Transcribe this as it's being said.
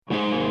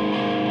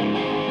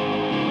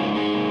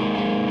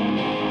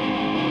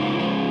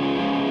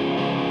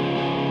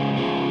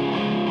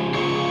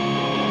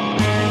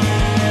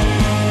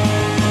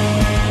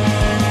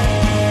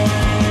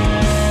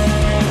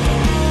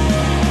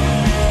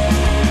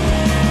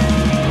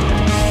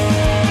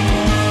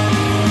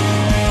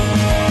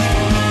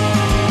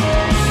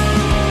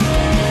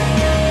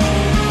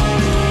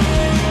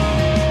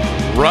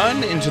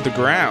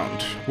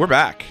ground. We're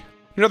back.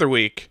 Another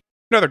week.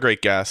 Another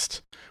great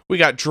guest. We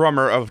got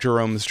drummer of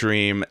Jerome's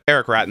Dream,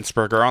 Erik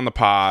Ratensperger, on the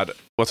pod.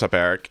 What's up,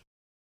 Erik?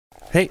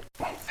 Hey.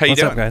 How you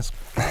doing? What's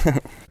up, guys?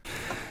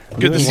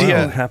 Good to see you.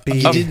 Happy.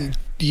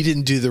 You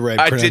didn't do the right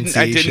pronunciation.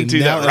 I didn't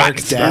do now that.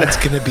 Eric's dad's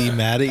going to be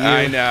mad at you.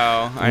 I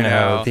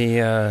know.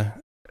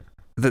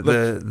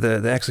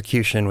 The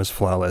execution was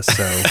flawless,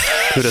 so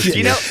kudos to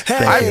you.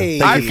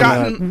 I've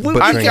gotten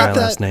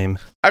last name.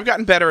 I've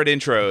gotten better at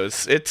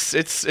intros.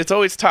 It's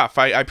always tough.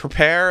 I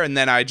prepare, and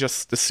then I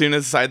just, as soon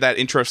as that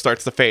intro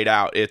starts to fade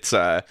out, it's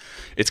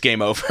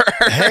game over.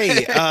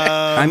 Hey,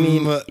 I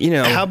mean,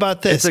 how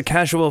about this? It's a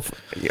casual.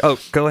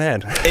 Go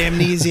ahead.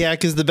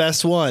 Amnesiac is the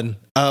best one.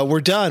 We're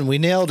done. We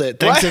nailed it.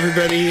 Thanks,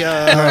 everybody. All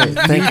right,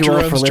 thank you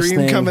all for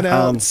listening. Stream coming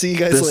out. See you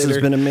guys later. This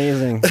has been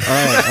amazing. All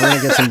right, I'm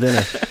gonna get some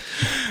dinner.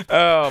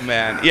 Oh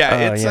man,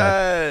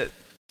 yeah.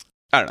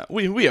 I don't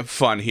know. We have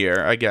fun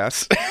here, I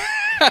guess.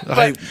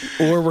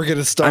 Or we're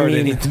gonna start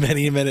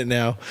any minute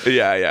now.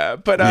 Yeah.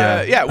 But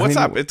what's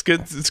up? It's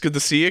good to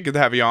see you. Good to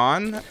have you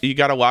on. You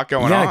got a lot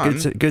going on.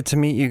 Yeah, good to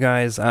meet you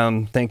guys.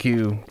 Thank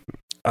you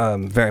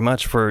very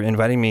much for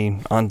inviting me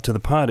onto the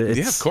pod.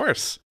 Yeah, of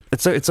course.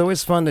 It's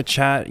always fun to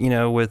chat,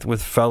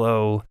 with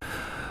fellow,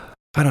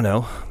 I don't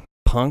know,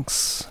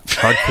 punks,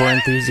 hardcore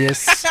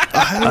enthusiasts,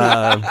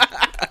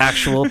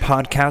 actual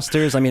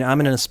podcasters. I mean, I'm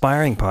an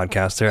aspiring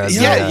podcaster.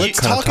 Let's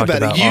talk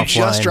about it. You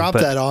just dropped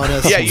that on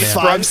us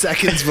 5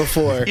 seconds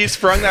before. You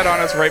sprung that on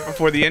us right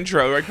before the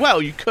intro. Like,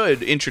 well, you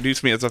could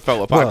introduce me as a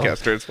fellow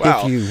podcaster as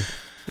well.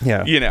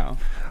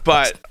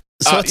 But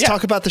so let's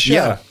talk about the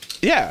show.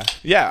 Yeah.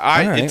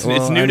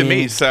 It's new to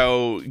me.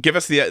 So give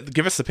us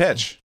the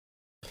pitch.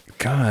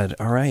 God,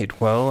 all right.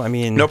 Well, I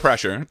mean, no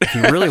pressure. if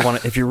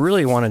you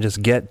really want to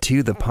just get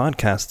to the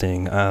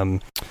podcasting,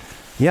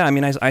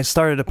 I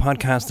started a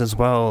podcast as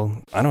well.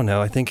 I don't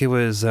know. I think it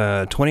was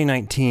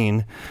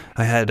 2019.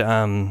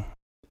 I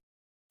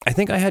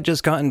think I had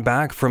just gotten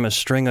back from a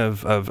string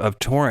of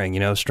touring.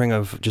 A string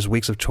of just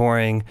weeks of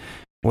touring.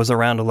 Was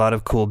around a lot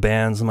of cool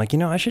bands. I'm like,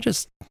 I should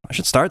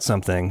start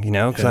something.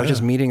 Because I was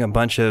just meeting a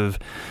bunch of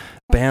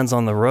bands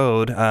on the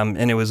road.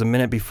 And it was a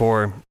minute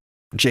before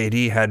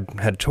JD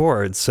had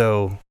toured,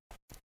 so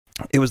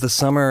it was the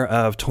summer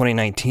of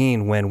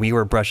 2019 when we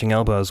were brushing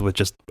elbows with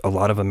just a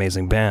lot of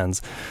amazing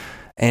bands.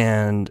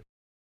 And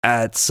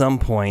at some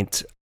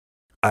point,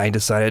 I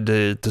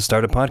decided to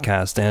start a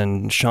podcast,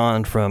 and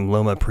Sean from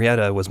Loma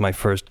Prieta was my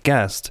first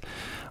guest.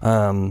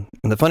 And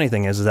the funny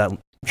thing is that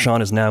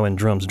Sean is now in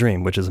Jerome's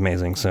Dream, which is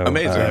amazing. So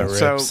amazing.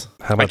 So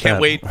how about I can't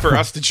wait for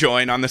us to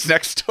join on this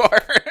next tour.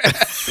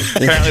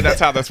 Apparently, that's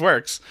how this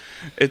works.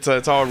 It's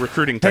all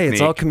recruiting technique. Hey,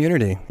 it's all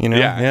community.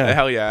 Yeah.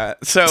 Hell yeah.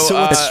 So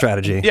it's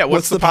strategy. Yeah.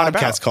 What's the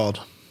podcast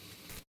called?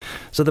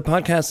 So the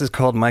podcast is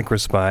called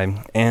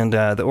Microspy, and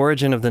the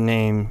origin of the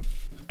name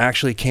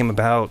actually came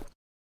about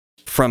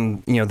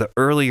from the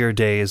earlier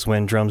days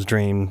when Jerome's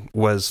Dream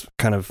was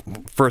kind of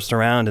first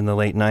around in the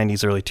late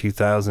 90s, early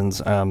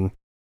 2000s.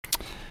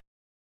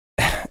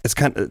 It's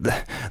kind of,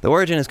 the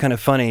origin is kind of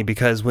funny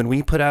because when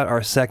we put out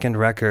our second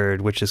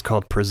record, which is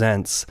called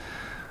Presents,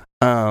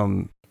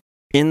 in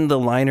the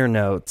liner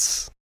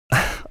notes,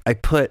 I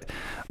put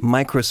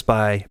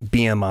Microspy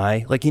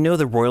BMI, like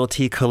the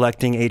royalty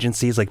collecting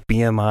agencies like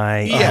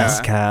BMI,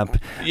 ASCAP,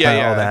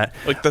 all that.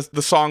 Like the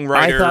songwriter.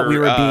 I thought we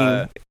were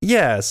being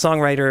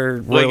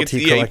songwriter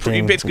royalty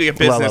collecting. Basically a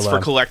business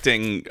for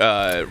collecting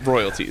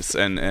royalties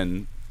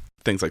and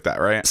things like that,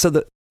 right? So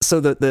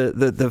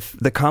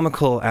the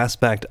comical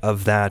aspect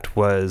of that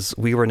was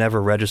we were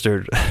never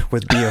registered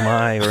with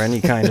BMI or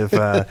any kind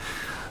of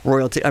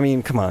royalty. I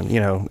mean, come on,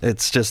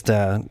 it's just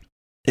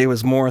it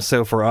was more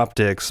so for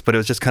optics, but it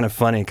was just kind of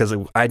funny because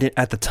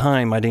at the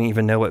time I didn't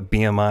even know what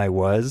BMI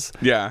was.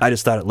 Yeah, I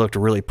just thought it looked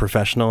really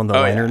professional in the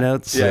liner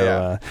notes.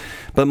 So,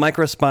 but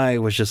Microspy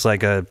was just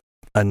like a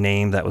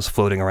name that was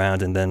floating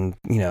around, and then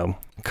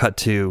cut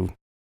to,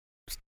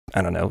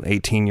 I don't know,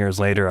 18 years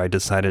later, I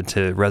decided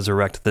to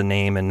resurrect the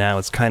name, and now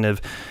it's kind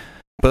of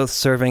both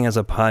serving as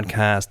a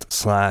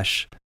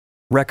podcast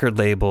 / record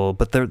label,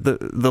 but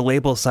the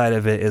label side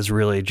of it is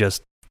really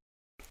just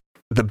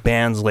the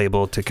band's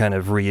label to kind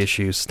of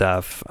reissue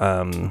stuff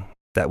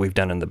that we've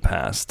done in the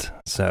past.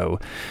 So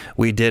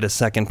we did a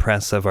second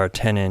press of our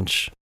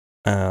 10-inch,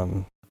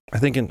 I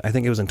think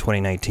it was in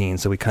 2019,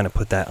 so we kind of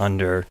put that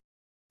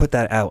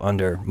out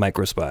under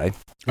Microspy.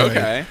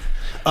 Okay.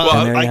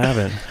 Well, and there you have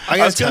it. I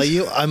gotta tell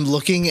you, I'm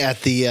looking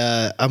at the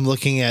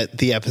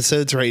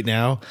episodes right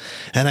now,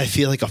 and I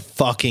feel like a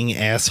fucking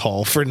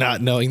asshole for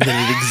not knowing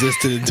that it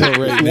existed until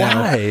right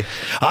now. Why?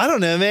 I don't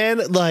know,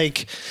 man.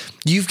 Like,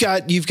 you've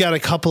got a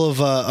couple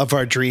of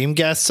our dream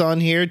guests on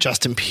here,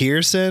 Justin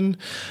Pearson,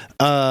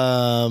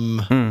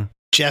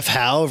 Jeff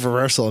Howe of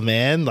Reversal of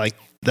Man. Like,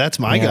 that's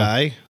my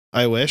guy.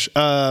 I wish.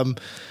 More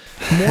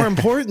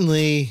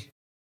importantly,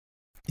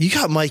 you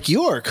got Mike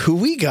York, who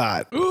we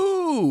got.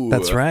 Ooh.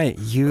 That's right.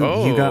 You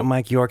got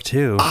Mike York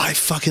too. I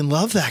fucking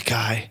love that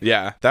guy.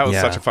 Yeah, that was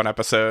such a fun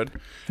episode.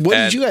 What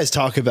did you guys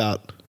talk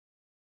about?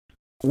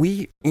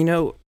 We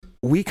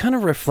kind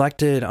of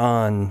reflected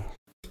on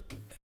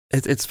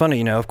it's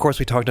funny, of course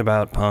we talked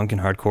about punk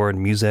and hardcore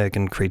and music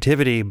and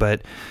creativity,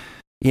 but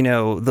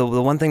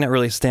the one thing that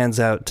really stands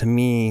out to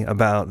me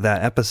about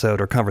that episode,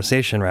 or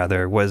conversation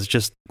rather, was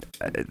just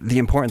the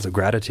importance of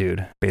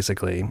gratitude,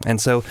 basically.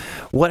 And so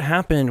what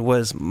happened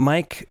was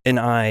Mike and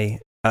I,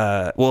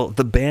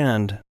 the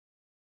band,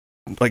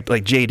 like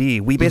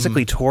JD, we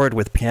basically toured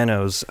with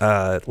pianos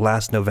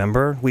last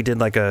November. We did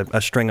like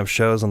a string of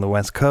shows on the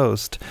West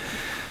Coast.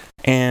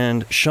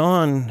 And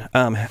Sean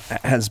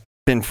has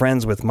been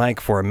friends with Mike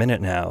for a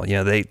minute now.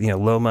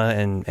 Loma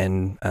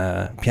and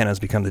Pianos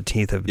Become the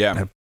Teeth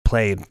have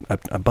played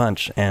a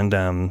bunch.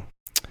 And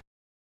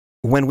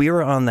when we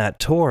were on that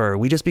tour,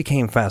 we just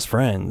became fast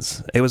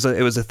friends. It was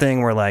a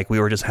thing where like we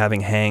were just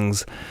having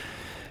hangs,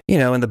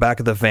 in the back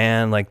of the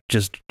van, like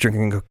just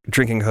drinking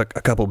a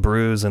couple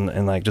brews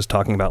and like just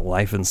talking about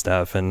life and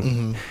stuff.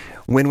 And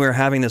when we were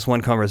having this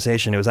one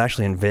conversation, it was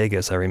actually in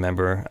Vegas, I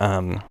remember.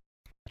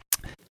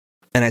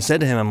 And I said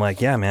to him, I'm like,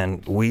 yeah,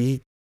 man,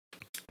 we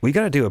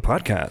got to do a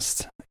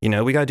podcast.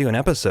 We got to do an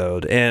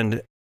episode.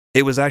 And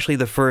it was actually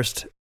the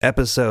first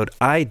episode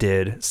I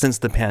did since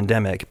the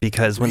pandemic,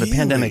 because when the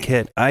pandemic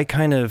hit, I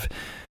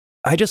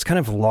just kind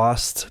of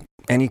lost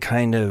any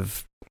kind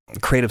of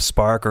creative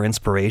spark or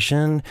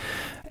inspiration.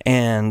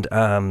 And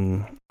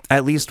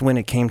at least when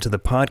it came to the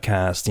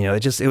podcast,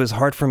 it was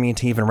hard for me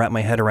to even wrap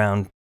my head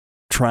around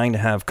trying to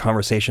have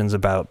conversations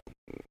about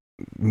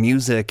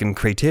music and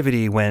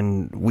creativity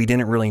when we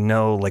didn't really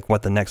know like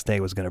what the next day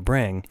was going to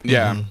bring.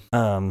 Yeah.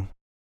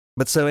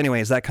 But so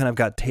anyways, that kind of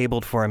got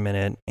tabled for a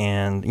minute,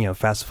 and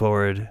fast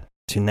forward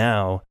to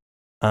now,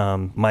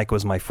 Mike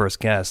was my first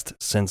guest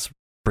since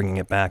bringing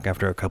it back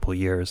after a couple of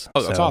years.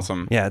 Oh, that's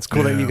awesome. Yeah, it's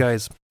cool that you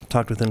guys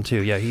talked with him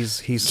too. Yeah,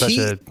 he's such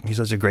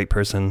a great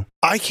person.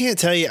 I can't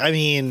tell you. I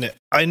mean,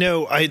 I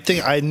know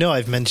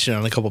I've mentioned it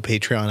on a couple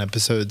Patreon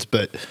episodes,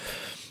 but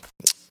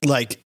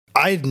like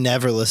I'd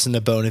never listened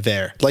to Bon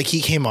Iver. Like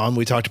he came on,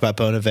 we talked about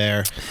Bon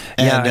Iver.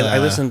 And, I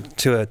listened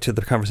to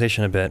the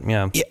conversation a bit.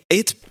 Yeah,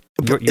 it's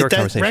your that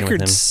conversation with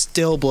record him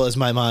still blows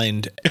my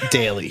mind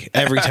daily.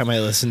 Every time I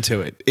listen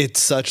to it,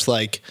 it's such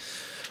like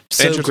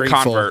so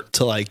grateful convert.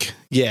 to like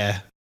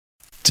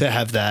to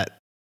have that.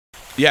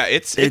 Yeah,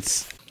 it's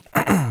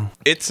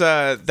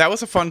that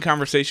was a fun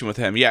conversation with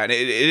him. Yeah, and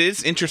it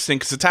is interesting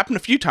because it's happened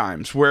a few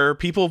times where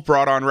people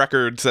brought on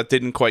records that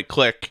didn't quite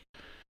click,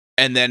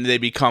 and then they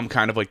become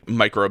kind of like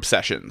micro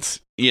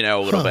obsessions, a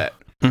little bit.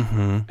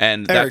 Mm-hmm.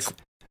 And Eric,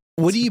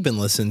 what have you been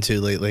listening to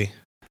lately?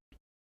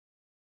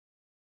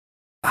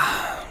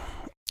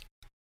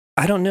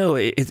 I don't know.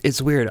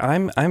 It's weird.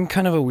 I'm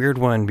kind of a weird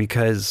one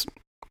because,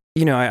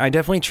 I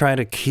definitely try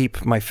to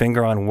keep my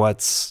finger on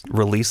what's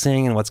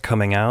releasing and what's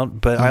coming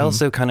out, but I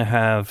also kind of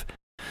have,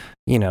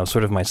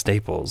 sort of my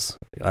staples.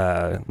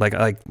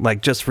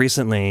 Like just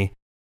recently,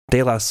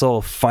 De La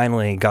Soul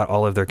finally got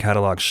all of their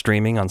catalog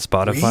streaming on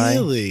Spotify.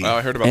 Really? Oh,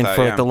 I heard about and that.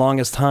 For the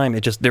longest time,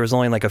 there was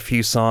only like a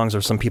few songs,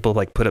 or some people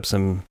like put up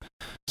some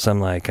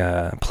like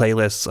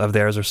playlists of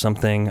theirs or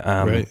something.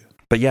 Right.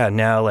 But yeah,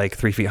 now like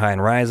 3 Feet High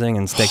and Rising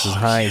and Stakes is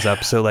High is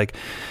up. So like,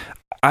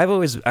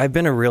 I've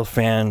been a real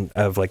fan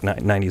of like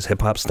 90s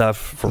hip hop stuff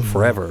for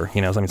forever,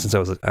 since I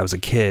was a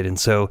kid. And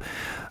so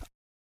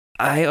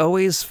I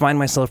always find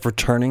myself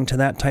returning to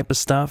that type of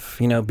stuff,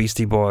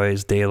 Beastie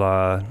Boys, De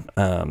La,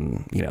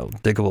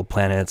 Diggable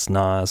Planets,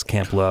 Nas,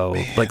 Camp Lo,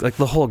 like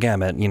the whole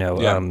gamut,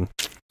 the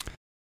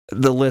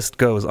list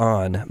goes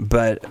on.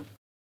 But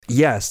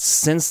yes,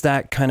 since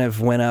that kind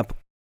of went up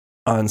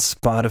on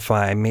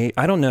Spotify,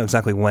 I don't know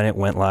exactly when it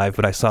went live,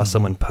 but I saw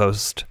someone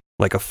post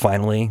like a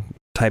finally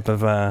type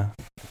of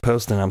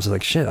post, and I was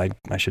like, shit,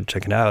 I should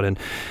check it out. And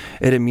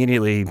it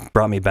immediately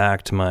brought me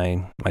back to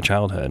my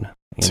childhood.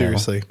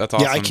 Seriously. That's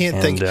awesome. Yeah, I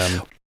can't think.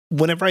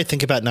 Whenever I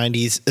think about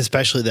 90s,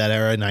 especially that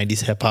era,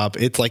 90s hip hop,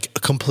 it's like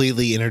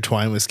completely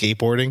intertwined with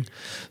skateboarding.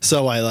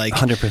 So I like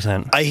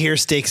 100%. I hear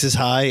Stakes is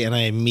High and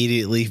I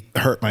immediately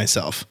hurt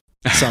myself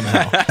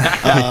somehow.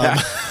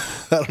 I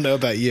don't know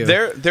about you.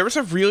 There was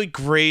a really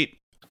great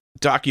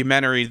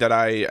documentary that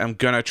I am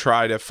gonna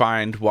try to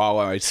find while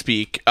I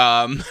speak.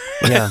 But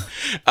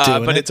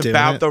it's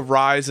about the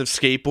rise of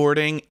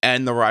skateboarding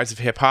and the rise of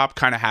hip hop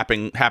kind of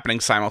happening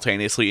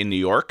simultaneously in New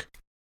York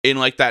in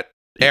like that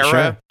era,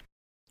 sure.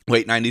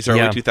 late 90s,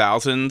 early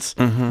 2000s.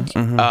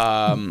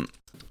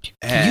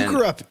 You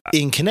grew up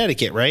in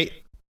Connecticut, right?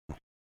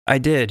 I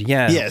did,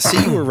 yeah. Yeah, so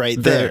you were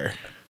right there.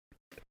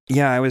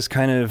 Yeah, I was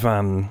kind of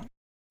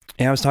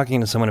I was talking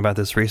to someone about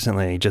this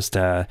recently, just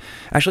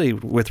actually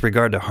with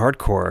regard to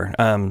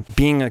hardcore.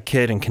 Being a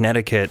kid in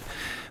Connecticut,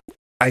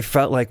 I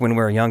felt like when we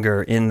were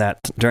younger, during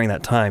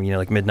that time,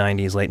 like mid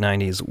 90s, late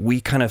 90s,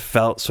 we kind of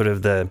felt sort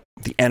of the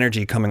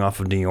energy coming off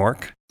of New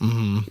York,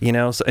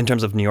 so in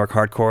terms of New York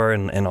hardcore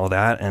and all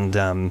that.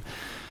 And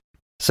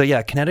so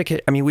yeah,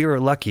 Connecticut, I mean, we were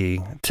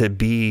lucky to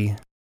be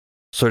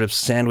sort of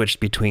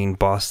sandwiched between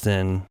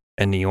Boston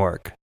and New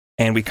York.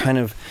 And we kind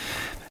of,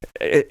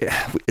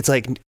 it's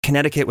like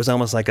Connecticut was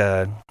almost like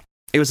a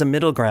a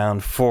middle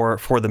ground for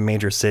the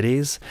major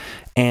cities,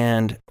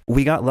 and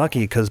we got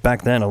lucky because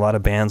back then a lot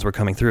of bands were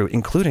coming through,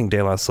 including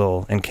De La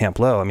Soul and Camp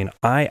Lo. I mean,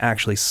 I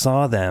actually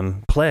saw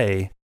them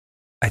play.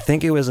 I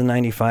think it was in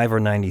 '95 or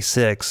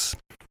 '96,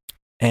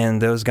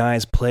 and those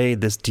guys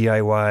played this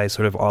DIY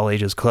sort of all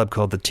ages club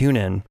called the Tune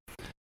In,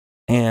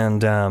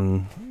 and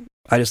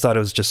I just thought it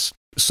was just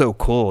so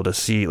cool to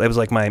see. It was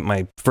like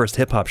my first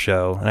hip hop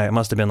show, and I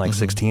must have been like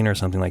 16 or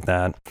something like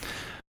that.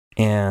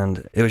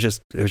 And it was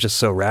just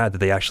so rad that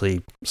they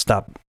actually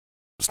stopped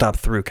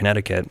through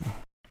Connecticut.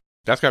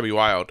 That's gotta be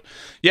wild.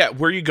 Yeah,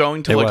 were you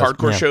going to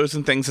hardcore shows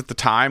and things at the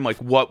time? Like,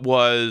 what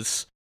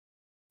was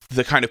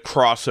the kind of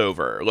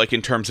crossover like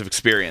in terms of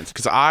experience?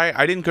 Because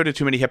I didn't go to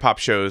too many hip hop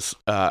shows.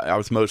 I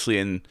was mostly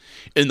in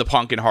the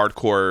punk and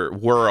hardcore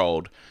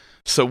world.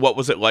 So what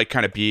was it like,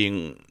 kind of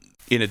being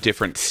in a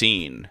different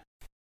scene?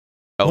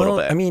 A little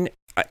bit. I mean,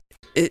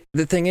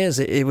 the thing is,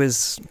 it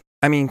was.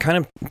 I mean, kind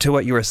of to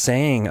what you were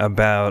saying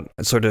about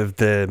sort of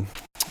the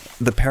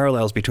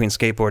parallels between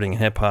skateboarding and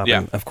hip hop,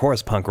 and of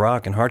course punk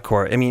rock and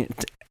hardcore. I mean,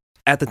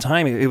 at the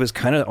time it was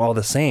kind of all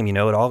the same. You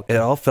know, it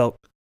all felt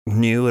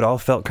new. It all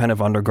felt kind of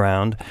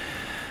underground.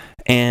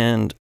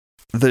 And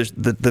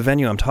the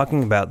venue I'm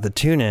talking about, the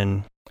Tune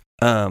In,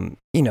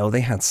 you know,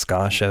 they had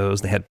ska shows,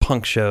 they had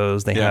punk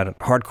shows, they had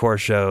hardcore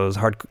shows,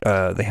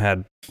 they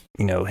had,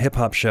 you know, hip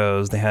hop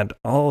shows, they had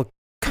all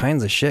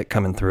kinds of shit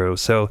coming through.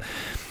 So.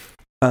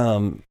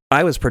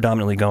 I was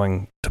predominantly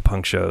going to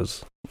punk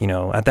shows, you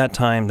know, at that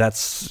time.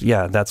 That's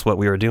what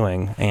we were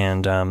doing.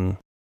 And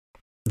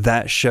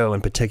that show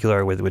in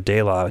particular with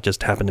De La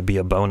just happened to be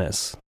a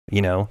bonus,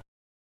 you know.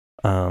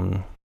 So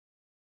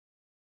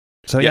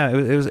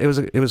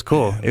it was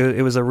cool.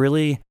 It was a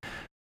really,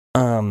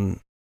 I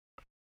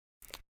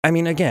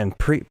mean, again,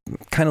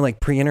 kind of like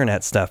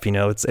pre-internet stuff, you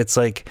know. It's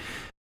like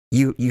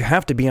you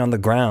have to be on the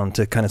ground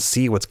to kind of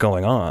see what's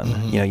going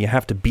on. You know, you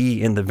have to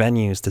be in the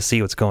venues to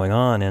see what's going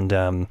on.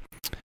 And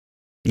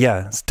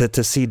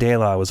to see De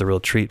La was a real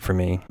treat for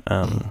me,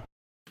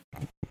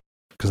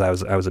 because I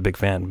was a big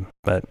fan.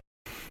 But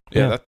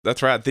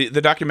that's right.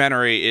 The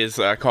documentary is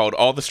called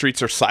 "All the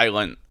Streets Are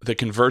Silent: The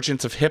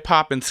Convergence of Hip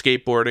Hop and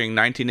Skateboarding,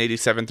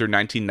 1987 through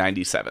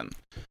 1997."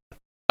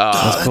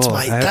 That's cool.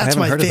 That's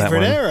my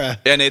favorite era.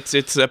 And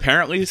it's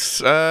apparently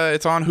it's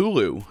on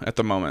Hulu at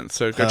the moment,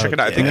 so go check it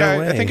out. I think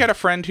I had a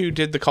friend who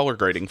did the color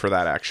grading for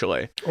that,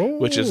 actually,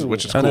 which is cool.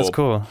 Oh, that's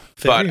cool.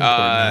 But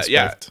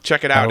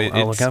check it out.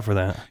 I'll look out for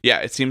that.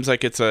 Yeah, it seems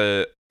like it's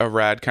a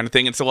rad kind of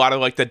thing. It's a lot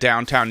of like the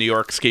downtown New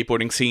York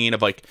skateboarding scene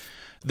of like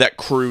that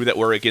crew that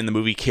were like in the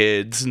movie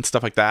Kids and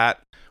stuff like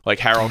that. Like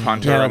Harold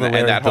Hunter and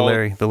that whole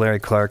the Larry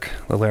Clark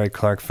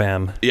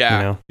fam. Yeah,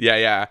 you know?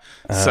 yeah.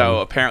 So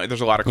apparently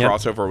there's a lot of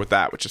crossover with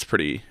that, which is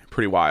pretty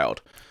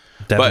wild.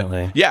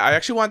 Definitely. But I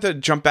actually wanted to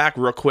jump back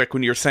real quick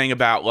when you were saying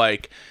about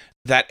like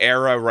that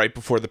era right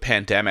before the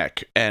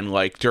pandemic and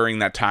like during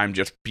that time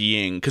just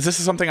being, because this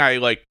is something I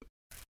like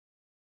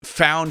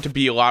found to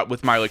be a lot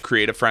with my like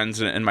creative friends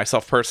and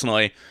myself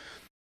personally,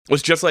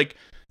 was just like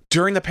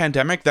during the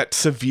pandemic, that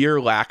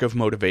severe lack of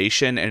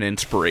motivation and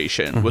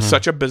inspiration was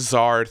such a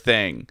bizarre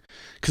thing.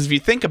 Because if you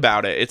think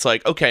about it, it's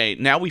like, okay,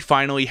 now we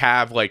finally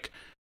have like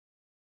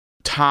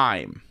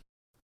time,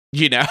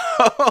 you know?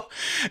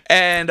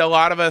 And a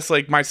lot of us,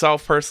 like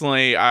myself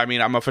personally, I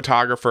mean, I'm a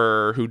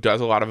photographer who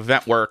does a lot of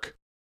event work.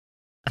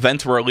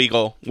 Events were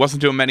illegal.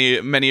 Wasn't doing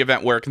many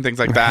event work and things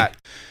like that.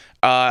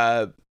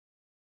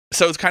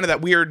 So it's kind of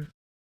that weird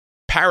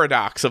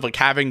paradox of like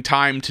having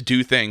time to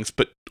do things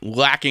but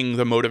lacking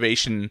the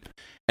motivation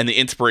and the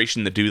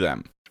inspiration to do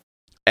them.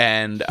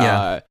 And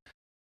I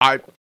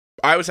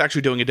was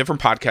actually doing a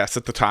different podcast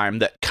at the time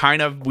that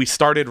kind of, we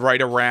started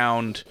right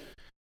around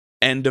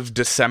end of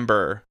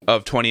December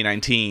of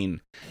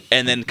 2019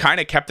 and then kind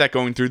of kept that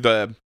going through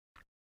the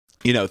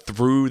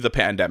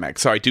pandemic.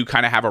 So I do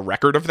kind of have a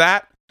record of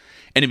that,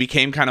 and it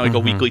became kind of like a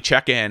weekly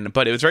check-in.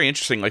 But it was very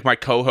interesting. Like my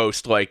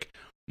co-host, like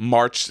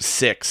March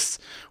 6th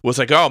was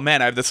like, oh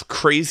man, I have this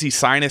crazy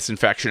sinus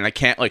infection and I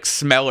can't like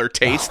smell or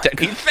taste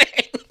anything.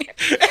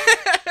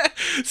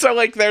 So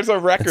like there's a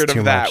record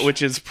of that much,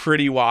 which is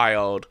pretty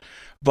wild.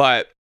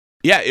 But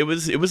yeah, it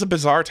was a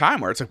bizarre time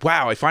where it's like,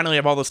 wow, I finally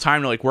have all this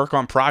time to like work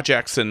on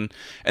projects and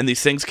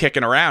these things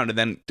kicking around, and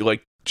then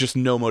like just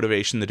no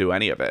motivation to do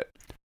any of it.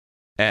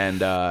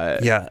 And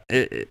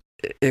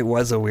it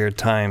was a weird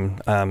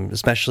time,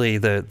 especially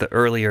the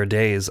earlier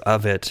days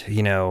of it,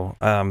 you know.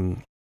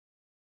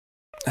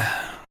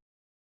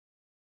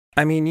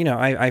 I mean, you know,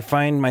 I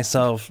find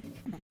myself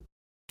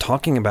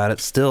talking about it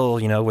still,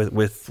 you know,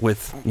 with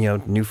you know,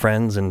 new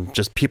friends and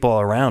just people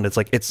around. It's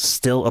like it's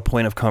still a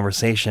point of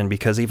conversation,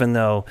 because even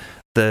though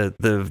the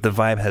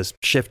vibe has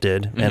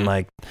shifted and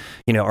like,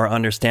 you know, our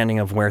understanding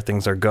of where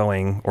things are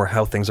going or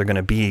how things are going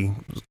to be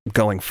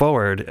going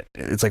forward,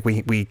 it's like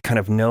we kind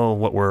of know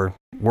what we're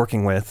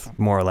working with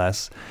more or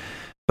less.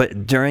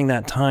 But during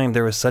that time,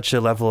 there was such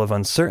a level of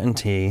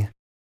uncertainty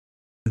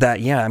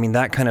that, I mean,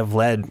 that kind of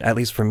led, at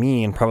least for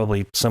me and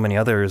probably so many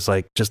others,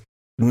 like just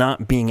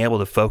not being able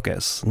to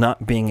focus,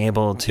 not being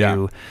able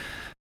to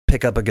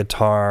pick up a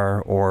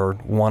guitar or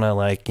want to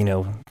like, you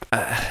know,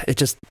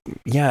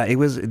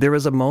 there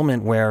was a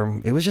moment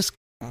where it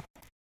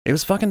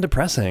was fucking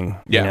depressing,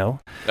 you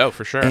know? Oh,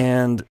 for sure.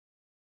 And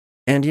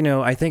you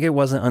know, I think it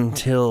wasn't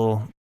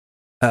until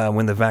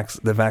when the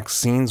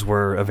vaccines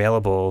were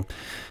available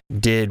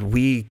did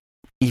we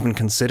even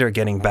consider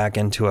getting back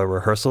into a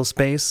rehearsal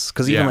space,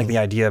 because even like the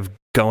idea of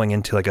going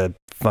into like a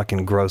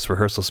fucking gross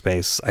rehearsal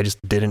space, I just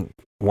didn't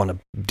want to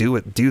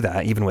do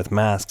that even with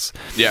masks.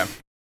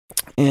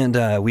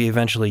 And we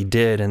eventually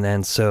did, and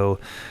then so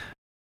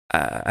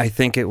I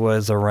think it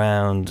was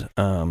around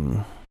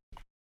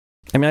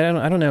I mean,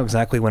 I don't know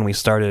exactly when we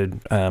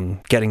started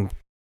getting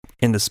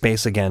in the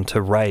space again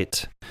to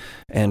write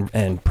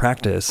and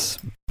practice,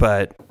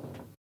 but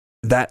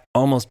that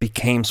almost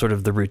became sort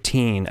of the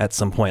routine at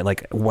some point.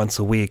 Like once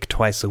a week,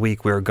 twice a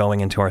week, we were going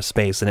into our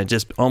space, and it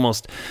just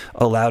almost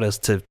allowed us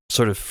to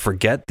sort of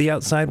forget the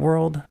outside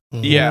world.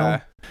 Yeah.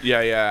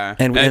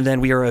 And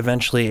then we were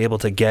eventually able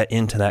to get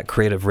into that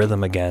creative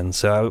rhythm again.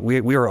 So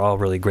we were all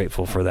really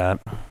grateful for that.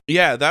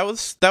 Yeah, that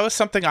was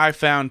something I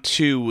found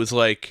too, was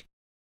like,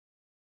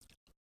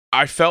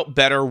 I felt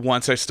better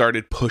once I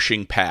started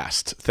pushing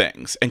past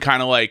things and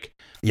kind of like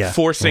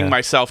forcing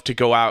myself to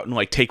go out and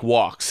like take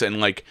walks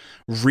and like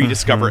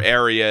rediscover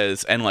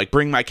areas and like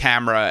bring my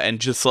camera and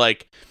just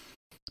like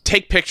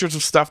take pictures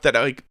of stuff that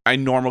like I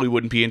normally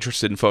wouldn't be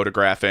interested in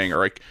photographing, or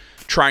like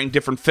trying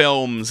different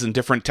films and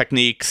different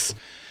techniques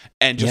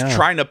and just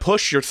trying to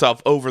push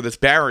yourself over this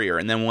barrier.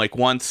 And then like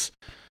once,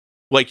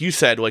 like you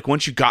said, like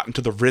once you got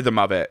into the rhythm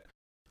of it,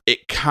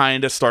 it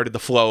kind of started to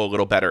flow a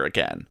little better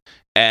again.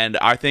 And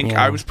I think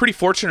I was pretty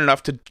fortunate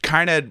enough to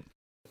kind of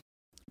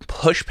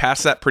push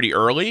past that pretty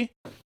early.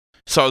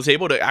 So I was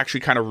able to actually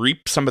kind of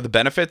reap some of the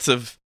benefits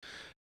of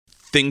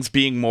things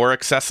being more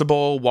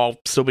accessible while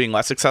still being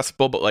less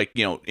accessible, but like,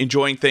 you know,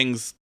 enjoying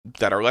things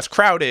that are less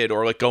crowded,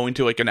 or like going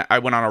to like I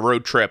went on a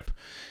road trip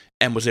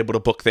and was able to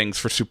book things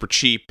for super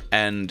cheap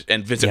and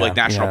visit like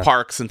national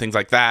parks and things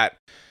like that.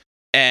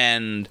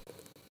 And,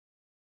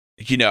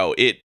 you know,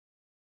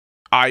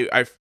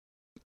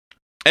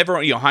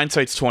 everyone, you know,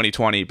 hindsight's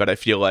 20/20, but I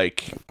feel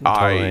like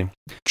I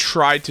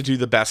tried to do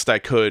the best I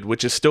could,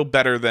 which is still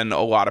better than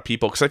a lot of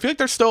people, because I feel like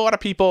there's still a lot of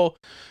people,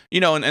 you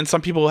know, and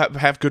some people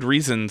have good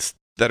reasons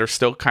that are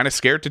still kind of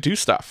scared to do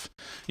stuff,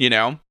 you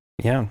know?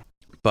 Yeah.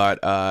 But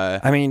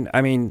I mean,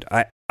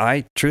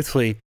 I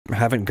truthfully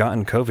haven't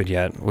gotten COVID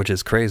yet, which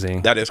is crazy.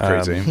 That is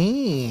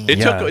crazy.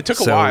 It took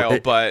a while,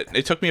 but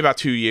it took me about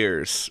 2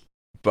 years.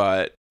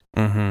 But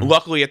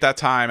luckily at that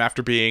time,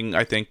 after being,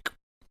 I think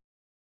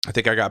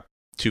I got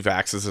 2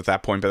 vaxes at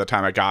that point. By the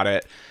time I got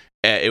it,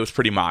 it was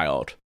pretty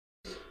mild.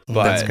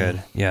 But that's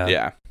good.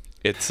 Yeah.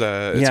 It's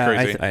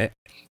crazy.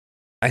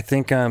 I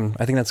think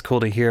that's cool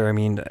to hear. I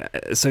mean,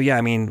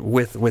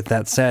 with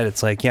that said,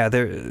 it's like,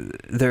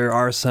 there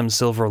are some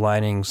silver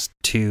linings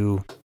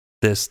to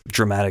this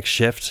dramatic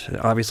shift.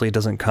 Obviously, it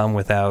doesn't come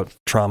without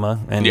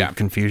trauma and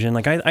confusion.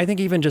 Like I think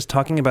even just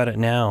talking about it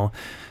now,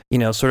 you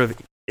know, sort of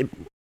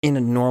in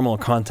a normal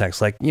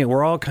context, like, you know,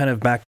 we're all kind of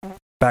back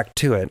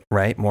to it,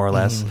 right? More or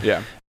less.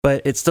 Yeah.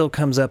 But it still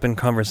comes up in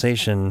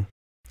conversation.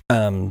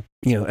 You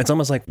know, it's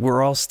almost like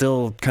we're all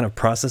still kind of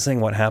processing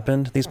what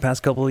happened these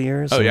past couple of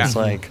years. It's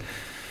like,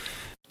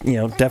 you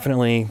know,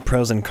 definitely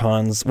pros and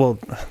cons. Well,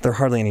 there are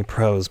hardly any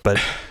pros,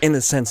 but in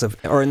the sense of,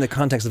 or in the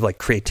context of like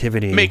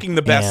creativity, making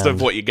the best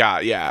of what you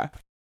got. Yeah.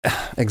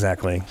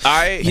 Exactly.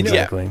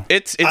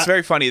 It's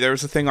very funny. There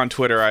was a thing on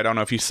Twitter, I don't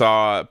know if you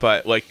saw,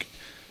 but like,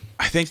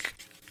 I think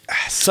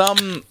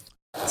some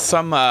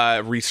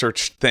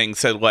research thing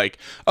said like,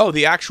 oh,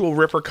 the actual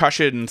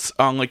repercussions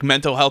on like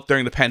mental health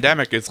during the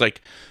pandemic is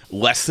like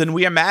less than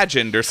we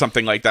imagined, or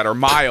something like that, or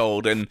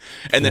mild, and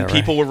then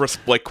people were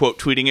like quote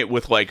tweeting it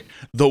with like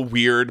the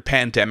weird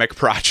pandemic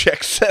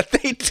projects that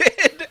they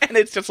did, and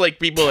it's just like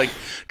people like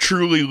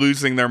truly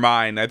losing their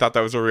mind. I thought that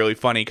was a really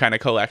funny kind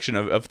of collection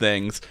of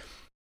things.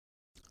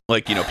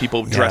 Like, you know,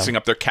 people dressing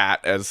up their cat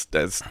as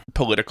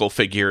political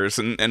figures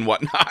and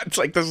whatnot. It's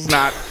like, this is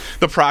not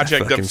the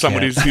project of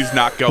someone who's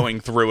not going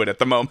through it at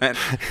the moment.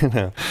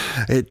 No,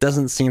 it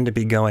doesn't seem to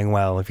be going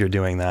well if you're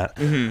doing that.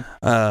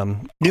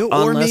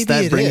 Unless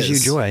that brings you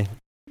joy.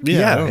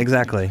 Yeah,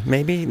 exactly.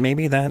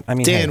 Maybe that. I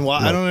mean, Dan,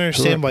 I don't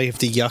understand why you have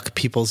to yuck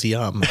people's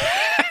yum.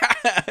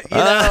 You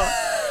know,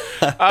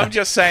 I'm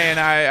just saying.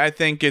 I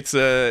think it's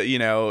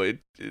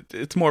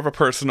it's more of a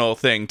personal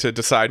thing to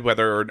decide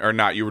whether or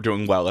not you were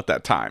doing well at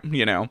that time,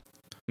 you know,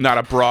 not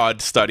a broad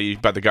study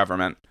by the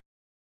government.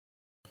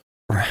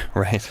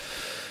 Right.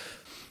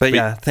 But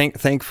yeah,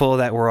 thankful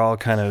that we're all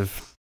kind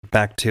of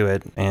back to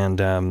it.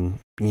 And,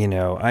 you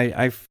know,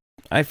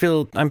 I'm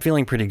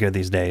feeling pretty good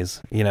these days.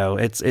 You know,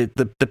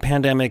 the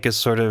pandemic is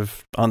sort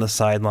of on the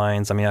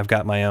sidelines. I mean, I've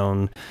got my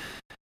own,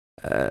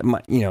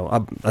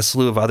 a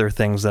slew of other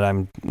things that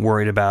I'm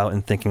worried about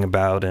and thinking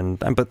about,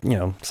 but you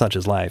know, such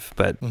is life.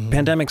 But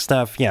pandemic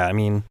stuff, yeah, I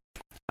mean,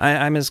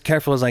 I'm as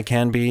careful as I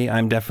can be.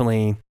 I'm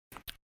definitely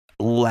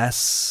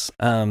less,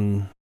 I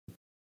mean,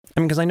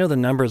 because I know the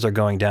numbers are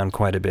going down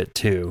quite a bit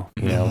too,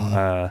 you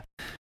know,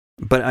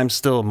 but I'm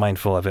still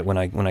mindful of it when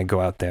I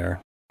go out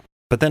there.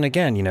 But then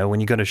again, when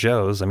you go to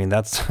shows, I mean,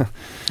 that's,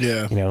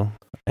 yeah,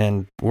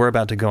 and we're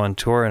about to go on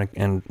tour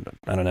in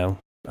I don't know,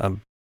 a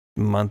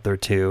month or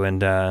two.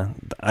 And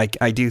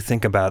I do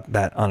think about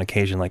that on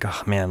occasion, like,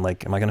 oh man,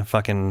 like, am I going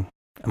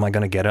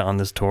to get it on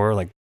this tour?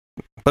 Like,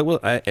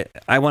 but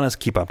I want us to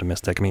keep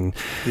optimistic. I mean,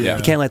 you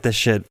can't let this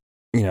shit,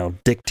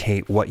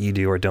 dictate what you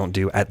do or don't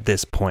do at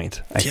this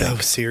point. I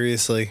think.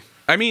 Seriously.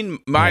 I mean,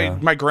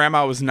 my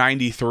grandma was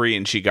 93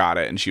 and she got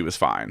it and she was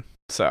fine.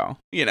 So,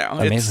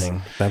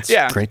 amazing. That's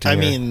great to hear. I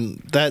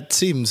mean, that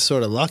seems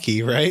sort of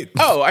lucky, right?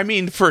 Oh, I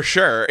mean, for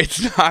sure.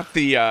 It's not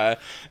the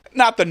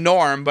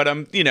norm, but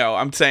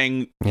I'm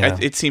saying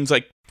it seems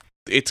like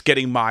it's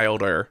getting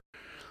milder,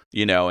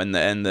 and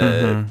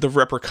the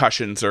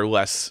repercussions are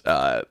less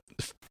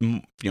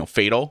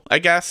fatal, I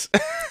guess.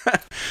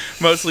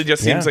 Mostly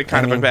just seems like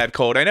kind of a bad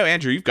cold. I know,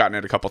 Andrew, you've gotten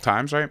it a couple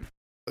times, right?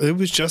 It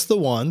was just the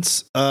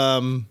once.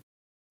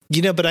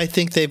 But I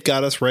think they've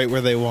got us right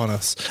where they want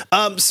us.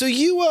 So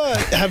you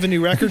have a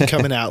new record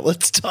coming out.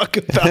 Let's talk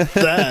about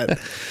that.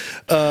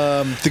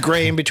 The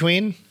Gray in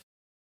Between.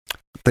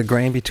 The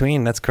Gray in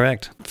Between. That's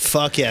correct.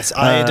 Fuck yes.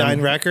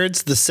 Iodine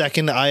Records, the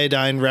second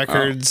Iodine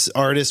Records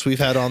artist we've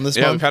had on this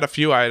month. Yeah, we've had a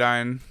few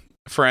Iodine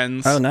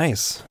friends. Oh,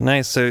 nice.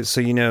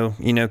 So you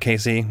know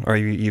Casey, or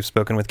you've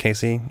spoken with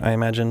Casey, I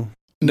imagone.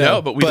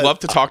 No, but we'd love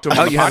to talk to him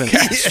on the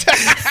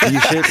podcast. You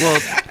should. Well,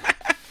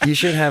 you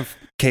should have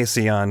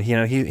Casey on.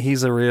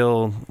 He's a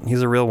real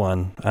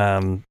one.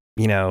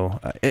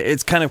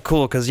 It's kind of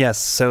cool because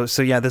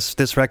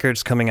this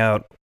record's coming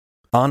out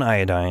on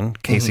Iodine,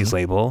 Casey's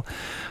label.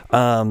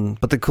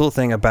 But the cool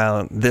thing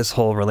about this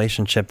whole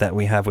relationship that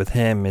we have with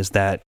him is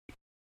that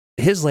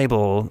his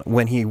label,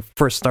 when he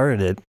first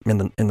started it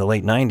in the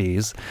late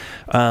 90s,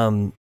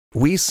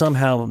 we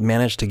somehow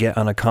managed to get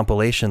on a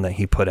compilation that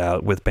he put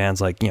out with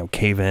bands like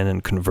Cave In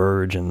and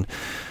Converge and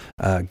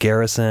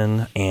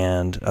Garrison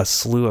and a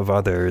slew of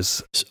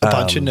others. A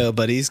bunch of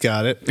nobodies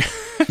got it.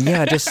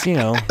 Yeah, just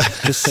some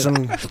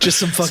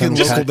fucking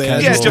local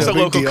bands. Yeah, just a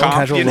local comp,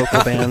 casual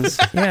local bands.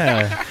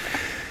 Yeah,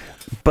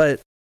 but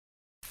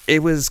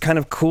it was kind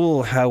of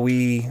cool how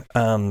we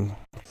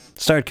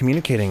started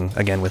communicating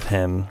again with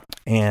him,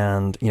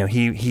 and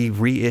he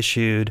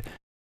reissued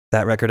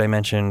that record I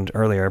mentioned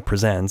earlier,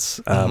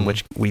 Presents,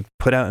 which we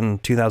put out in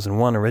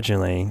 2001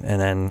 originally, and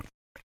then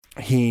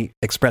he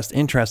expressed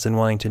interest in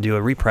wanting to do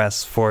a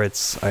repress for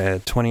its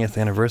 20th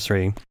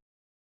anniversary.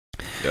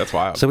 Yeah, that's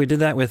wild. So we did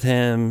that with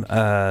him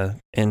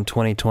in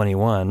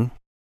 2021.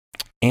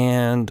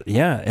 And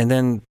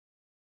then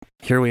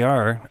here we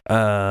are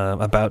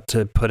about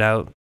to put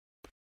out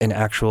an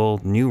actual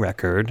new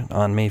record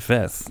on May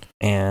 5th.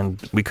 And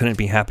we couldn't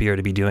be happier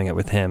to be doing it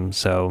with him.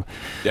 So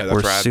we're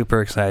rad.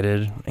 Super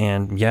excited.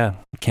 And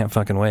can't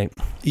fucking wait.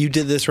 You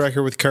did this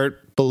record with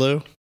Kurt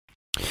Ballou?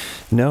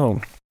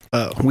 No.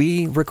 Oh.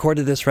 We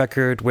recorded this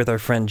record with our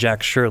friend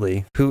Jack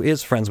Shirley, who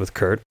is friends with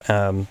Kurt.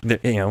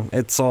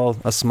 It's all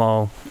a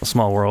small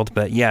world,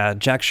 but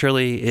Jack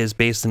Shirley is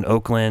based in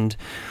Oakland.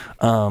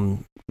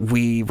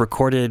 We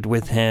recorded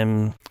with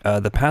him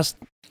the past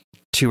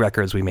two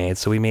records we made.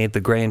 So we made The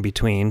Gray in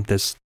Between,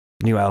 this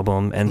new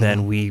album, and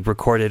then we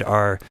recorded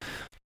our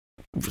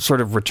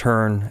sort of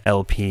return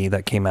LP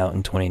that came out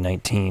in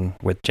 2019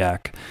 with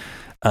Jack.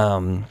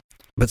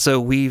 But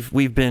so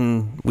we've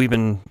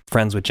been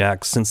friends with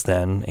Jack since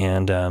then,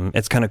 and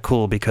it's kind of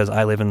cool because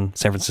I live in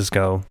San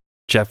Francisco,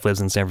 Jeff lives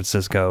in San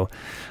Francisco,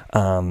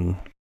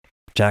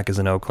 Jack is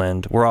in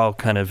Oakland. We're all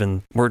kind of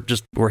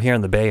we're here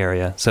in the Bay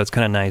Area, so it's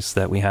kind of nice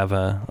that we have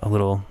a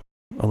little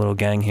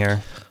gang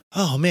here.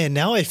 Oh man,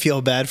 now I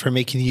feel bad for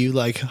making you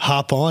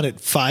hop on at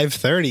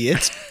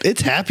 5:30.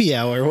 It's happy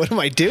hour. What am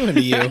I doing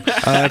to you?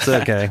 That's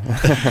okay.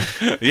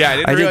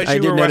 Yeah, I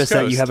did notice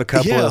that you have a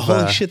couple of.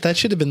 Holy shit, that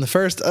should have been the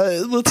first.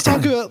 Let's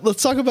talk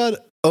about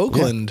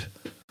Oakland.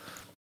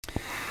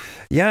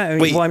 Yeah. I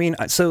was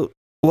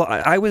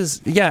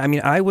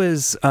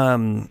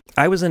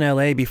in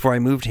LA before I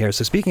moved here.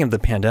 So speaking of the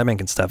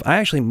pandemic and stuff, I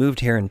actually moved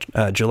here in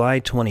July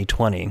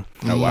 2020.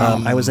 Oh wow.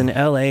 I was in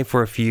LA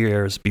for a few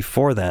years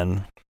before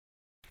then.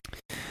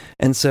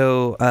 And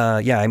so,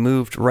 I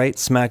moved right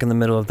smack in the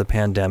middle of the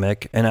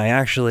pandemic, and I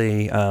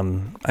actually,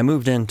 I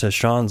moved into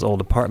Sean's old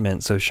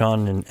apartment. So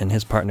Sean and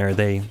his partner,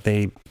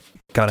 they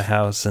got a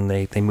house and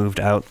they moved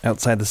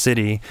outside the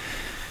city,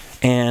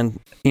 and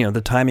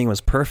the timing was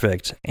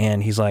perfect.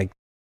 And he's like,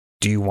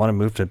 "Do you want to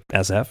move to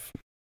SF?"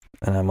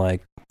 And I'm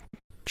like,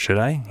 "Should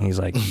I?" He's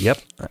like, "Yep."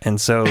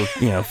 And so,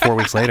 4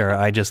 weeks later,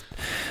 I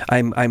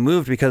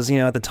moved because,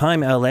 at the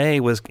time LA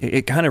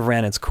it kind of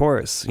ran its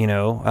course,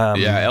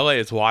 LA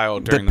is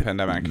wild during the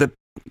pandemic.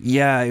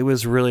 It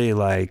was really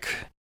it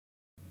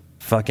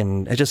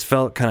just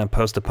felt kind of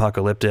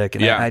post-apocalyptic.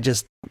 And I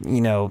just,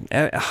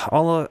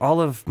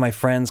 all of my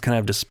friends kind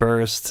of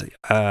dispersed.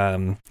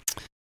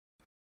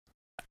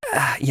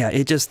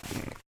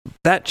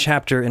 That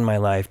chapter in my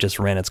life just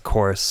ran its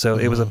course. So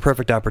it was a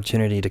perfect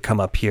opportunity to come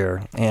up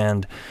here.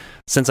 And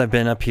since I've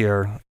been up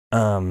here,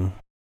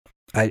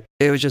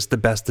 it was just the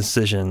best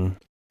decision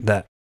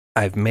that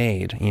I've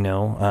made,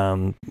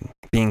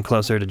 being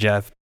closer to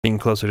Jeff, being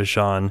closer to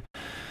Sean,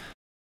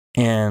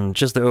 and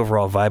just the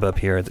overall vibe up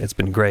here. It's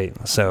been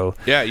great. So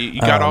yeah,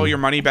 you got all your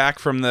money back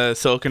from the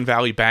Silicon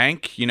Valley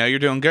Bank. You're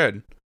doing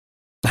good.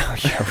 Oh,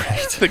 yeah,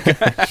 right.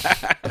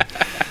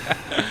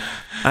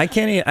 I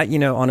can't,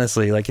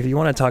 honestly, like if you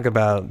want to talk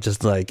about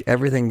just like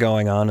everything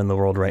going on in the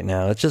world right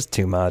now, it's just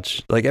too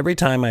much. Like every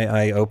time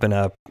I open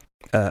up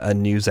a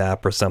news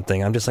app or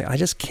something, I'm just like, I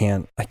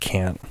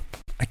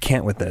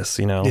can't with this,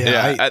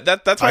 Yeah,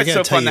 that's why it's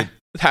so fun to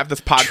have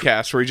this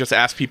podcast where we just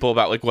ask people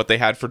about like what they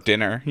had for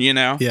dinner,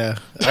 Yeah,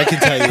 I can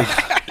tell you.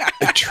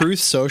 Truth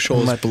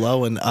Social is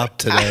blowing up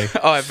today.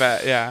 Oh, I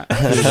bet. Yeah.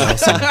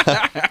 Awesome.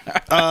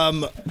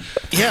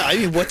 Yeah. I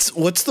mean,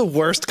 what's the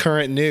worst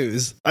current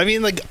news? I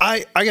mean, like,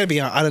 I gotta be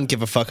honest. I don't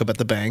give a fuck about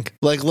the bank.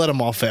 Like, let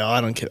them all fail. I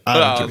don't give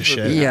a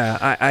shit.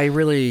 Yeah. I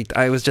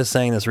was just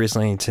saying this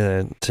recently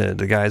to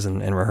the guys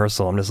in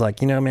rehearsal. I'm just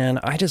like, man,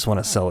 I just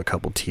want to sell a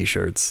couple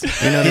T-shirts.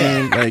 You know what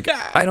I mean? Like,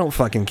 I don't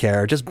fucking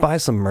care. Just buy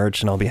some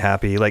merch and I'll be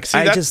happy. Like,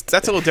 see, that's a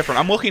little different.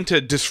 I'm looking to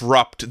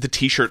disrupt the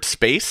T-shirt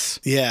space.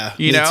 Yeah.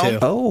 You know? Too.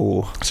 Oh.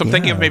 So I'm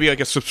thinking of maybe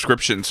like a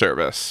subscription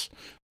service,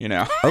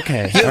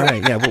 Okay. All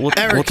right. Yeah.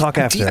 We'll talk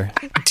after.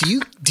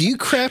 Do you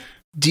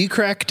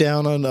crack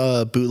down on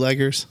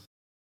bootleggers?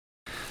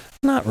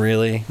 Not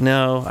really.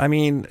 No. I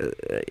mean,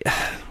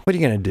 what are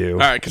you gonna do? All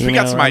right, because we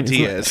got some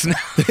ideas.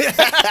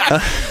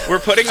 We're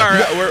putting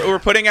we're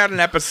putting out an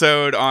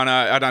episode on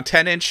a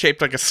 10-inch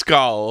shaped like a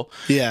skull.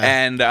 Yeah.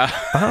 And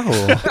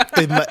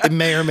it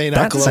may or may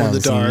not glow in the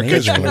dark. I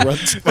just want to run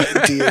some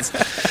ideas.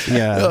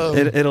 Yeah.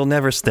 It'll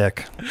never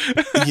stick.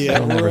 Yeah.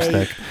 It'll never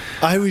stick.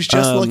 I was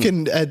just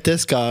looking at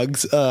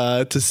Discogs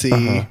to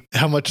see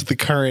how much the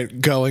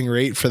current going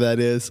rate for that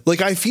is.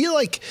 Like, I feel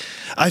like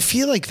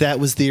that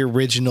was the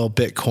original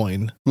Bitcoin.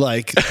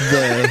 Like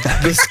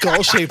the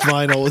skull shaped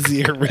vinyl was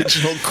the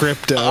original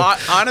crypto.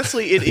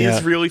 Honestly, it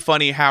is really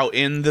funny how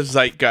in the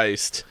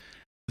zeitgeist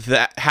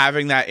that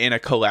having that in a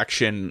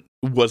collection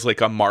was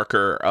like a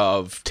marker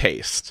of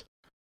taste.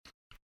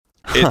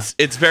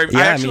 It's very.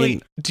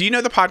 Do you know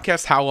the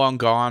podcast How Long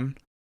Gone?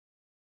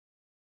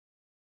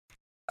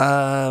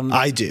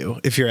 I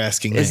do. If you're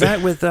asking, is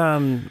that with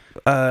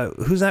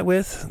who's that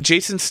with?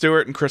 Jason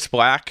Stewart and Chris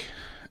Black.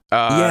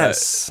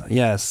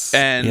 Yes,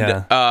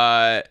 and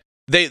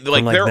they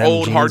like they're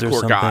old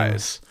hardcore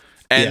guys,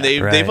 and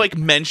they've like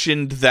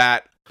mentioned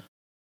that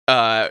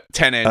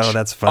 10-inch oh,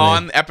 that's funny.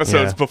 On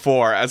episodes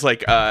before as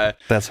like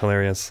that's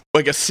hilarious,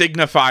 like a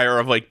signifier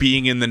of like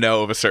being in the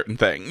know of a certain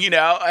thing,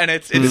 and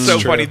it's so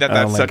true. funny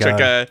that's such God. like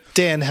a.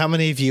 Dan, how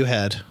many have you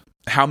had?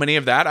 How many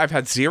of that? I've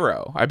had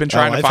 0. I've been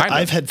trying to find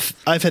them.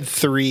 I've had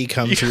 3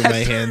 come through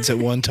my hands at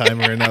one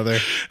time or another.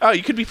 Oh,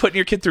 you could be putting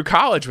your kid through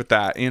college with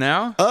that,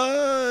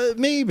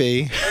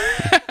 Maybe.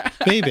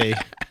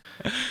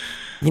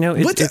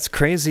 It's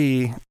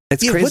crazy.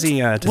 It's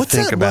crazy to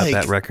think about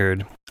that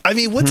record. I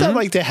mean, what's that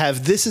like to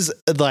have? This is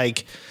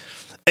like,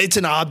 it's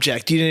an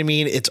object. You know what I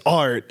mean? It's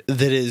art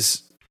that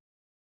is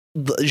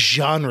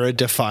genre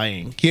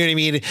defying. You know what I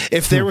mean?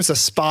 If there was a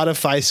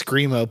Spotify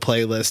Screamo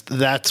playlist,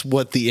 that's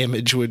what the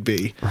image would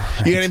be.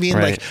 Right, you know what I mean?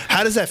 Right. Like,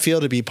 how does that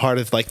feel to be part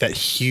of like that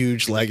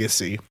huge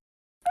legacy?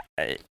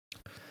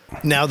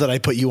 Now that I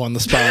put you on the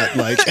spot,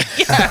 like,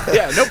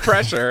 no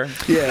pressure.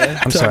 Yeah,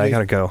 I'm sorry, I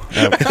gotta go.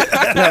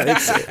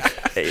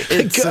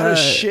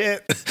 It's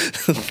shit.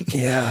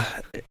 Yeah,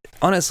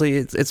 honestly,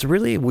 it's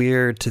really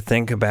weird to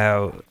think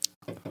about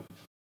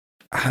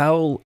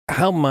how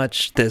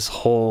much this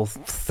whole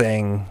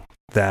thing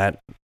that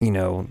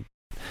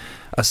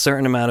a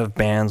certain amount of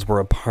bands were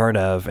a part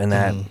of, and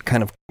that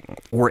kind of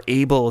were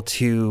able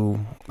to,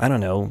 I don't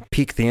know,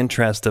 pique the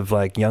interest of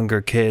like younger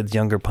kids,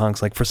 younger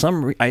punks. Like for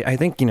some, I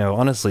think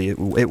honestly,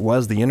 it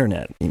was the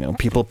internet.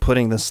 People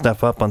putting this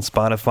stuff up on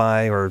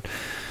Spotify or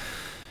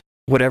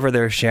whatever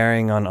they're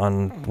sharing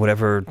on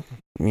whatever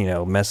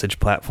message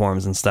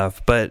platforms and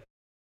stuff. But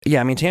yeah,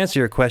 I mean, to answer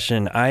your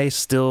question, I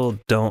still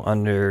don't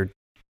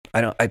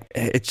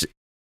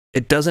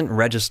it doesn't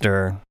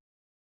register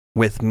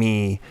with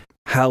me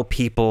how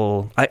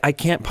people, I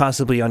can't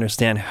possibly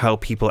understand how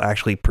people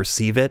actually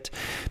perceive it,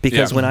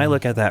 because when I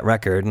look at that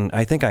record, and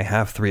I think I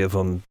have 3 of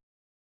them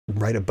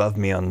right above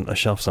me on a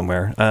shelf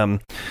somewhere,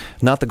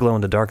 not the glow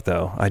in the dark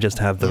though, I just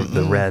have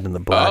the red and the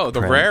black. Oh,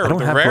 the print.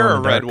 rare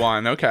red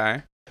one.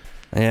 Okay.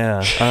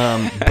 Yeah.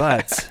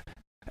 But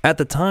at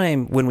the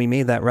time when we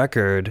made that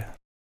record,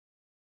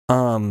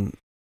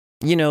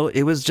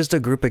 it was just a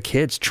group of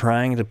kids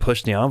trying to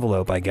push the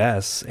envelope, I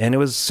guess. And it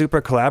was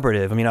super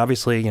collaborative. I mean,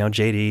 obviously,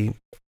 JD,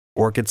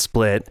 Orchid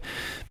split.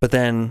 But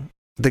then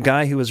the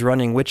guy who was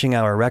running Witching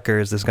Hour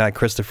Records, this guy,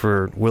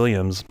 Christopher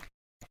Williams,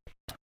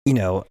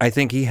 I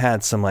think he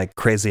had some like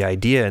crazy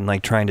idea in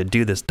like trying to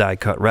do this die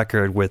cut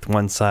record with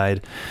one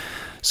side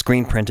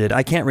screen printed.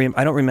 I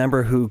don't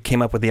remember who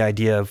came up with the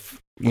idea of,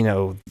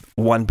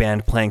 one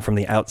band playing from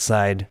the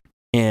outside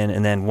in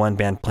and then one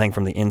band playing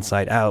from the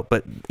inside out.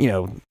 But,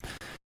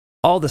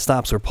 all the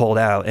stops were pulled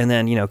out, and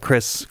then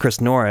Chris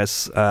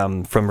Norris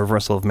from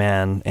Reversal of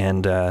Man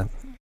and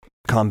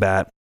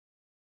Combat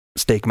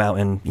Stake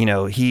Mountain,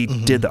 he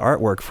did the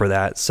artwork for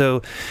that.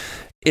 So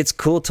it's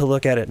cool to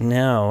look at it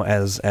now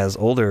as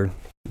older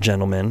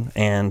gentlemen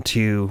and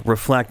to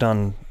reflect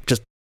on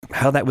just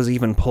how that was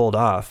even pulled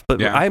off.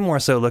 But I more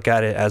so look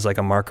at it as like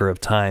a marker of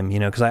time,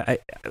 because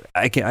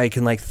I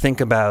can like think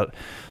about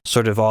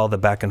sort of all the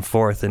back and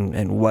forth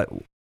and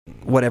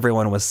what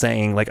everyone was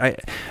saying. Like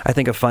I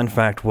think a fun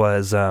fact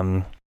was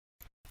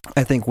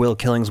I think Will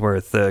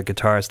Killingsworth, the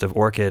guitarist of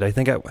Orchid, I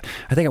think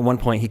at one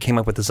point he came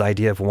up with this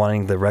idea of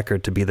wanting the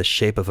record to be the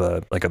shape of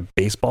a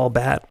baseball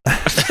bat.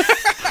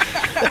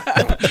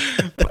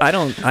 I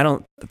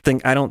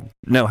don't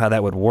know how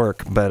that would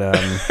work, but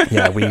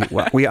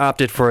we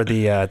opted for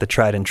the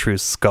tried and true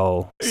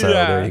skull. So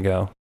there you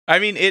go. I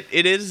mean, it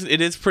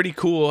is pretty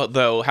cool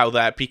though how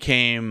that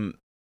became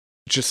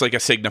just like a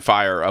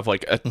signifier of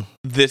like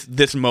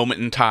this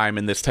moment in time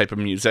in this type of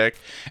music,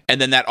 and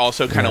then that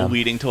also kind of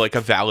leading to like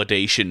a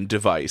validation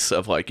device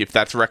of like if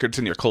that's records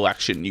in your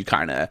collection, you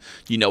kind of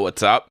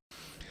what's up.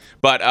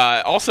 But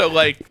also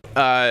like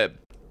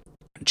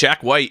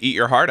Jack White, Eat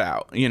Your Heart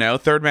Out.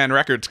 Third Man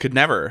Records could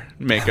never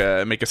make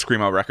a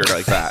screamo record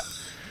like that.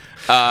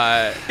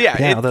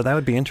 Although that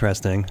would be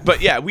interesting.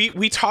 But yeah,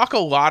 we talk a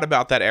lot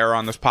about that era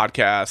on this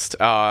podcast.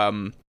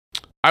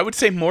 I would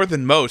say more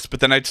than most, but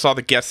then I saw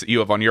the guests that you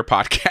have on your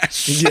podcast.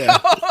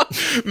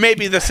 So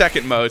maybe the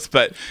second most,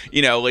 but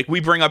like we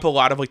bring up a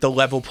lot of like the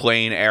level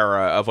playing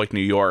era of like New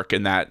York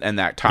and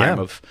that time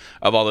of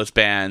all those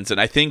bands.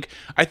 And I think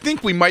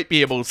we might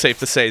be able to safe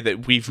to say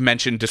that we've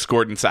mentioned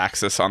Discordance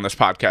Axis on this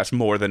podcast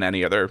more than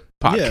any other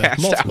podcast. Yeah,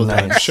 multiple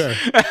times, sure.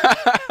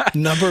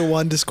 Number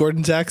one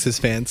Discordance Axis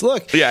fans.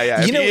 Look, if you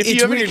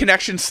have any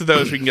connections to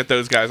those, we can get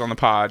those guys on the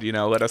pod.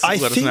 Let us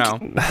know.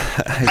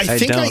 I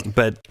don't,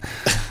 but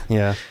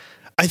yeah.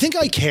 I think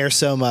I care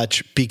so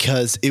much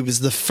because it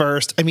was the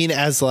first. I mean,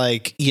 as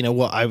like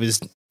I was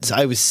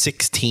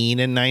 16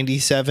 in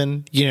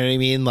 '97. You know what I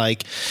mean?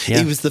 Like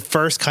it was the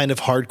first kind of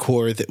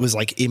hardcore that was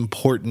like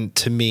important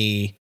to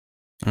me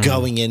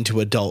going into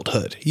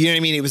adulthood. You know what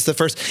I mean? It was the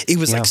first. It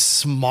was like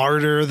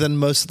smarter than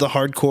most of the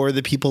hardcore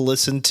that people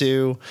listened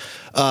to.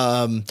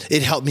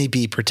 It helped me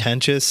be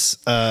pretentious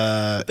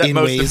in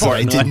ways that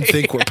I didn't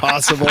think were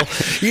possible.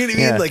 You know what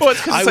I mean? Like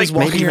I was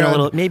walking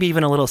around, maybe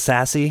even a little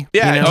sassy.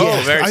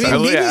 Yeah. Very. I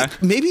mean,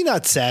 maybe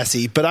not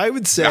sassy, but I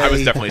would say I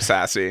was definitely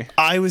sassy.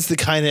 I was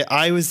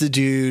the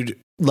dude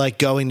like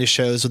going to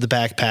shows with a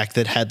backpack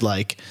that had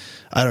like,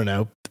 I don't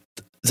know,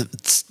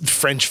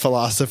 French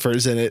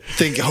philosophers in it,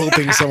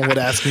 hoping someone would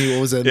ask me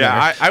what was in there.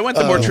 Yeah, I went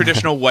the more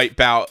traditional white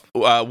belt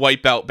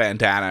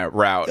bandana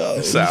route.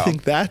 Oh, so you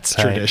think that's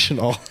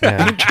traditional?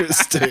 Yeah.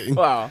 Interesting.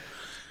 Wow.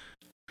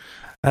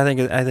 I think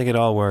it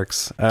all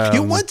works.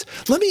 What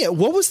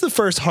was the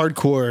first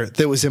hardcore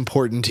that was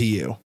important to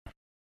you?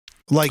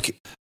 Like,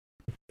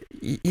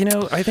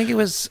 I think it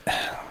was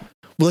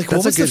like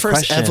what was the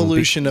first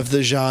evolution of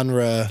the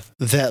genre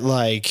that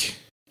like.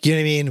 You know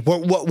what I mean?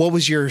 What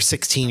was your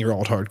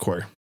 16-year-old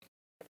hardcore?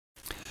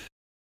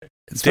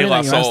 It's funny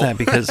that you asked that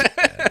because,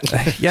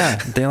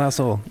 De La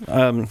Soul.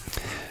 No,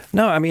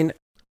 I mean,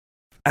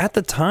 at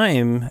the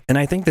time, and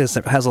I think this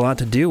has a lot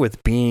to do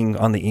with being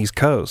on the East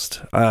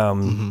Coast. A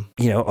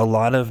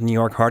lot of New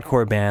York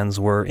hardcore bands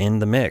were in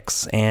the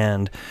mix,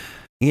 and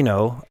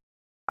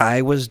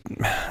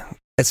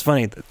It's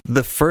funny.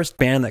 The first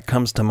band that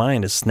comes to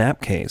mind is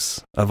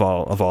Snapcase of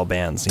all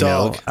bands.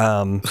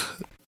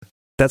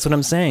 That's what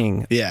I'm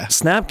saying. Yeah.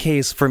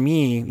 Snapcase for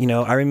me,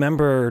 I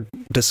remember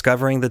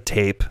discovering the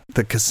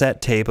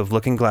cassette tape of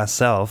Looking Glass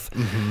Self,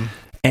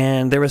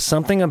 and there was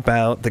something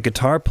about the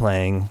guitar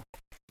playing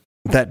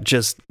that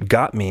just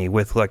got me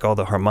with like all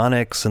the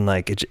harmonics and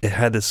like it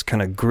had this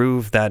kind of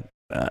groove that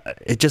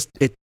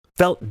it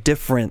felt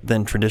different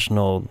than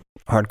traditional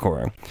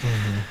hardcore.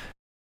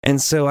 And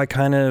so I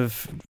kind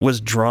of was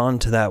drawn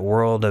to that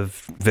world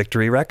of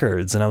Victory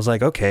Records. And I was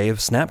like, okay, if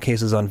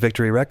Snapcase is on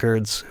Victory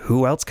Records,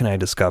 who else can I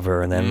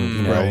discover? And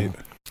then,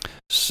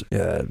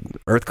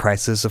 Earth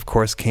Crisis, of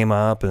course, came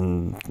up,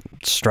 and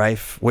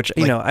Strife, which,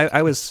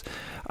 I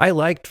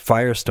liked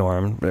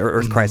Firestorm,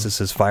 Earth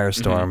Crisis's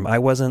Firestorm. I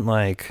wasn't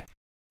like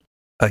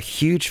a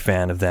huge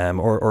fan of them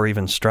or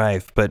even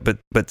Strife, but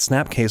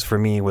Snapcase for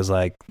me was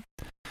like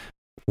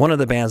one of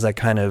the bands that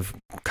kind of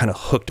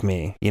hooked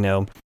me,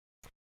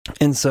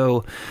 And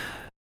so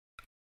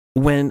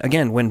when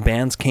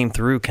bands came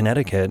through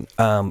Connecticut,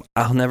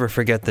 I'll never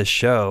forget this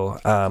show.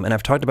 And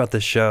I've talked about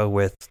this show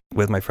with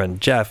my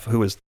friend Jeff, who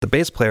was the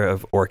bass player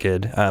of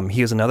Orchid.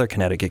 He was another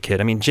Connecticut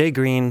kid. I mean, Jay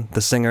Green,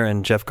 the singer,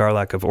 and Jeff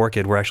Garlock of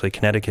Orchid were actually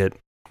Connecticut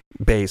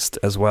based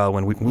as well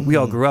when we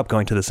all grew up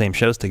going to the same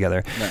shows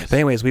together. Nice. But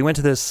anyways, we went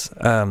to this,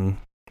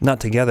 not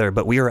together,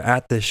 but we were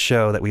at this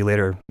show that we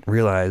later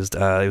realized, it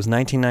was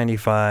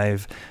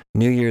 1995,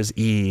 New Year's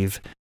Eve,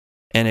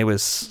 and it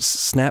was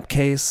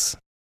Snapcase,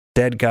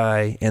 Dead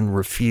Guy, and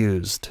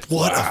Refused.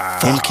 What a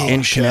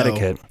fucking show. In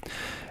Connecticut.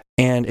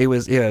 And it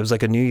was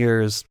like a New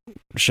Year's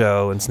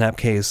show, and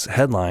Snapcase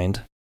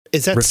headlined.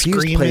 Is that Refused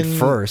Screamin' played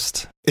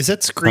first? Is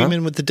that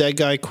Screamin' with the Dead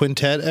Guy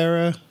Quintet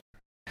era?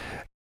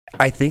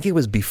 I think it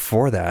was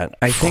before that.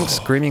 I think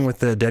Screaming with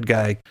the Dead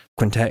Guy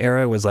Quintet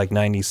era was like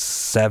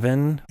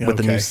 97 with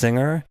the new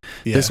singer.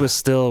 Yeah. This was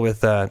still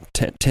with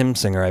Tim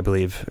Singer, I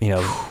believe, you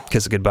know,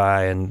 Kiss It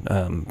Goodbye.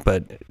 And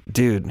but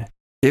dude,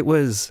 it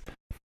was,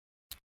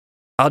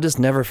 I'll just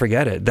never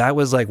forget it. That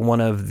was like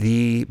one of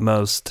the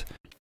most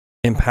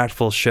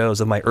impactful shows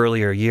of my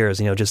earlier years,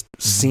 you know, just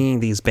seeing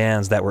these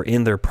bands that were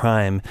in their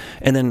prime.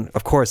 And then,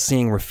 of course,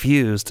 seeing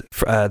Refused.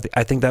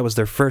 I think that was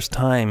their first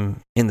time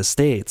in the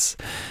States.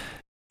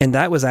 And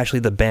that was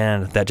actually the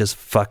band that just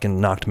fucking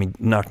knocked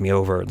me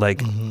over.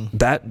 Like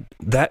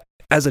that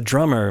as a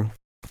drummer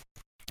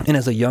and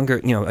as a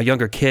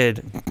younger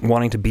kid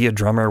wanting to be a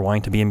drummer,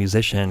 wanting to be a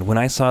musician, when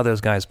I saw those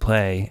guys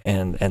play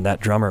and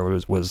that drummer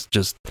was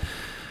just,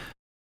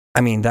 I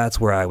mean, that's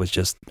where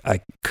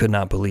I could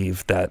not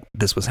believe that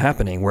this was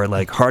happening, where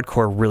like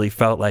hardcore really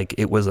felt like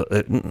it was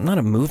not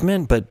a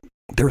movement, but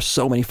there were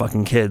so many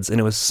fucking kids and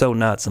it was so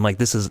nuts. I'm like,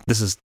 this is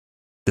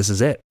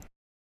it.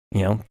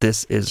 You know,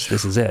 this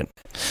is it.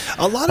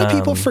 A lot of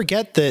people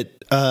forget that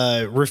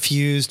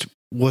Refused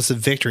was a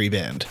Victory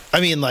band. I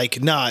mean,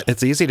 like, not.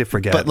 It's easy to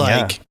forget, but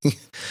like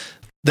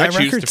that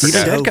record's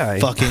so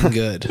fucking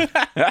good.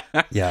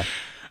 Yeah,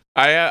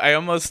 I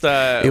almost.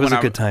 It was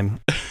a good time.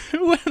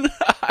 When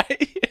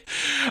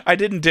I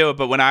didn't do it,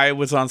 but when I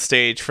was on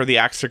stage for the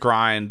Axe to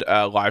Grind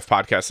live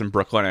podcast in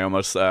Brooklyn, I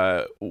almost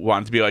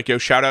wanted to be like, yo,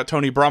 shout out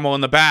Tony Brummel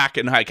in the back,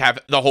 and like have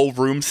the whole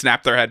room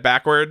snap their head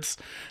backwards.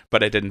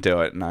 But I didn't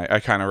do it, and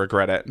I kind of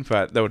regret it.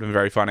 But that would have been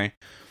very funny.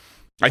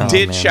 I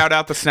did shout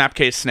out the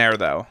Snapcase snare,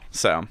 though,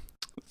 so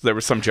there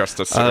was some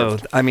justice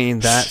served. I mean,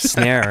 that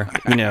snare,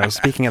 you know,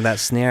 speaking of that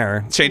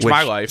snare, changed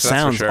my life, that's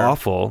sounds for sure.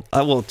 awful.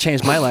 Well,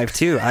 changed my life,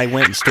 too. I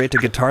went straight to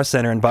Guitar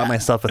Center and bought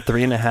myself a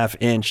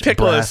 3.5-inch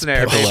piccolo brass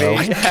snare, piccolo.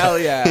 baby. Hell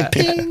yeah.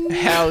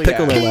 Hell yeah.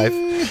 Piccolo life.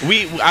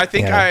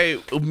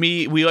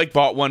 We like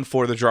bought one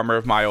for the drummer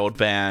of my old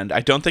band.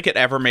 I don't think it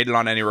ever made it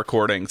on any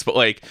recordings, but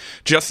like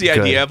just the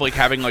idea of like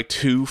having like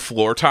 2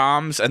 floor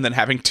toms and then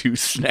having 2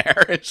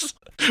 snares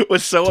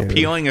was so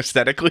appealing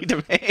aesthetically to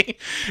me.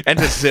 And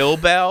the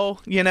Zill bell,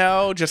 you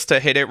know, just to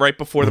hit it right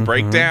before the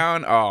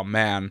breakdown. Oh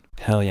man.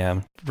 Hell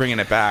yeah. Bringing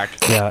it back.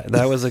 Yeah,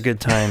 that was a good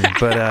time.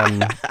 But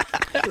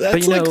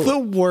that's like the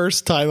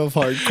worst time of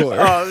hardcore.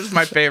 Oh, this is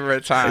my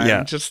favorite time.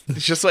 Yeah. Just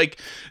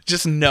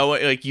know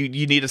it, like you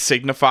need a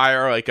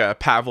signifier, like a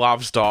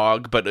Pavlov's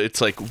dog, but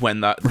it's like when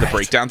the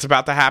breakdown's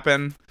about to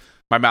happen.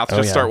 My mouth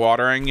just start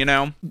watering, you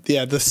know?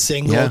 Yeah, the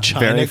single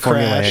China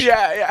crash.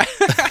 Yeah.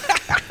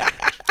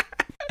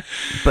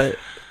 But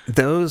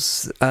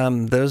those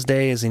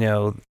days, you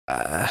know,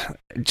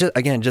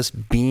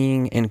 just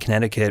being in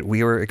Connecticut,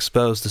 we were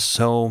exposed to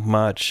so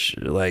much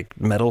like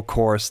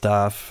metalcore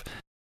stuff,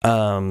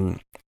 and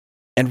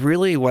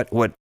really what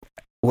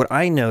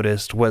I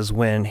noticed was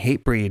when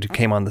Hatebreed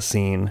came on the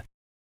scene,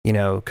 you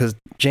know, because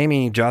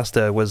Jamie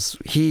Josta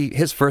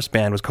his first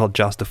band was called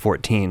Josta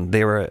 14.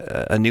 They were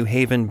a New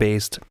Haven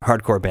based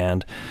hardcore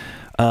band.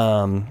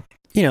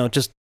 You know,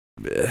 just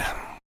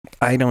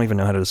I don't even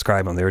know how to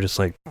describe them. They were just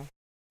like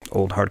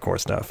old hardcore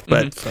stuff,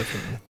 but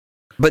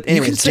but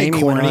anyways, you can say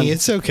Jamie corny.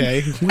 It's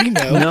okay. We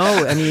know.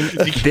 No, I mean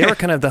they were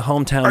kind of the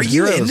hometown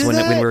heroes when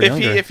we were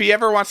younger. If he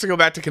ever wants to go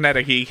back to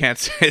Connecticut, he can't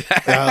say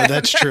that. Oh,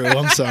 that's true.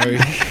 I'm sorry.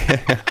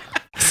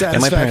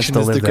 Satisfaction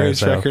is the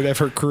greatest record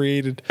ever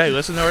created. Hey,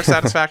 listen to our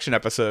Satisfaction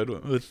episode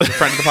with a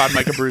friend of the pod,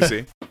 Micah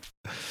Brucey.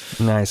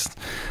 Nice.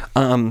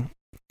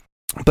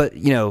 But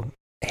you know,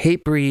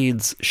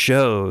 Hatebreed's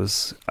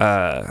shows,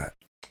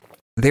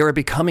 they were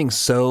becoming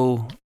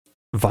so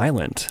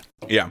violent.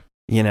 Yeah.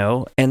 You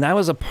know, and that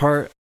was a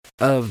part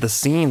of the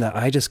scene that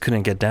I just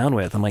couldn't get down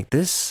with. I'm like,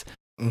 this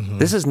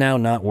is now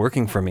not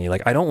working for me.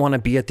 Like, I don't want to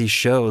be at these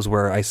shows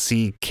where I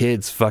see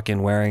kids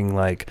fucking wearing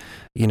like,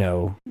 you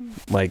know,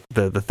 like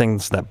the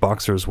things that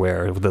boxers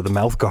wear, the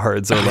mouth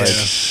guards, or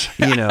like,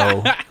 you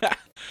know,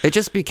 it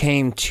just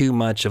became too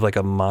much of like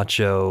a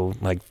macho,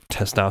 like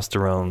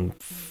testosterone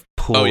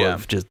pool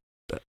of just,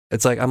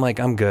 it's like,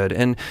 I'm good.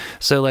 And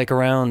so like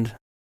around,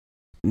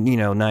 you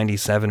know,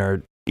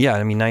 97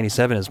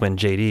 97 is when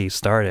JD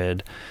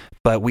started,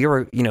 but we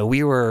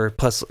were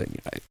plus,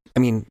 I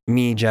mean,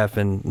 me, Jeff,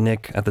 and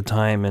Nick at the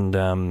time, and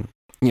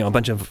you know, a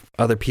bunch of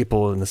other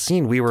people in the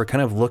scene. We were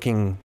kind of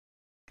looking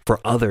for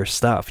other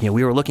stuff. You know,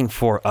 we were looking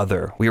for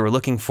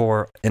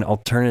an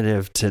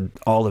alternative to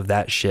all of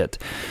that shit,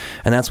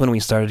 and that's when we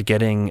started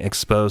getting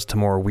exposed to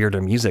more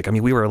weirder music. I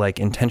mean, we were like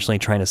intentionally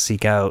trying to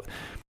seek out,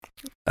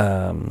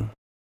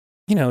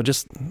 you know,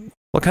 just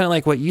kind of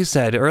like what you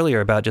said earlier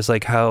about just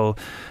like how,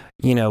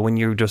 you know, when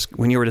you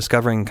were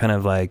discovering kind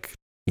of like,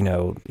 you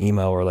know,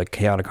 emo or like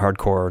chaotic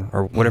hardcore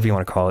or whatever you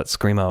want to call it,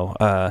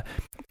 screamo,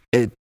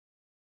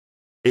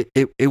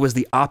 it was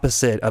the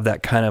opposite of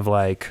that kind of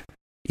like,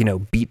 you know,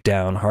 beat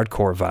down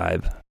hardcore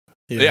vibe.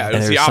 Yeah, it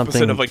was the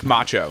opposite of like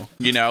macho,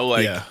 you know,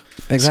 like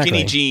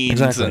skinny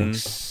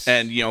jeans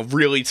and you know,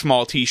 really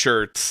small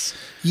t-shirts.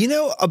 You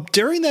know,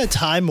 during that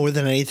time, more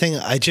than anything,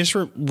 I just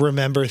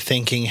remember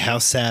thinking how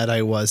sad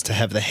I was to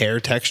have the hair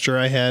texture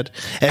I had.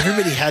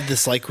 Everybody had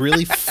this like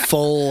really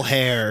full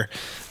hair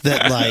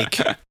that like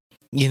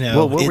You know,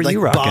 well, what were you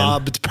rocking?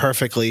 Bobbed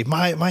perfectly.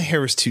 My hair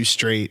was too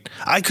straight.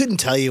 I couldn't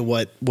tell you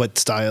what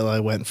style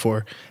I went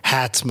for.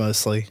 Hats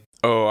mostly.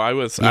 Oh, I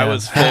was full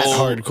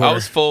hardcore. I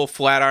was full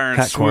flat iron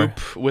hat swoop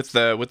core. with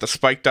the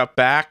spiked up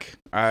back.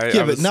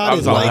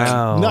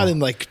 Not in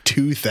like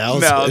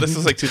 2000. No, this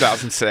was like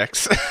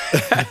 2006.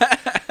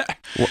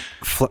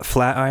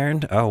 Flat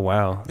ironed? Oh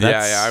wow.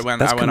 I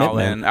went all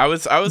in. I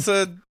was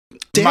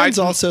Dan's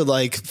also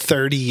like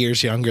 30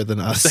 years younger than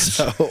us.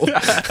 So.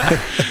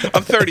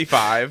 I'm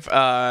 35.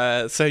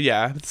 So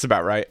yeah, it's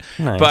about right.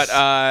 Nice. But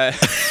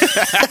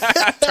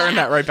turn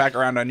that right back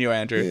around on you,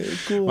 Andrew,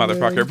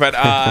 motherfucker. Man. But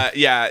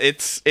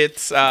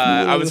it's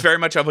I was very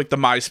much of like the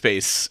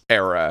MySpace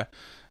era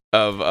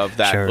of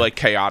that like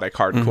chaotic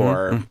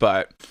hardcore.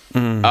 But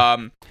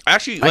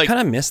actually, like, I kind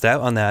of missed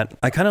out on that.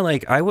 I kind of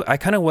like I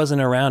kind of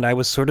wasn't around. I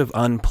was sort of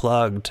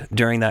unplugged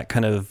during that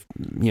kind of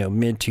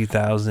mid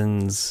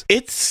 2000s.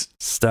 It's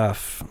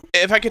stuff.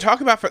 If I could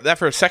talk about that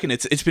for a second,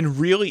 it's been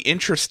really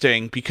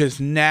interesting because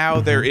now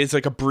there is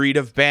like a breed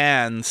of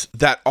bands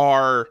that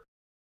are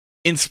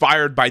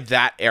inspired by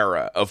that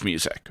era of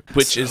music,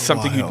 which is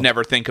something you'd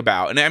never think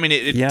about. And I mean,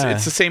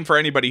 it's the same for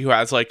anybody who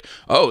has like,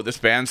 oh, this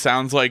band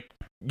sounds like,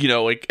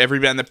 like every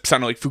band that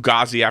sounded like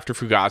Fugazi after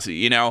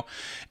Fugazi,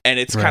 and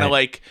it's kind of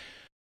like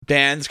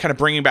bands kind of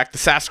bringing back the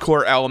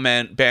Sasscore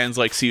element, bands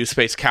like See You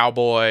Space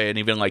Cowboy and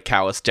even like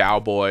Callous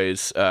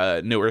Dowboys,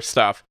 newer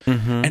stuff.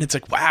 And it's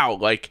like, wow,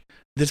 like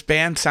this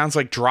band sounds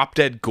like Drop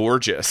Dead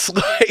Gorgeous.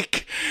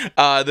 Like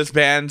this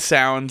band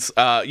sounds,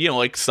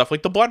 like stuff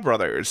like the Blood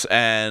Brothers.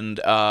 And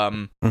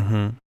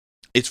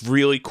it's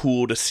really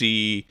cool to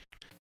see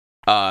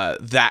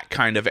that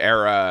kind of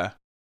era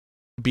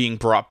being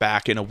brought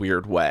back in a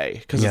weird way,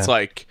 because it's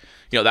like,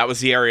 that was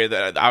the area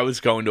that I was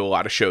going to a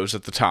lot of shows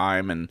at the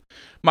time, and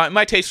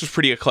my taste was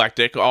pretty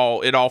eclectic.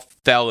 It all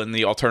fell in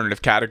the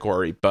alternative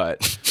category,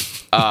 but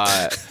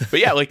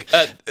yeah, like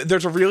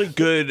there's a really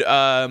good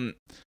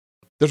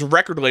there's a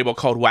record label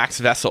called Wax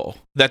Vessel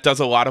that does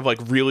a lot of like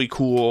really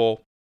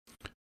cool,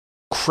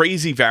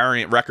 crazy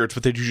variant records,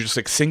 but they do just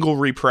like single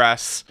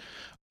repress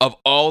of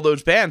all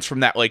those bands from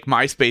that like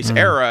MySpace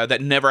era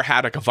that never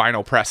had like a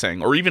vinyl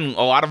pressing, or even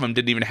a lot of them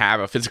didn't even have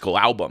a physical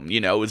album.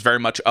 It was very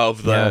much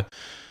of the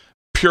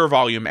pure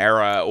volume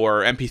era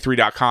or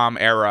mp3.com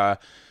era.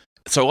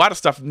 So a lot of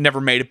stuff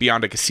never made it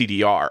beyond like a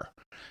CDR.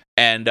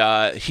 And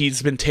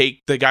he's been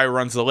the guy who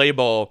runs the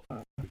label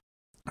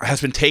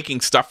has been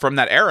taking stuff from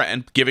that era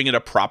and giving it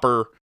a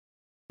proper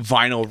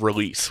vinyl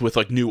release with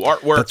like new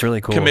artwork. That's really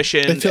cool.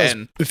 Commissioned.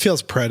 It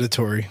feels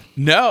predatory.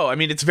 No, I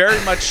mean, it's very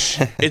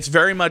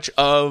much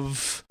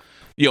of,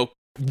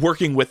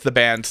 working with the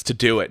bands to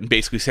do it and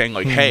basically saying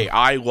like, hey,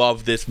 I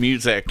love this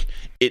music.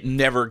 It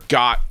never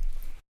got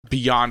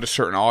beyond a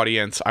certain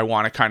audience. I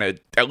want to kind of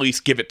at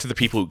least give it to the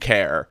people who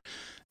care.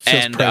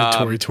 Feels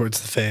predatory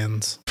towards the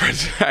fans.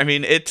 I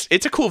mean, it's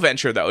a cool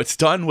venture though. It's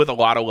done with a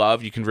lot of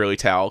love. You can really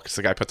tell because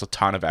the guy puts a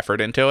ton of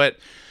effort into it.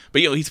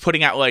 But he's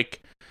putting out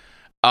like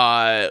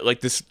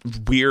this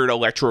weird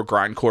electro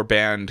grindcore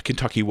band,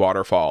 Kentucky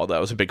Waterfall, that I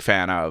was a big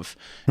fan of,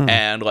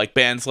 and like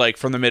bands like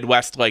from the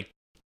Midwest, like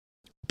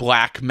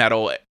black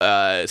metal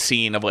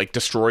scene of like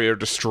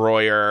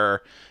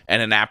Destroyer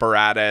and an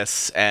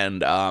Apparatus,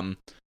 and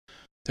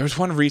there was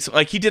one recent,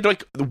 like he did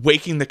like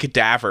Waking the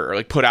Cadaver,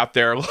 like put out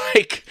their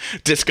like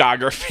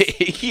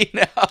discography,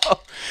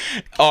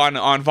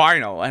 on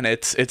vinyl, and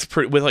it's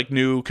pretty with like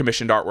new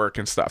commissioned artwork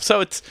and stuff.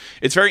 So it's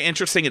very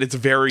interesting, and it's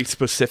very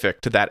specific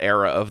to that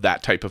era of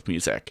that type of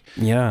music.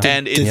 Yeah.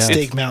 And did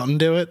Stake Mountain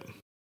do it?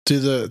 Do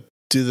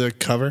the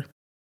cover?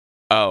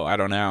 Oh, I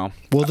don't know.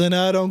 Well, then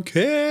I don't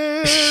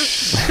care.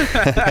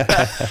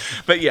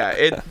 But yeah,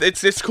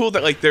 it's cool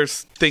that like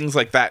there's things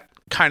like that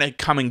kind of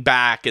coming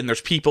back, and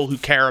there's people who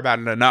care about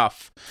it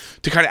enough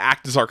to kind of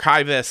act as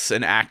archivists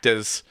and act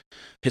as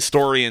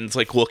historians,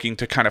 like looking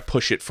to kind of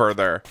push it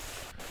further.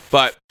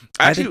 But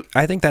actually,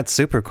 I think that's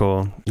super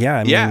cool. Yeah,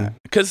 I mean,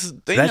 because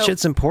that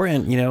shit's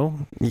important.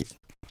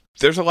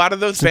 There's a lot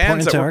of those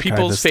bands that were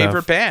people's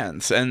favorite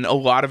bands, and a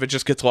lot of it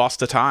just gets lost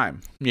to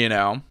time.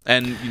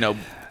 And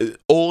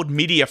old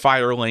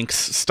Mediafire links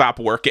stop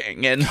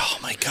working, and oh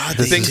my god,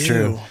 this is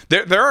true.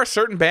 There are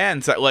certain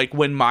bands that like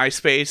when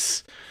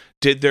MySpace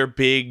did their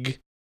big,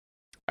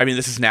 I mean,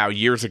 this is now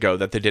years ago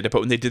that they did it,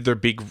 but when they did their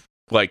big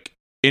like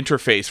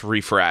interface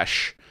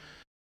refresh,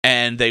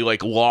 and they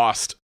like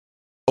lost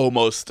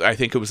almost, I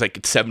think it was like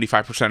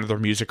 75% of their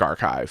music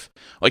archive.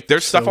 Like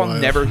there's stuff I'll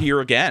never hear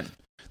again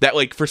that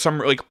like for some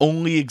like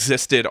only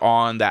existed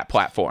on that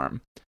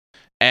platform.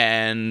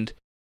 And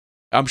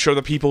I'm sure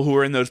the people who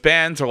are in those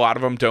bands, a lot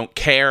of them don't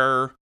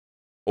care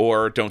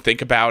or don't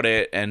think about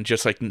it, and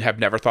just like have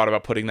never thought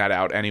about putting that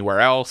out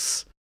anywhere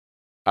else.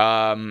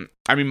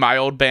 I mean, my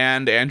old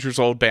band, Andrew's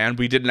old band,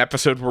 we did an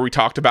episode where we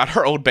talked about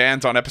our old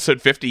bands on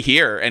episode 50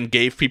 here and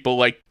gave people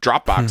like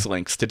Dropbox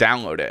links to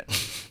download it.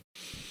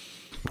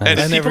 And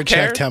I never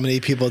checked how many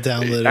people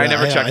downloaded it. I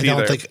never checked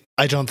either.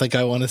 I don't think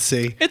I want to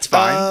see. It's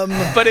fine,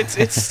 but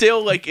it's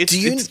still like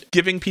it's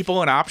giving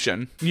people an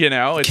option.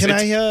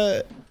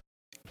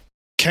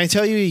 Can I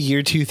tell you a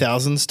year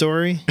 2000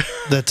 story?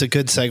 That's a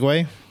good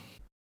segue.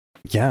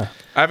 Yeah.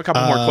 I have a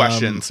couple more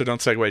questions, so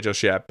don't segue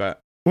just yet, but.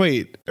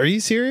 Wait, are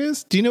you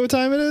serious? Do you know what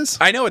time it is?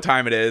 I know what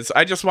time it is.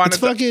 I just wanted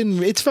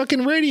it's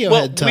fucking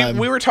Radiohead time.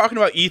 We were talking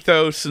about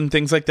ethos and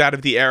things like that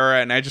of the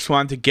era, and I just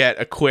wanted to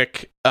get a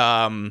quick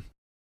kind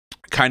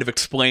of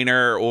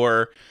explainer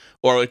or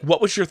like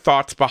what was your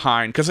thoughts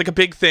behind, because like a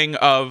big thing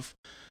of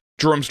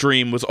Jerome's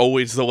Dream was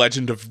always the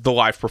legend of the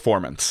live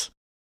performance.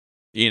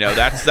 You know,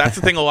 that's the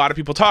thing a lot of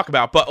people talk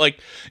about, but like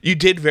you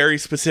did very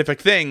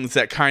specific things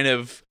that kind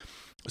of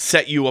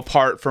set you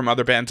apart from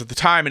other bands at the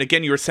time. And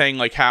again, you were saying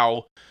like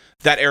how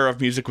that era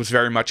of music was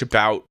very much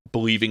about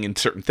believing in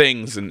certain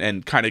things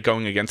and kind of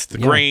going against the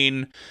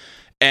grain.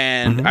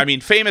 And I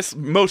mean,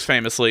 most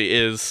famously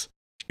is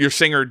your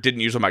singer didn't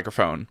use a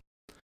microphone,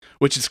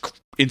 which is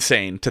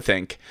insane to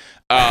think.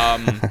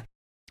 And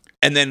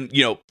then,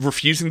 you know,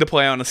 refusing to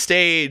play on a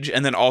stage,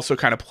 and then also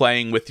kind of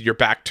playing with your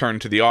back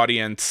turned to the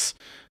audience.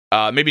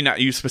 Maybe not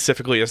you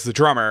specifically as the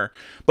drummer,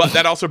 but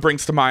that also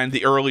brings to mind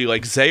the early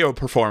like Zayo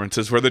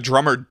performances where the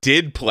drummer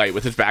did play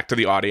with his back to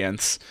the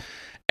audience.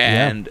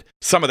 And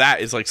some of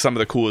that is like some of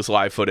the coolest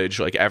live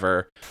footage like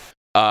ever.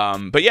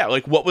 But yeah,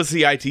 like what was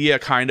the idea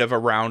kind of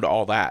around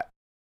all that?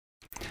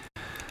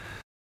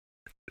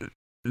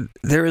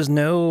 There was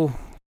no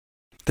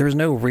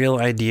real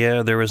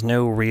idea. There was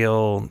no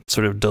real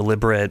sort of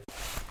deliberate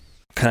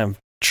kind of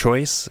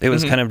choice. It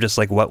was kind of just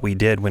like what we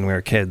did when we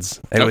were kids.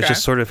 It was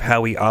just sort of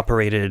how we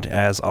operated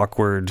as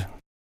awkward,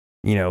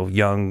 you know,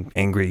 young,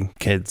 angry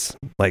kids.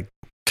 Like,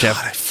 God,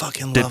 I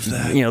fucking love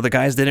that. You know, the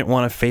guys didn't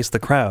want to face the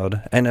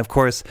crowd, and of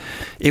course,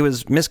 it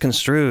was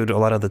misconstrued a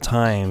lot of the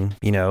time.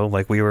 You know,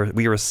 like we were.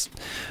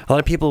 A lot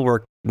of people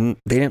were. They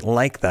didn't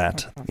like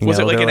that. Was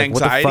it like an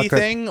anxiety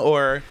thing,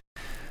 or?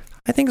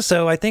 I think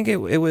so. I think it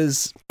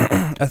was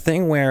a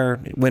thing where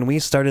when we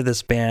started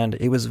this band,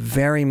 it was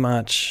very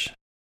much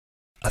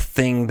a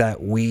thing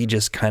that we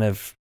just kind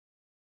of.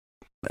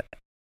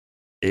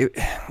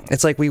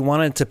 It's like we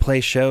wanted to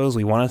play shows.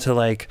 We wanted to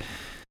like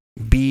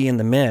be in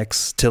the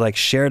mix to like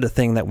share the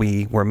thing that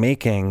we were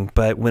making,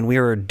 but when we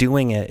were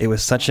doing it, it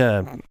was such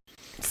a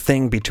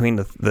thing between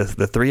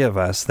the three of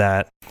us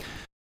that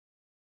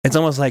it's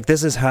almost like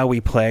this is how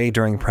we play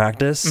during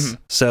practice.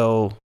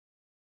 So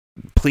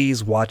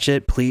please watch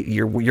it. Please,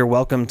 you're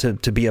welcome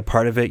to be a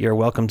part of it. You're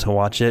welcome to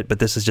watch it, but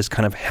this is just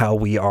kind of how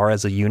we are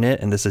as a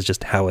unit, and this is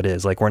just how it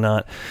is. Like we're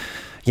not,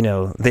 you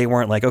know, they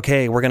weren't like,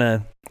 okay, we're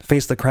gonna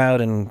face the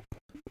crowd and.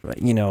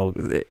 You know,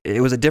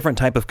 it was a different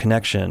type of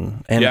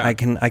connection, and I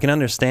can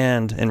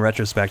understand in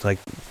retrospect like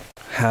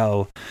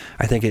how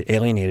I think it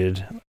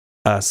alienated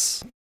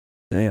us,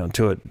 you know,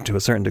 to a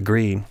certain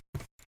degree,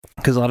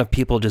 because a lot of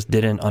people just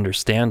didn't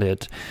understand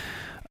it,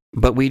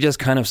 but we just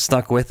kind of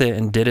stuck with it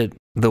and did it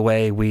the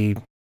way we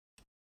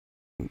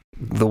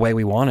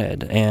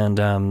wanted,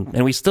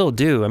 and we still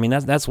do. I mean,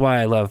 that's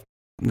why I love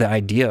the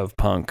idea of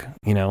punk.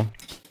 You know,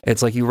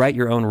 it's like you write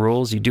your own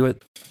rules, you do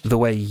it the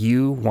way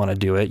you want to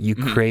do it, you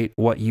create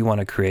what you want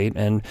to create,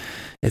 and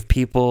if it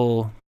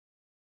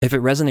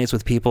resonates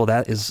with people,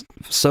 that is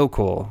so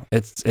cool.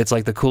 It's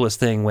like the coolest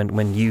thing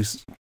when you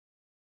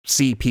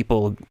see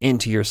people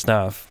into your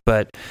stuff.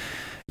 But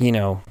you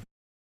know,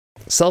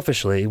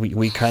 selfishly,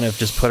 we kind of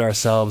just put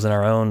ourselves and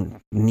our own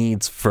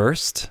needs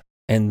first,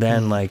 and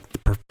then like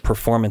the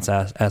performance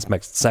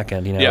aspect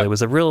second. You know, it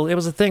was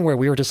a thing where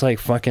we were just like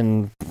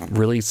fucking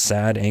really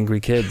sad, angry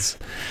kids,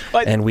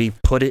 and we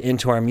put it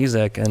into our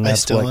music, and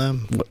that's I still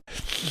am.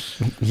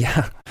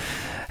 Yeah.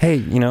 Hey,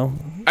 you know.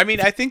 I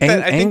mean, I think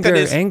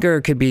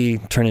anger could be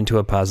turned into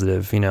a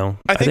positive. You know,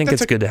 I think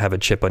it's good to have a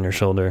chip on your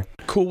shoulder.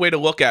 Cool way to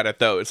look at it,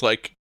 though. It's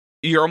like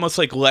you're almost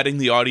like letting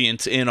the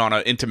audience in on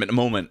an intimate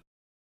moment.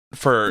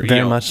 For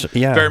very much.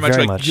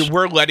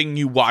 We're letting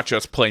you watch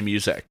us play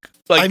music.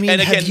 Like, I mean,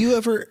 have you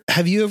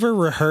ever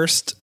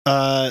rehearsed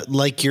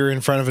like you're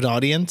in front of an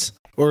audience,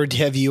 or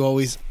have you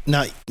always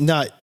not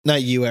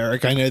you,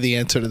 Eric? I know the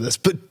answer to this,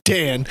 but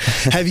Dan,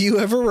 have you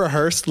ever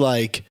rehearsed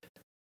like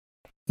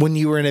when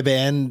you were in a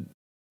band,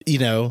 you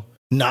know,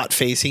 not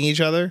facing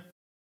each other?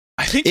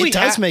 I think it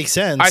does make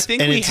sense. I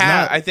think we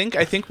have. I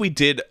think we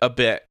did a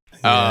bit.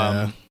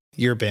 Yeah.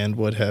 Your band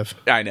would have.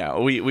 I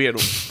know. We had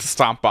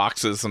stomp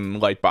boxes and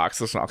light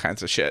boxes and all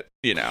kinds of shit.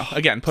 You know,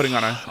 again, putting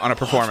on a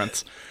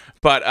performance.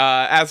 But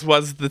as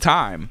was the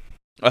time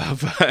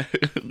of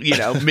you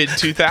know, mid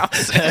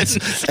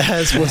 2000s,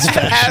 as was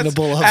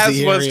fashionable,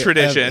 as was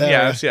tradition.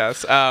 Yes.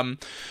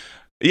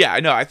 Yeah.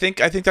 No. I think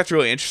that's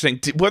really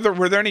interesting.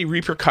 Were there any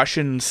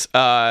repercussions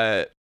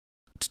to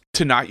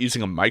not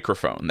using a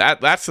microphone?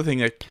 That's the thing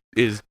that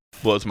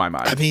blows my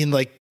mind. I mean,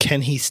 like,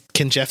 can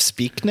Jeff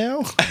speak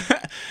now?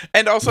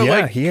 And also,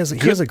 yeah, like, he has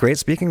a great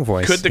speaking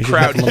voice. Could the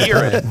crowd hear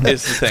it?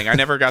 Is the thing. I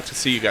never got to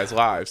see you guys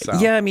live. So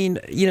yeah, I mean,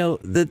 you know,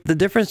 the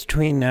difference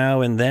between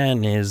now and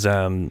then is,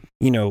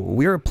 you know,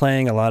 we were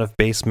playing a lot of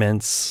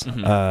basements, you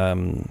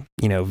know,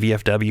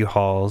 VFW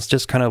halls,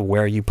 just kind of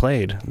where you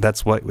played.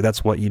 That's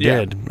what you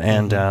did,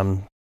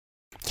 and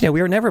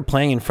we were never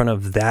playing in front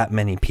of that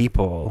many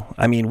people.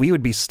 I mean, we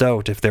would be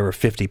stoked if there were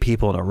 50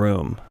 people in a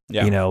room.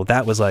 Yeah.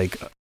 That was like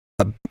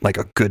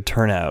a good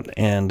turnout,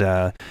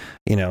 and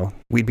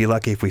we'd be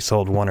lucky if we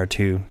sold 1 or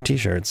 2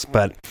 t-shirts.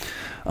 But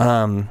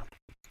so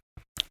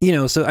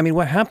I mean,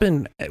 what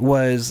happened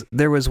was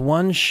there was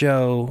one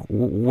show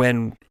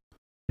when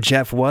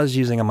Jeff was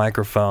using a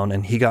microphone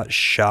and he got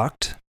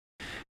shocked.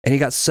 And he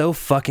got so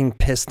fucking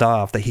pissed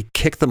off that he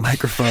kicked the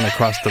microphone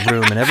across the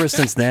room. And ever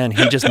since then,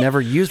 he just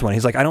never used one.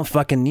 He's like, I don't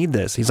fucking need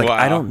this. He's like, wow.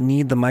 I don't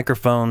need the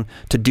microphone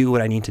to do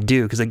what I need to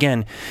do. Because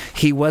again,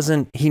 he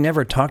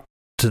never talked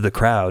to the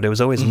crowd. It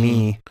was always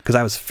me, because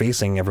I was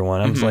facing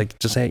everyone. I was like,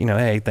 just say,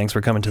 hey, thanks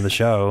for coming to the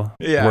show.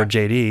 Yeah. We're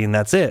JD, and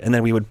that's it. And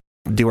then we would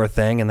do our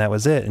thing, and that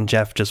was it. And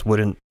Jeff just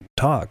wouldn't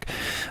talk.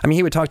 I mean,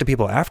 he would talk to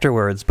people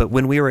afterwards, but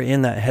when we were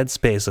in that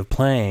headspace of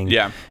playing,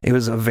 it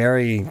was a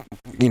very,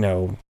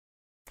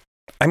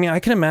 I mean,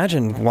 I can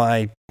imagine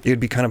why it would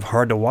be kind of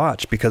hard to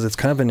watch, because it's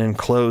kind of an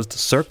enclosed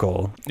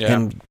circle. Yeah.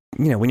 And,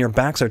 when your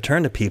backs are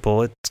turned to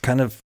people, it's kind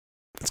of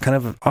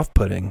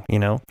off-putting,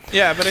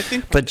 Yeah, but I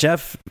think... But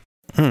Jeff...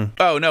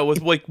 Oh, no,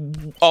 with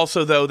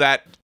also, though,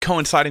 that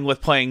coinciding with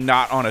playing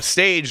not on a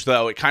stage,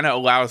 though, it kind of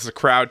allows the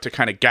crowd to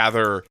kind of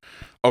gather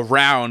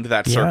around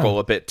that circle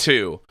a bit,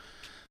 too.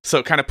 So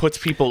it kind of puts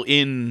people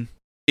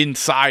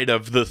inside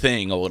of the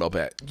thing a little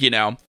bit,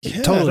 Yeah,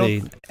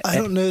 totally. I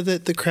don't know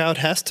that the crowd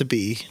has to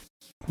be...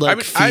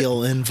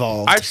 feel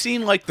involved. I've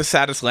seen The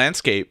Saddest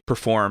Landscape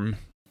perform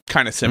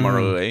kind of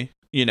similarly,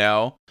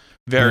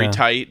 very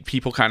tight,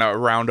 people kind of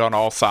around on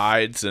all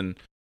sides, and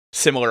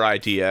similar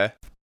idea.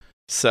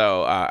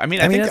 So I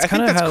think that's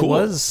how cool.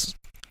 It was.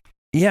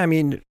 Yeah, I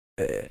mean,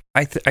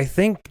 I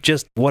think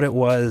just what it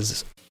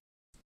was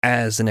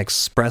as an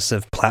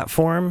expressive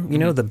platform,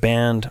 the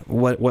band,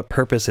 what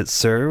purpose it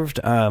served.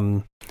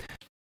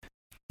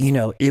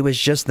 It was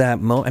just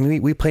that moment. I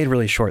mean, we played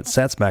really short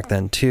sets back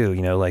then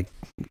too,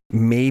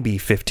 maybe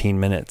 15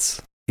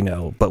 minutes,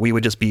 but we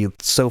would just be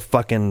so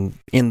fucking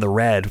in the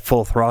red,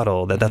 full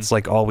throttle, that's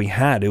like all we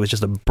had. It was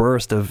just a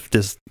burst of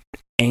this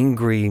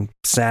angry,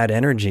 sad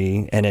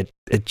energy, and it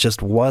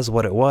just was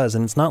what it was.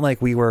 And it's not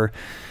like we were,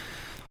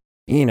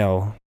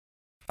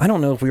 I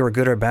don't know if we were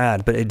good or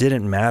bad, but it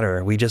didn't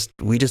matter. We just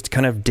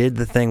kind of did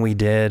the thing we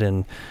did,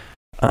 and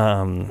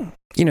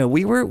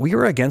we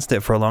were against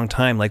it for a long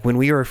time. Like when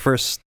we were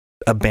first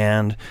a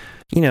band,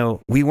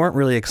 we weren't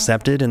really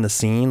accepted in the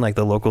scene, like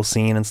the local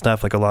scene and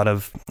stuff. Like a lot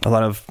of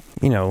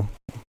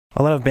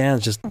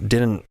bands just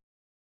didn't.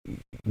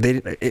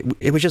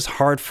 It was just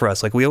hard for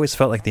us. Like we always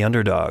felt like the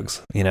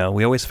underdogs. We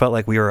always felt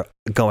like we were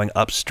going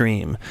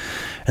upstream,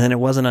 and then it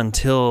wasn't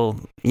until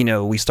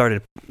we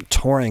started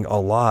touring a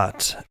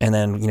lot, and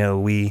then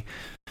we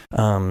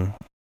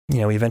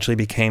eventually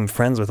became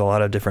friends with a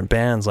lot of different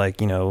bands, like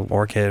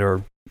Orchid,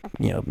 or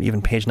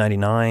even Page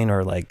 99,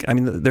 or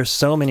there's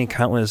so many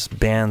countless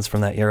bands from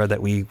that era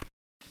that we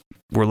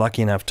were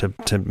lucky enough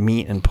to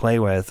meet and play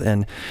with,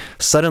 and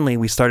suddenly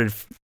we started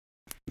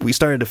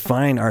to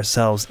find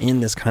ourselves in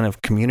this kind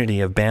of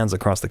community of bands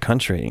across the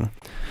country,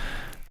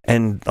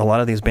 and a lot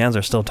of these bands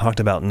are still talked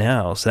about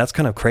now. So that's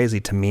kind of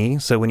crazy to me.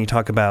 So when you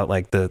talk about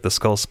the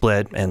Skull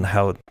Split and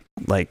how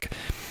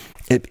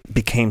it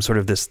became sort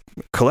of this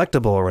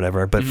collectible or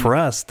whatever, but for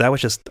us that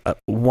was just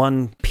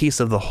one piece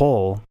of the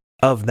whole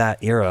of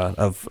that era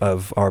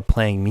of our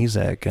playing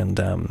music. And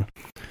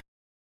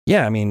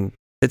I mean,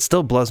 it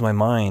still blows my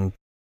mind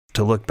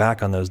to look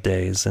back on those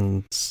days,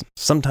 and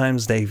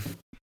sometimes they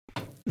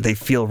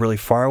feel really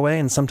far away,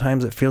 and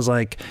sometimes it feels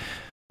like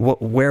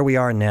where we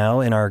are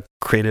now in our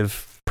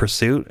creative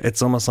pursuit,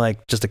 it's almost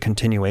like just a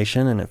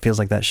continuation, and it feels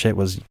like that shit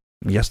was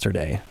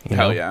yesterday.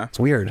 Hell yeah. It's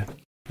weird.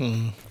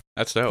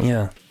 That's dope.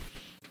 Yeah.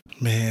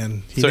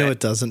 Man, it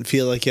doesn't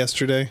feel like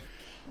yesterday?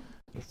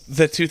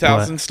 The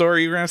 2000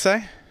 story you were going to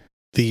say?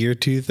 The year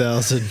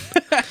 2000.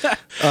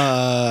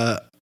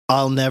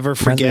 I'll never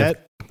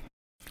forget.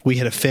 We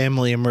had a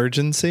family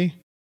emergency.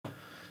 I'm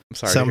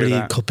sorry. Somebody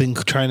had been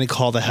trying to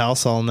call the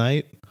house all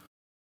night,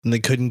 and they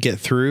couldn't get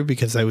through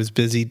because I was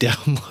busy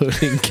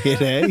downloading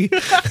Kid A.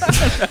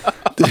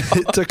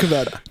 It took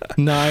about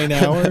 9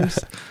 hours.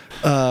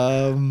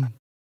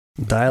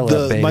 Dial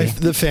up, baby.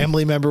 The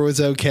family member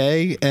was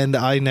okay, and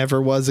I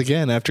never was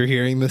again after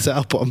hearing this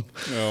album.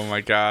 Oh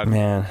my god,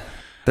 man!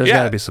 There's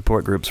got to be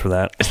support groups for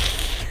that.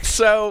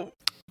 So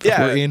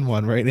we're in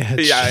one right now.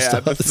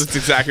 This is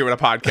exactly what a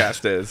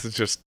podcast is. It's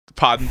just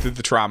podding through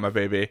the trauma,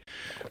 baby.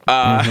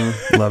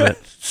 Love it.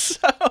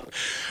 So,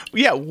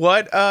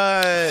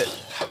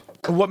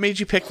 what made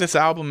you pick this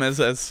album as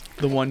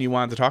the one you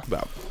wanted to talk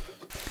about?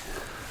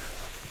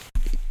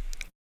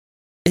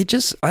 It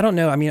just, I don't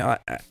know. I mean,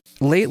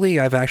 lately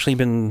I've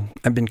been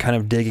kind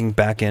of digging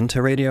back into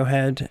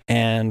Radiohead,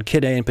 and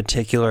Kid A in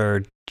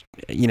particular.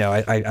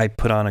 I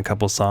put on a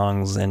couple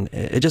songs, and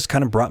it just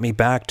kind of brought me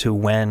back to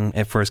when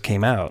it first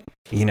came out,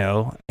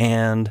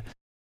 and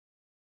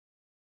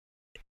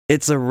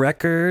it's a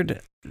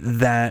record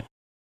that,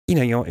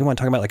 you want to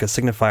talk about like a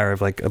signifier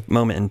of like a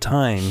moment in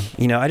time.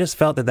 I just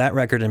felt that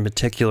record in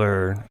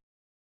particular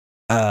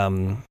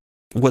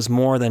was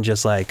more than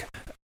just like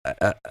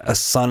a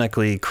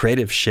sonically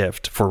creative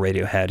shift for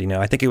Radiohead.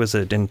 I think it was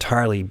an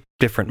entirely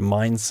different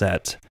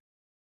mindset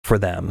for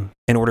them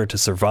in order to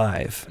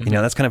survive. Mm-hmm.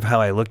 That's kind of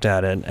how I looked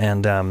at it.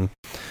 And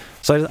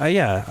so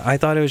I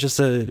thought it was just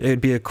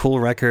it'd be a cool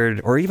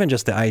record, or even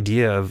just the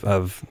idea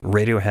of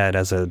Radiohead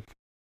as a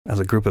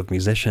group of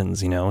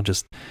musicians,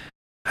 just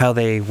how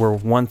they were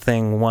one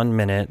thing 1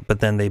 minute,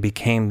 but then they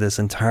became this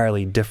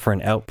entirely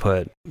different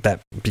output that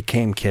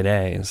became Kid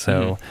A.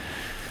 So,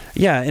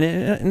 yeah,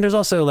 and there's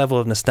also a level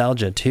of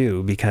nostalgia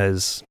too,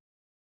 because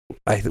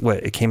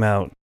it came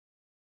out,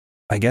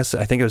 I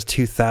think it was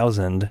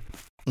 2000.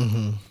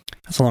 Mm-hmm.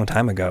 That's a long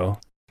time ago,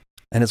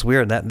 and it's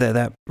weird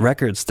that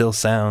record still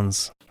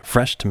sounds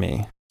fresh to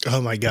me.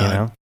 Oh my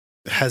god,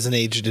 it hasn't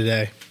aged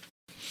today.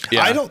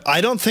 Yeah.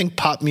 I don't think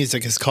pop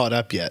music has caught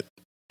up yet.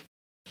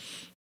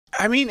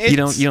 I mean, you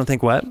don't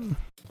think what?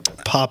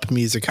 Pop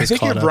music has caught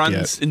up yet. I think it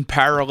runs in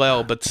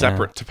parallel but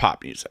separate to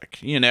pop music.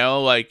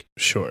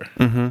 Sure.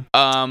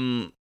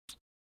 Mm-hmm.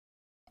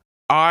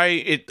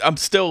 I'm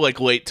still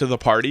late to the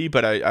party,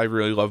 but I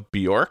really love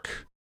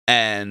Bjork,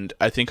 and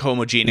I think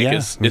Homogenic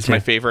is my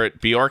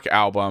favorite Bjork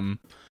album,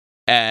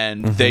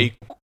 and they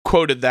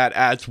quoted that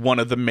as one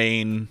of the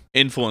main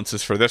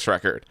influences for this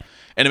record,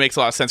 and it makes a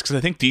lot of sense because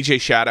I think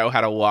DJ Shadow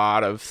had a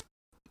lot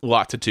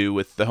to do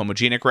with the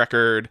Homogenic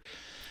record.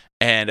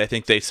 And I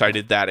think they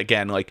cited that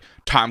again,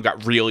 Tom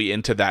got really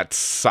into that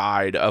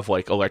side of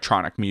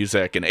electronic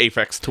music and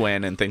Aphex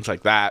Twin and things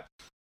like that.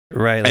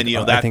 Right.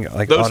 And I think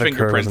those Autocur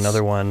fingerprints, is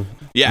another one.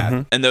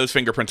 Yeah. And those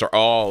fingerprints are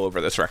all over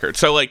this record.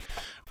 So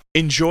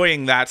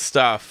enjoying that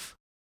stuff.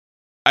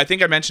 I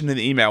think I mentioned in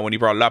the email when you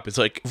brought it up, it's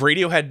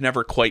Radiohead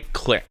never quite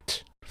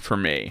clicked for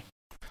me.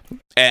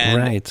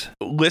 And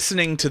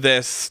listening to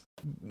this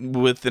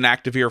with an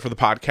active ear for the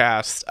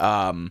podcast,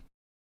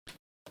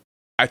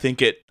 I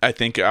think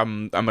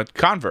I'm a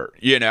convert,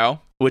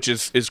 which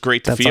is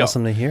great to feel. That's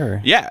awesome to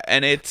hear. Yeah,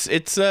 and it's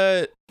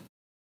I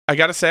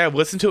gotta say, I've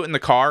listened to it in the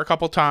car a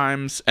couple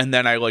times, and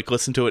then I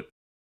listen to it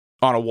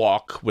on a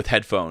walk with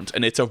headphones,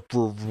 and it's a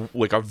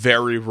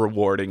very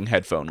rewarding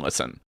headphone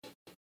listen.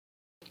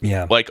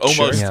 Yeah,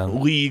 almost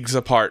leagues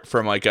apart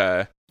from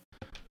a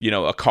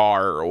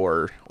car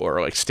or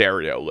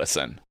stereo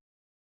listen.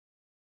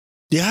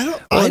 Yeah,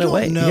 I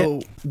don't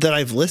know that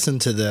I've listened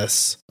to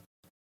this.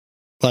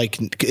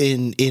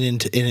 In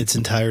its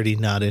entirety,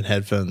 not in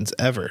headphones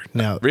ever.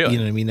 Now, really? You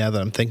know what I mean? Now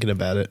that I'm thinking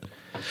about it.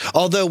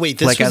 Although, wait,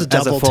 this was a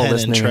double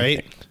 10-inch,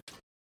 right?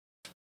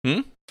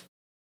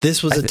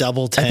 This was a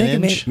double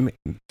 10-inch.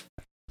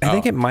 I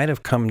think it might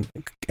have come.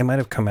 It might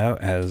have come out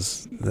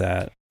as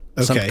that.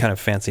 Some kind of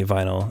fancy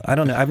vinyl. I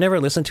don't know. I've never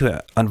listened to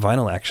it on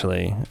vinyl,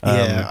 actually.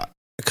 Yeah,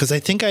 because I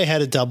think I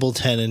had a double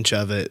 10-inch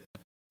of it.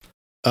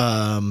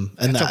 And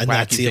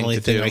that's the only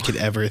thing I could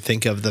ever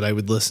think of that I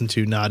would listen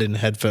to not in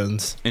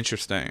headphones.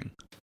 Interesting.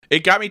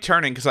 It got me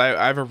turning because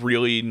I have a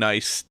really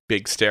nice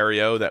big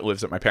stereo that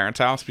lives at my parents'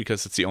 house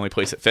because it's the only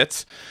place it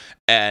fits,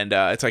 and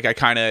it's I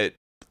kind of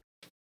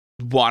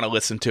want to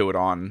listen to it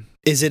on.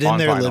 Is it in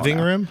their living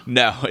room?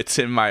 No, it's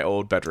in my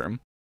old bedroom.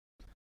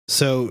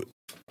 So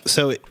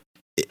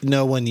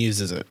no one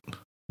uses it.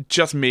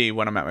 Just me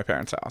when I'm at my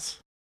parents' house.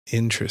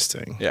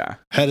 Interesting. Yeah.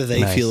 How do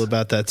they feel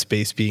about that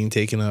space being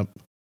taken up?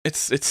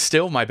 It's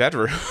still my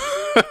bedroom.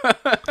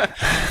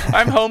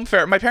 I'm home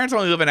fair. My parents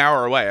only live an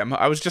hour away.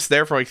 I was just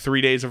there for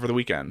 3 days over the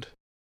weekend.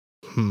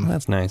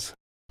 That's nice.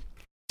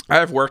 I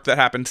have work that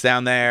happens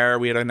down there.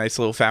 We had a nice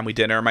little family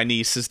dinner. My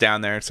niece is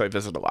down there, so I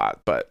visit a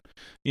lot. But,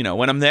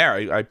 when I'm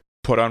there, I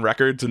put on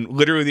records, and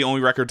literally the only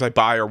records I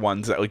buy are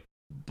ones that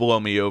blow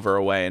me over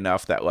away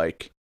enough that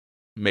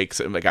makes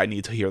it I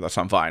need to hear this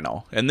on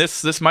vinyl. And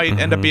this might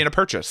end up being a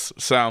purchase.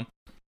 So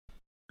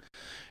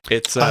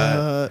it's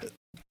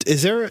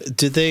Is there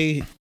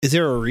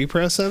a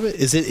repress of it?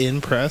 Is it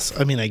in press?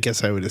 I mean, I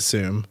guess I would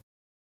assume.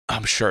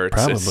 I'm sure it's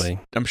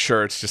probably. I'm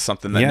sure it's just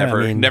something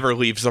that never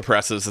leaves the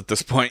presses at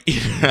this point.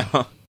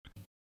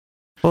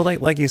 Well,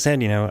 like you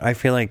said, I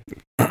feel like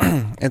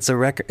it's a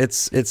record.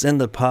 It's in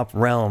the pop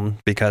realm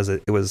because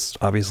it was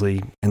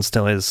obviously and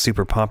still is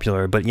super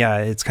popular. But yeah,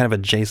 it's kind of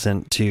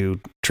adjacent to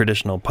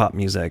traditional pop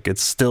music.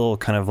 It's still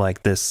kind of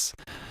like this.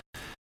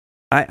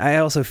 I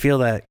also feel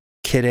that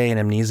Kid A and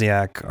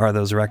Amnesiac are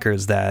those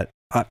records that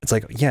it's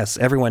yes,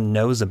 everyone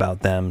knows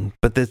about them,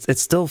 but they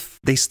still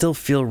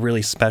feel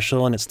really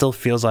special, and it still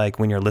feels like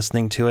when you're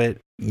listening to it,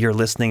 you're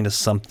listening to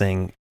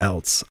something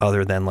else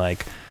other than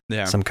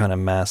some kind of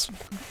mass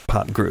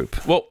pop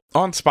group. Well,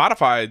 on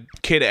Spotify,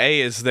 Kid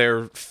A is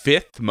their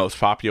 5th most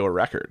popular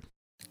record.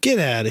 Get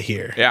out of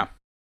here. Yeah.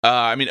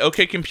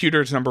 OK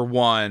Computer's number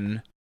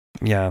 1.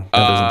 Yeah, that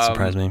doesn't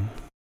surprise me.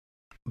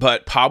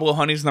 But Pablo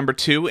Honey's number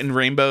 2 and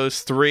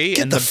Rainbow's 3.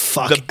 Get and the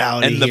fuck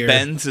out of here. And the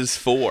Benz is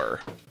 4.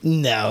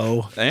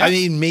 No. Yeah. I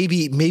mean,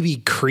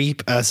 maybe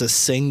Creep as a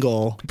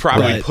single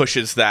probably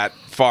pushes that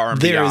far and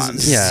beyond.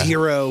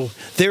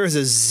 There is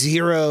a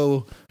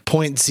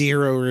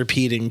 0.0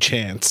 repeating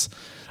chance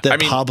that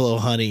Pablo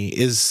Honey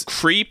is...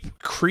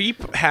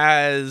 Creep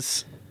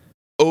has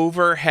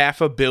over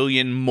 500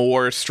 million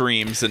more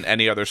streams than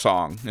any other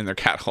song in their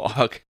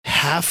catalog.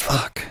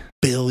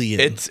 billion.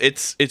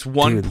 It's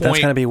 1. Dude, that's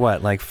gotta be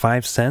what, like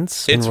 5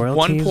 cents in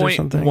royalties or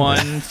something?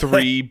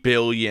 1.13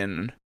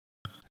 billion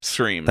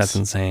streams. That's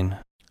insane.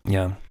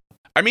 Yeah.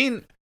 I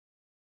mean,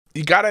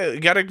 you gotta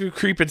give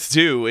Creep its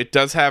due. It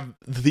does have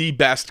the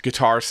best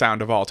guitar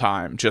sound of all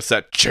time. Just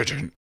that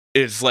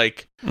is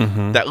like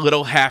that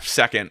little half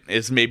second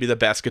is maybe the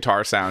best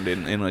guitar sound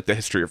in like the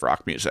history of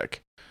rock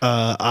music.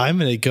 I'm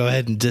going to go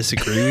ahead and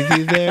disagree with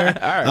you there.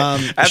 All right.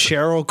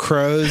 Sheryl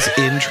Crow's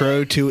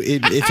intro to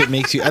it, If It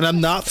Makes You, and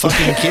I'm not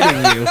fucking kidding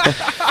you.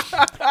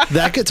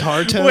 That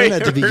guitar tone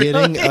at the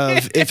beginning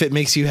of If It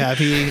Makes You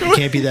Happy, It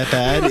Can't Be That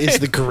Bad is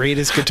the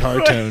greatest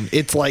guitar tone.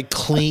 It's like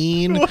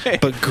clean,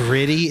 but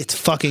gritty. It's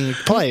fucking,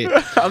 play it.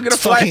 I'm going to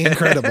play fucking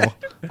incredible.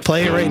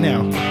 Play it right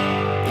now.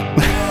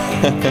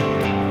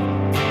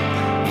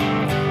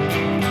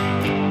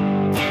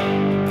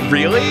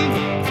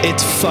 Really?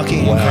 It's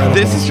fucking incredible.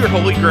 This is your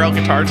holy grail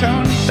guitar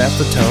tone? That's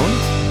the tone?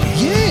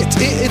 Yeah,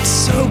 it's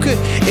so good.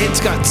 It's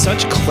got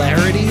such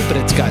clarity, but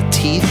it's got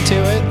teeth to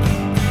it.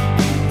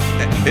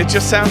 It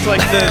just sounds like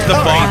the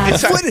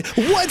boss.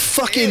 What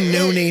fucking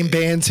no-name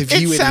bands have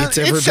you idiots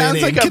ever been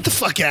in? Get the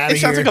fuck out of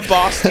here. It sounds like a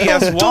Boss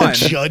DS1. Don't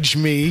judge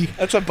me.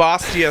 That's a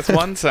Boss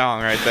DS1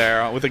 song right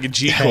there with like a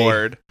G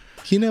chord.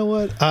 You know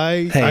what?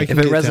 I if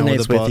it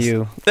resonates with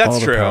you, that's all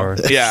the true. power.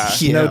 Yeah,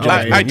 no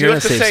judgment. I do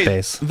have to say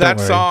space.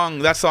 that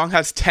song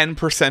has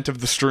 10%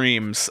 of the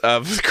streams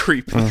of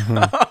Creep.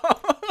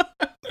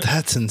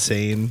 That's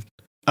insane.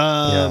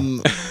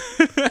 If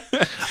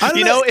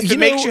it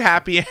makes you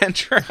happy,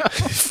 Andrew.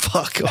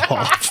 Fuck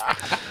off.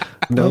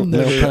 I'm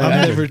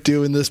never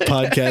doing this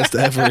podcast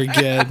ever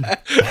again.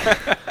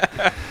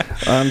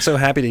 I'm so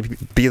happy to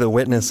be the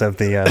witness of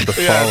the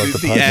fall of the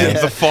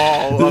podcast. The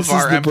fall of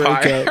our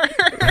empire.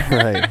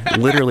 Right.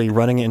 Literally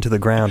running it into the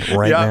ground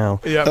now.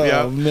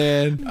 Oh,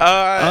 man.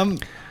 I'm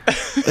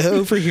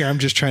over here. I'm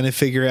just trying to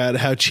figure out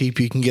how cheap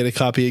you can get a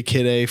copy of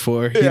Kid A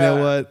for. You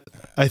know what?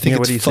 I think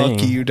it's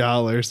fuck you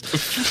dollars.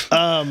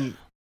 And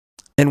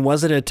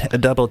was it a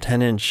double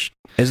 10-inch?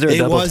 Is there a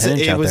double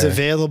 10-inch It was there?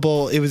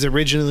 available. It was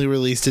originally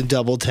released in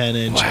double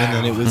 10-inch, and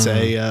then it was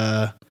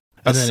a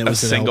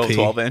single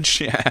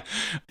 12-inch. Yeah.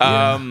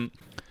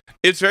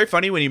 It's very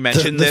funny when you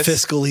mention the this.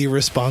 Fiscally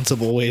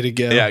responsible way to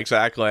go. Yeah,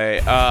 exactly.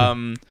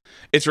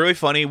 It's really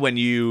funny when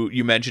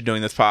you mentioned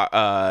doing this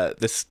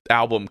this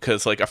album,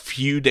 because like a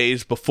few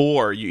days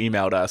before you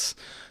emailed us,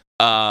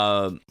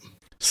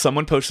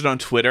 someone posted on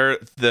Twitter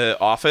the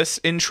Office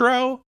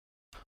intro,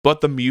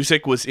 but the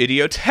music was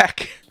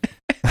Idiotech.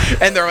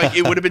 And they're like,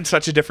 it would have been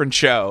such a different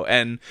show.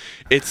 And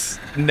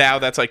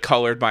that's like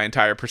colored my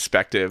entire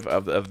perspective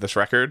of this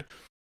record.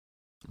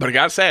 But I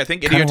gotta say, I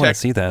think Idiotech. I want to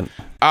see that.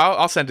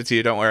 I'll send it to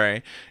you. Don't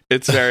worry.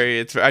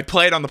 I'd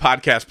play it on the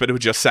podcast, but it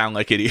would just sound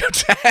like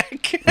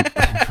Idiotech.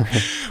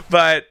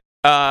 But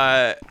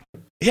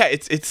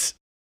it's.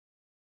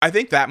 I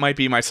think that might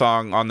be my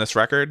song on this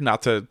record.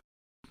 Not to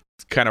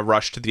kind of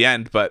rush to the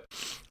end, but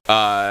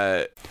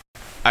I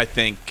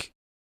think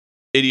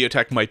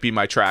Idiotech might be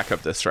my track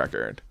of this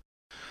record.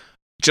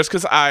 Just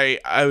because I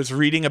was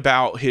reading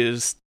about he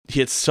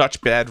had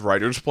such bad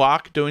writer's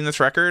block doing this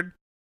record.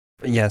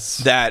 Yes.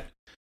 That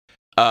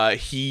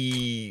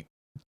he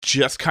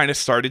just kind of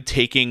started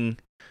taking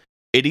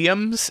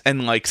idioms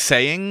and like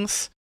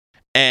sayings,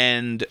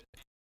 and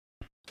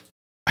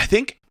I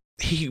think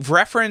he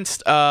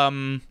referenced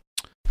oh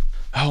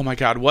my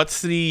god,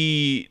 what's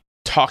the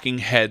Talking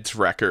Heads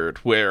record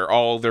where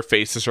all their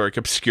faces are like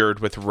obscured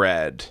with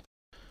red?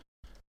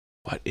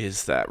 What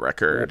is that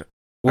record?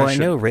 Well, I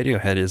know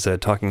Radiohead is a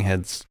Talking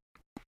Heads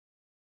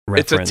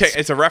reference.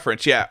 It's a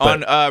reference, yeah.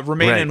 But, on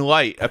Remain in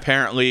Light,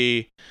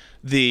 apparently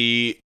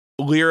the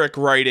lyric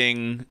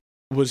writing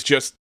was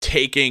just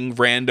taking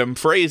random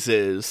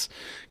phrases,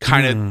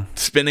 kind of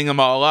spinning them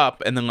all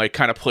up, and then like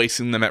kind of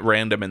placing them at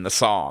random in the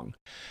song.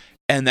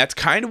 And that's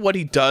kind of what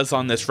he does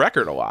on this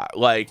record a lot.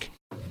 Like,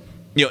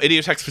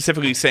 Idiotech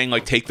specifically saying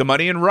like, take the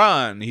money and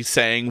run. He's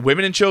saying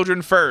women and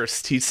children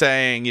first. He's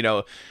saying,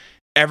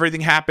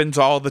 everything happens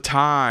all the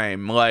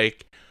time.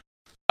 Like,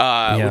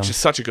 which is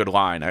such a good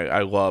line.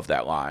 I love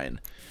that line.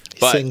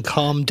 But, saying,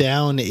 calm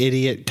down,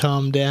 idiot,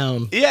 calm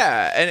down.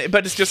 Yeah,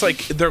 but it's just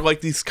like, they're like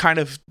these kind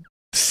of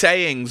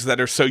sayings that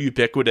are so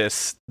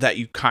ubiquitous that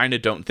you kind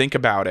of don't think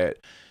about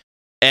it.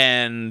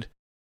 And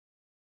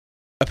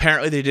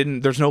apparently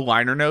there's no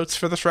liner notes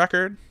for this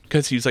record,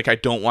 because he's like, I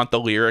don't want the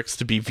lyrics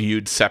to be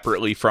viewed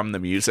separately from the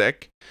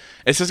music.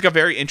 It's just like a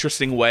very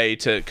interesting way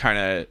to kind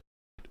of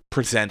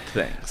present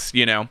things,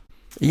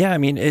 Yeah, I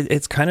mean,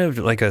 it's kind of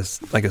like a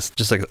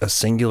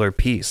singular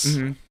piece,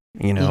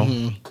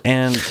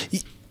 and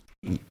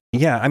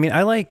yeah, I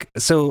mean,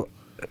 so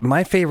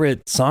my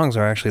favorite songs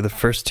are actually the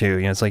first two.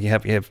 It's like you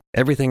have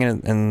everything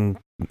in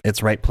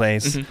its right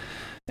place,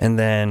 and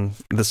then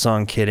the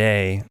song Kid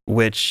A,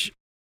 which,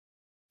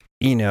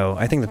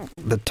 I think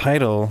the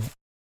title.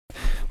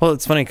 Well,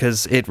 it's funny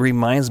because it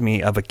reminds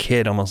me of a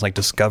kid almost like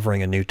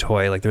discovering a new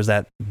toy. Like there's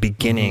that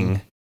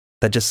beginning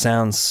that just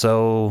sounds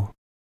so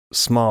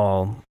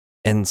small.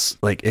 And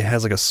like it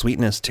has like a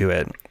sweetness to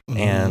it,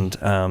 and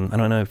I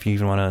don't know if you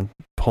even want to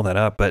pull that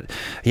up. But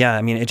yeah,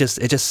 I mean,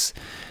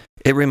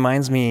 it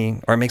reminds me,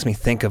 or it makes me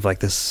think of like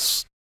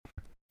this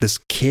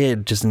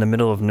kid just in the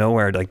middle of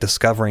nowhere, like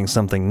discovering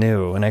something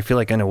new. And I feel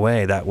like in a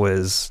way that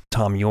was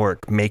Tom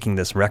York making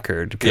this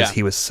record, because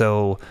he was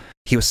so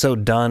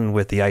done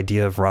with the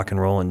idea of rock and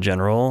roll in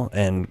general,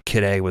 and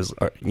Kid A was,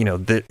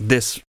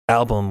 this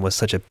album was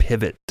such a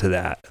pivot to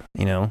that,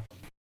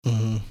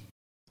 Mm-hmm.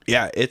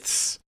 Yeah,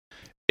 it's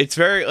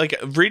very, like,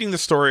 reading the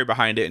story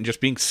behind it and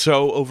just being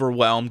so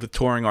overwhelmed with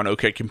touring on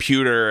OK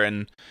Computer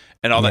and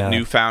all that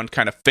newfound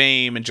kind of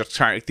fame, and just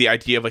trying the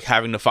idea of like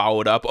having to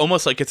follow it up,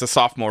 almost like it's a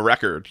sophomore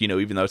record,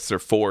 even though it's their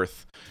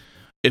fourth.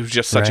 It was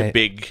just such a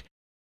big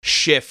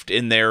shift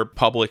in their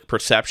public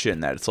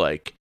perception that it's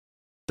like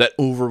that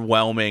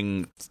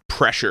overwhelming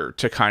pressure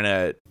to kind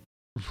of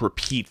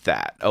repeat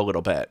that a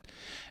little bit.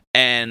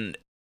 And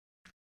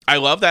I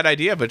love that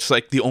idea, but it's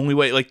like the only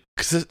way, like,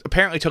 because it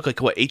apparently took like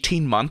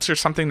 18 months or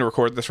something to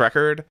record this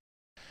record,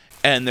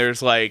 and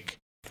there's like,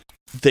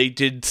 they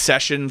did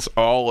sessions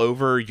all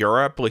over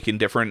Europe, like in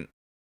different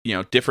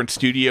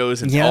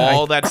studios, and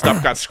all that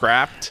stuff got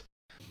scrapped.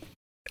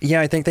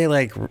 Yeah, I think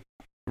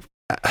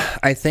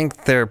I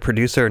think their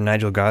producer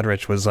Nigel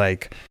Godrich was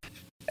like,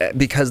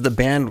 because the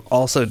band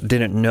also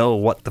didn't know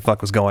what the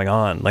fuck was going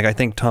on. Like, I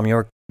think Tom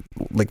York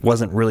like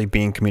wasn't really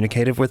being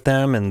communicative with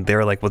them, and they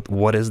were like,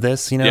 what is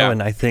this,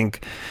 And I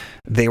think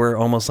they were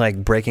almost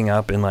like breaking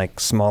up in like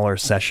smaller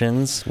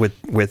sessions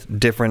with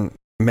different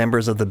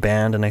members of the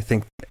band, and I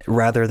think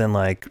rather than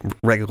like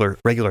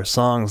regular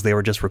songs, they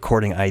were just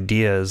recording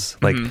ideas,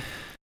 like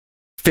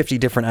 50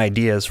 different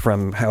ideas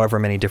from however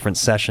many different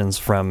sessions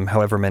from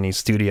however many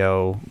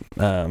studios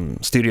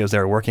they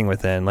were working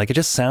within. Like, it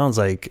just sounds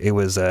like it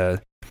was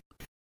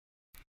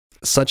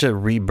such a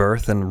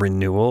rebirth and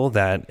renewal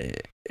that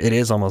it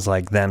is almost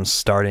like them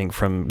starting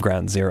from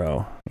ground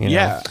zero.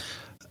 Yeah,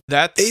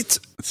 it's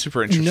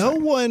super interesting. No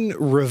one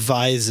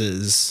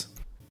revises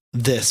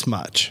this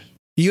much.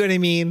 You know what I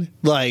mean?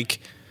 Like,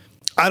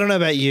 I don't know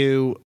about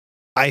you.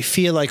 I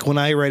feel like when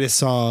I write a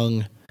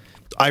song,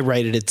 I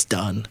write it, it's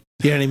done.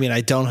 You know what I mean?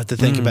 I don't have to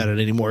think about it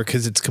anymore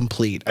because it's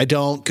complete. I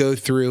don't go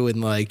through and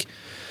like,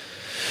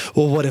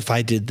 well, what if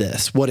I did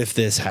this? What if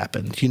this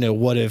happened?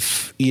 What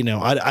if,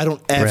 I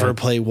don't ever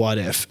play what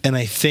if. And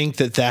I think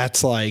that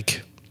that's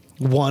like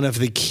one of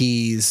the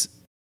keys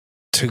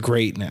to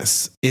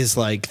greatness, is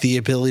like the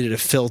ability to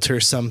filter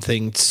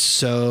something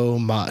so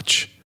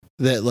much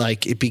that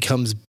like it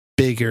becomes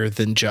bigger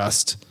than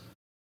just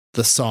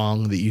the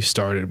song that you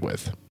started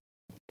with.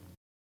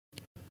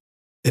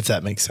 If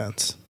that makes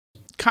sense.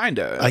 Kind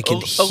of. I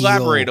can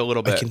elaborate a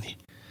little bit.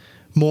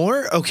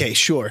 More? Okay,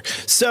 sure.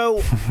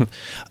 So,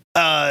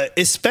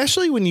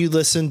 especially when you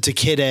listen to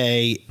Kid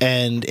A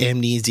and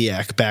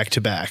Amnesiac back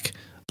to back,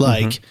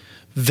 like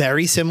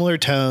very similar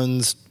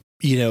tones,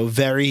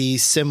 very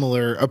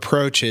similar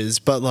approaches,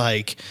 but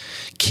like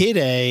Kid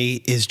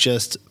A is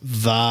just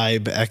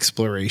vibe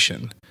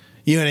exploration.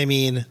 You know what I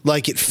mean?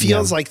 Like, it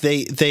feels like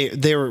they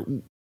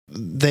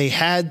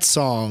had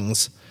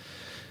songs,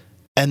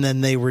 and then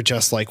they were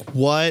just like,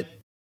 what?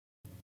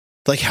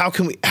 Like, how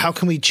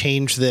can we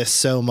change this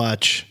so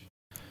much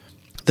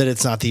that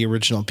it's not the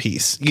original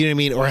piece? You know what I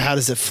mean? Or how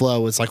does it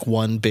flow? It's like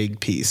one big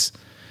piece.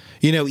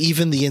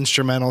 Even the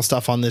instrumental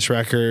stuff on this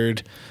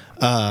record,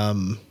 I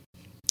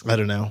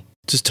don't know.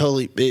 Just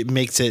totally, it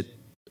makes it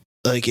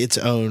like its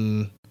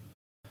own.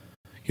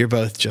 You're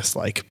both just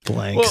like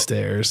blank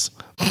stares.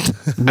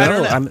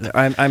 No,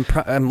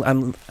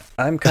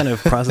 I'm kind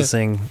of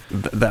processing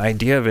the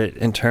idea of it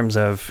in terms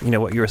of,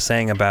 what you were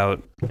saying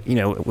about,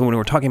 when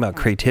we're talking about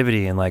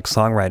creativity and like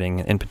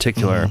songwriting in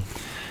particular,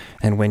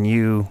 and when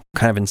you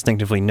kind of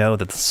instinctively know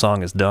that the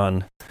song is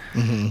done,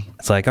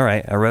 it's like, all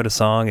right, I wrote a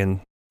song and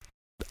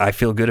I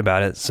feel good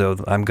about it, so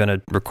I'm going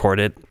to record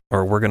it,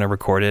 or we're going to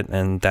record it,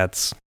 and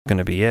that's going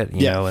to be it,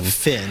 you know? And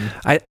Finn.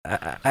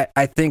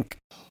 I think,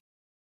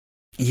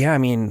 yeah, I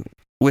mean,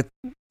 with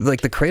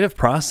like the creative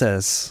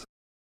process,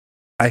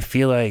 I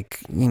feel like,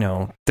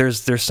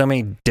 there's so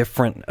many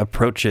different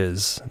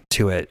approaches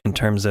to it in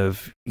terms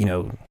of,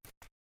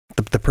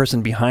 the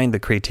person behind the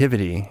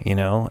creativity,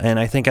 and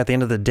I think at the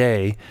end of the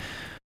day,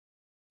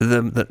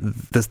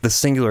 the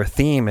singular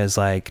theme is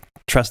like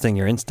trusting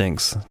your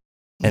instincts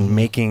and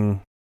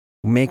making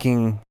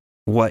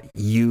what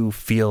you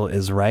feel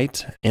is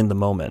right in the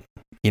moment,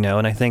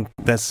 and I think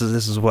this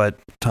is what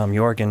Tom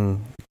York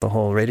and the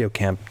whole Radio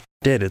Camp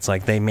did. It's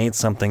like they made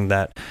something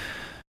that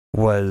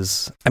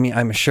was, I mean,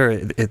 I'm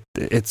sure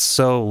it's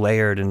so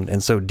layered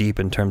and so deep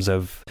in terms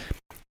of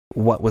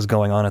what was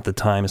going on at the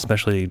time,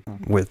 especially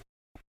with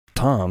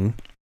Tom,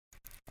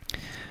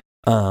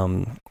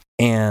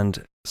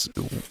 and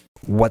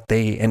what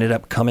they ended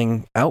up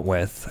coming out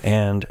with.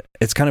 And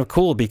it's kind of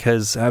cool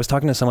because I was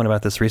talking to someone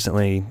about this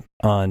recently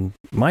on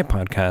my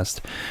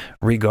podcast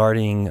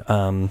regarding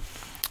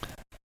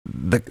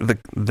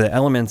the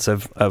elements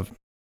of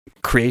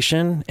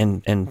creation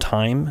and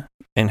time,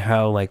 and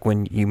how like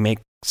when you make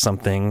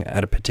something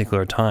at a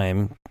particular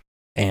time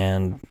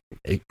and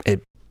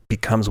it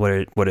becomes what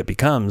it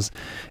becomes,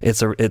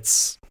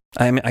 it's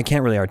I mean, I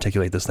can't really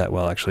articulate this that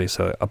well, actually,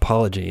 so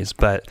apologies.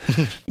 But,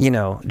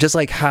 just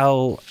like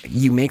how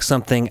you make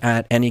something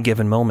at any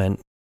given moment,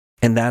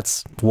 and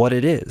that's what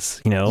it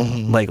is,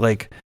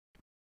 like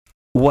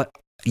what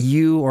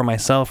you or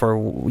myself or,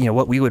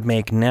 what we would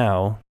make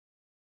now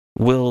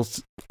will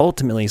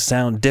ultimately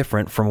sound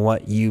different from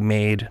what you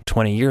made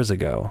 20 years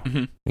ago,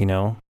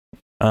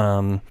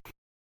 and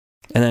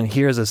then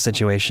here's a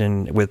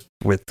situation with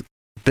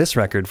this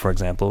record, for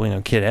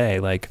example, Kid A,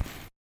 like,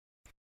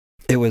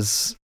 it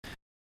was,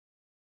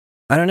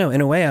 I don't know,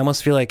 in a way I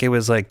almost feel like it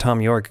was like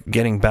Tom York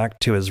getting back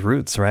to his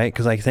roots, right?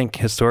 Because I think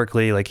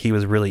historically, like, he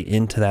was really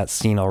into that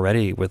scene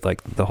already with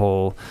like the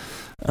whole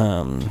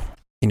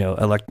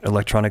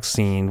electronic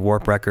scene,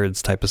 Warp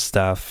Records type of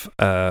stuff.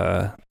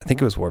 I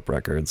think it was Warp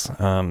Records.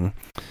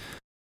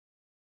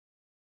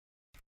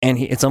 And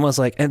it's almost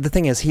like, and the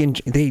thing is,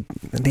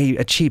 they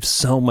achieved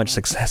so much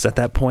success at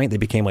that point. They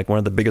became like one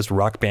of the biggest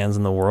rock bands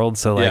in the world.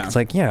 So like, It's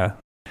like, yeah,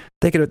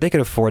 they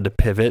could afford to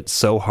pivot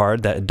so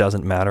hard that it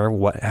doesn't matter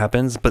what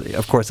happens. But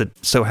of course, it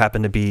so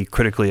happened to be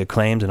critically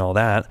acclaimed and all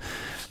that.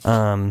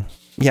 I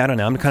don't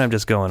know. I'm kind of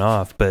just going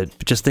off, but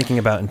just thinking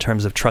about in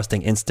terms of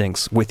trusting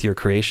instincts with your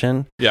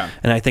creation. Yeah.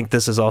 And I think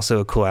this is also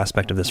a cool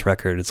aspect of this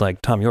record. It's like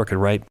Tom York could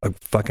write a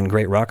fucking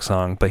great rock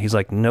song, but he's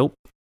like, nope,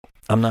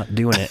 I'm not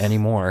doing it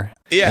anymore.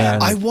 Yeah.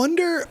 I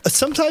wonder,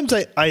 sometimes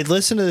I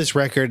listen to this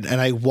record and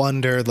I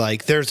wonder,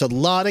 like, there's a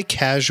lot of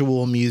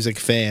casual music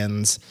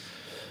fans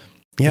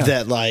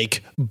that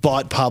like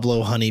bought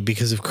Pablo Honey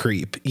because of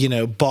Creep,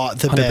 bought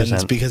the 100%.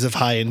 Bends because of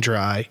High and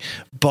Dry,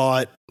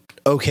 bought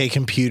OK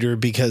Computer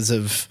because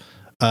of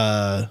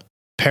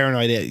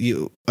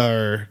Paranoid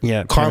or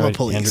Karma Paranoid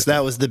Police.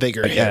 That was the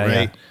bigger hit,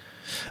 right?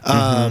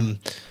 Yeah.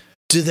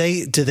 Do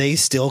they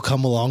still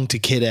come along to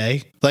Kid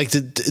A? Like,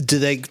 do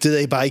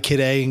they buy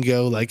Kid A and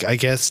go like, I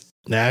guess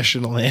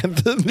National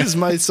Anthem is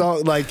my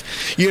song? Like,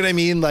 you know what I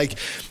mean? Like,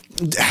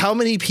 how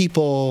many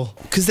people,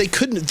 because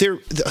they're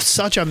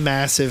such a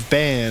massive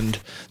band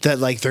that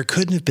like there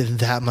couldn't have been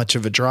that much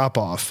of a drop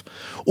off.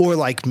 Or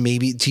like,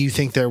 maybe, do you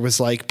think there was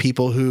like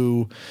people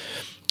who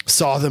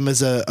saw them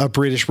as a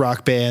British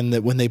rock band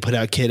that when they put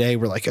out Kid A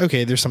were like,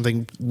 okay, there's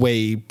something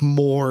way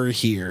more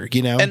here,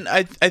 And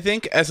I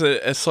think as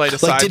a slight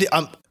aside,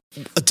 like,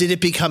 did it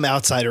become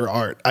outsider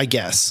art? I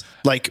guess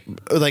like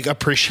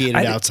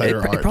appreciated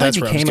outsider art. It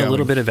probably became a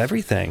little bit of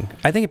everything.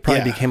 I think it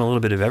probably became a little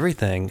bit of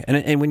everything.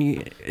 And when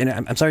you, and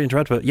I'm sorry to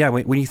interrupt, but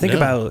when you think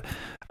about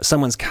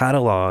someone's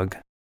catalog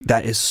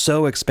that is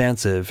so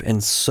expansive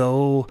and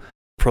so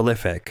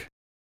prolific,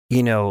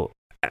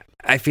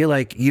 I feel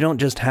like you don't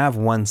just have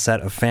one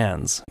set of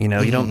fans, you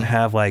don't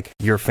have like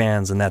your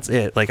fans and that's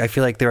it. Like, I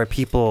feel like there are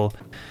people,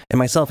 and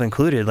myself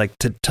included, like,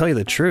 to tell you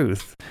the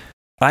truth,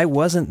 I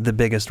wasn't the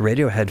biggest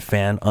Radiohead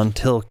fan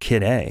until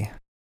Kid A.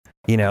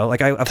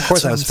 Like,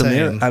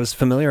 I was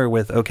familiar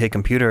with OK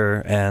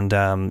Computer and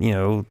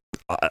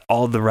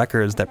all the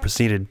records that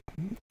preceded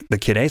the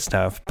Kid A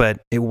stuff,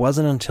 but it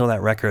wasn't until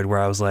that record where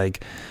I was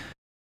like,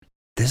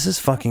 this is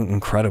fucking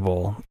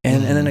incredible.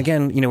 And then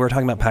again, we were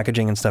talking about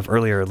packaging and stuff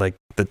earlier, like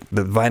the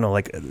vinyl,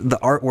 like the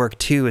artwork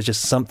too is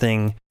just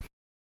something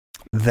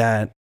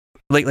that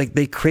like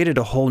they created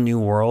a whole new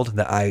world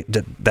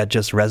that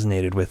just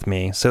resonated with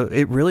me. So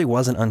it really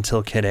wasn't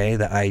until Kid A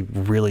that I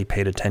really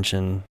paid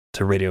attention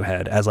to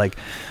Radiohead as like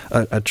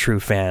a true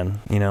fan,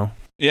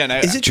 Yeah.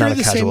 And is it true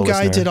the same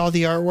guy did all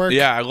the artwork?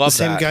 Yeah, I love the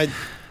same guy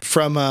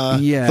from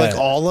like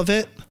all of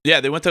it.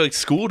 Yeah, they went to like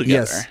school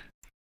together. Yes.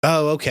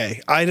 Oh,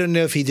 okay. I don't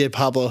know if he did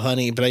Pablo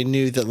Honey, but I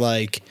knew that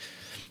like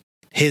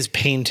his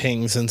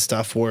paintings and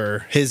stuff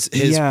were his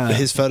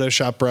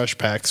Photoshop brush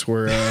packs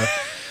were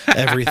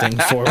everything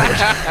forward.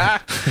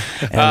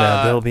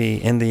 And they'll be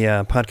in the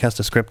podcast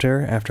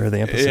descriptor after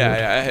the episode.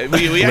 Yeah.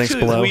 We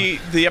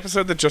actually the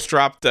episode that just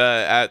dropped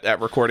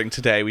at recording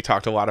today, we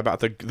talked a lot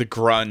about the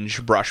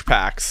grunge brush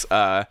packs.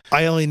 I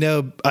only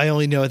know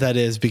what that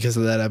is because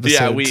of that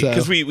episode. Yeah,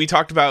 because we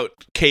talked about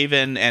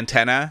Cave-In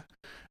Antenna.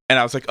 And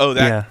I was like, oh,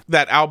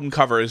 that album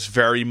cover is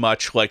very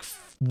much like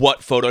what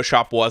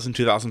Photoshop was in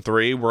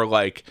 2003, where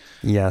like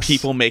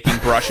people making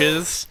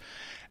brushes.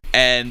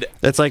 And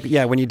it's like,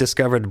 when you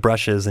discovered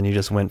brushes and you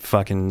just went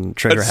fucking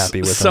trigger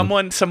happy with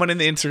them. Someone in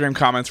the Instagram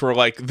comments were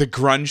like, the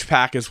grunge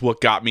pack is what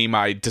got me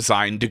my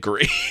design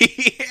degree.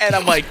 And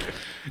I'm like,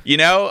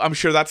 I'm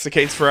sure that's the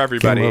case for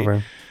everybody. Game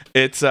over.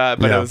 It's but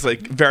it was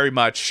like very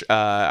much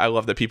I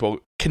love that people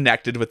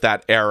connected with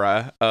that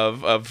era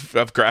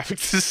of graphic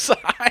design.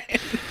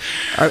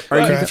 Are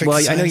you,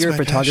 well, I know you're a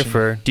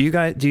photographer. Passion. Do you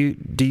guys do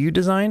you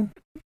design?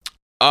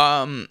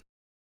 Are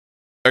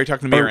you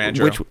talking to me or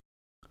Andrew?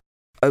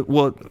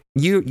 Well,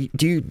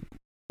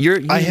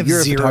 I have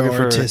you're zero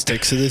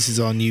artistic, so this is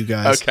on you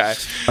guys. Okay.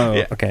 Oh,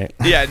 yeah. Okay.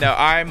 Yeah, no,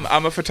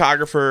 I'm a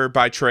photographer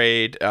by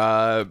trade,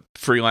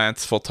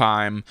 freelance, full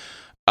time.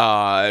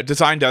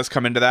 Design does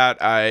come into that.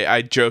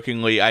 I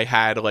jokingly, I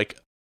had like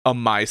a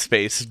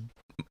MySpace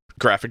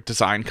graphic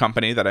design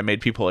company that I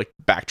made people like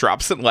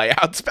backdrops and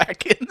layouts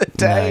back in the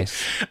day.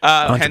 Nice.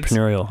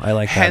 Entrepreneurial. I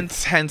like that.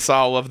 Hence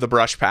all of the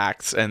brush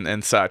packs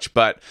and such.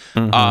 But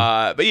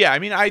yeah, I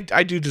mean,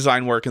 I do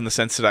design work in the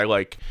sense that I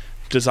like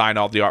design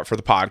all the art for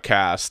the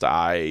podcast.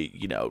 I,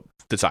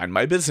 design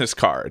my business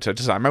cards. I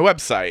design my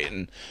website,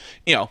 and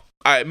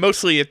I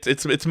mostly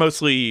it's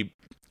mostly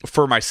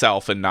for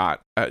myself and not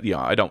I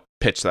don't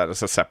pitch that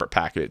as a separate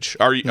package.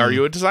 Are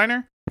you a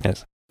designer?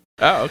 Yes.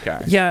 Oh,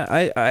 okay.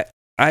 Yeah,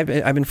 I've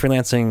been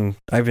freelancing.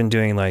 I've been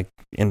doing like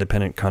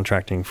independent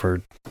contracting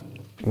for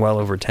well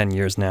over 10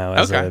 years now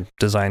as a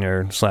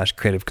designer /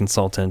 creative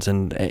consultant.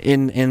 And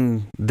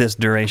in this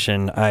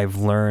duration, I've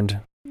learned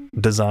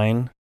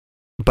design,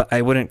 but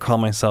I wouldn't call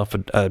myself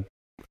a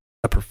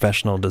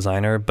professional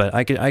designer, but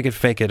I could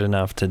fake it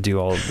enough to do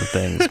all of the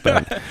things.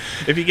 But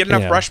if you get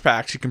enough brush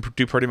packs, you can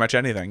do pretty much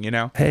anything,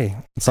 Hey,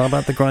 it's all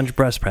about the grunge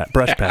brush pack,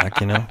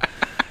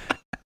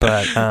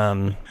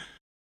 But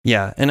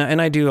yeah,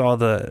 and I do all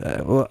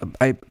the.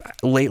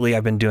 Lately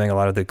I've been doing a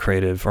lot of the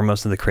creative, or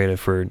most of the creative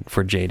for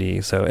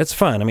JD, so it's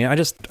fun. I mean, I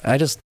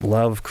just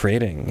love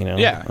creating,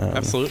 Yeah,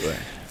 absolutely.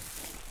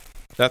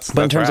 But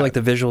in terms of like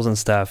the visuals and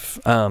stuff,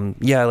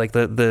 like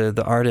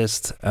the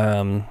artist,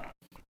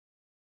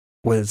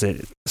 what is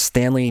it,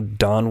 Stanley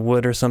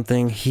Donwood or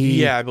something?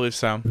 I believe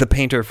so. The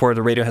painter for the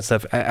Radiohead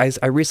stuff.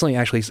 I recently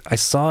I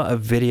saw a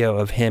video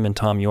of him and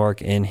Tom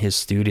York in his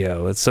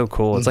studio. It's so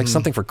cool. It's like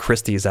something for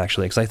Christie's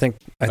actually, because I think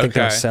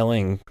they're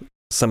selling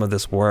some of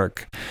this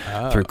work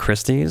through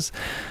Christie's.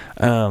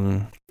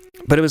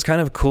 But it was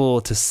kind of cool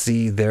to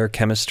see their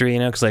chemistry,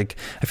 because like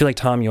I feel like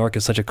Tom York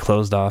is such a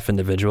closed off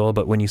individual,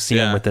 but when you see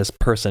him with this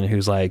person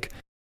who's like,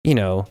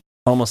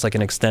 almost like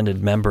an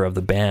extended member of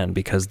the band,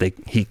 because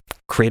he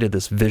created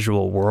this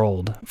visual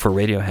world for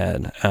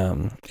Radiohead.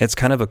 It's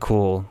kind of a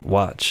cool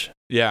watch.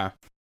 Yeah.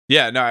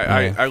 Yeah, no,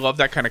 I love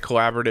that kind of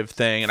collaborative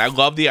thing, and I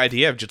love the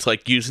idea of just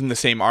like using the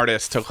same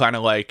artist to kind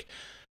of like,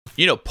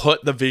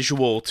 put the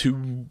visual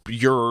to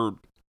your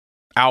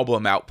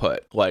album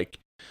output, like,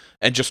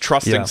 and just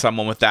trusting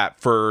someone with that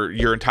for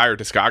your entire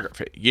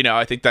discography.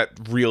 I think that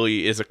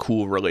really is a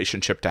cool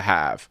relationship to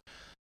have,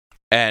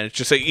 and it's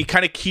just like it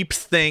kind of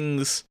keeps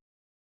things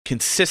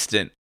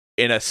consistent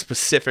in a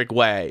specific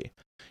way,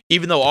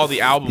 even though all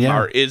the album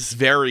art is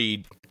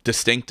very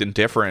distinct and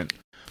different.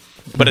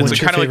 But it's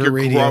kind of like you're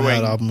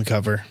growing album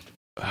cover.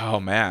 Oh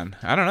man,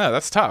 I don't know.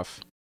 That's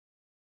tough.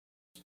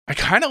 I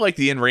kind of like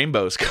the In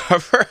Rainbows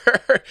cover,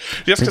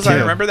 just because I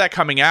remember that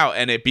coming out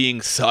and it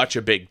being such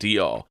a big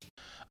deal.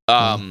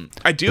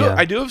 I do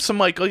have some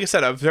like I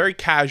said, a very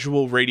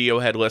casual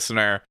Radiohead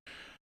listener,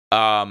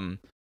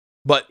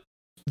 but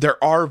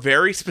there are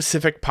very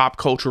specific pop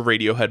culture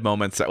Radiohead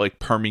moments that like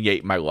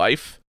permeate my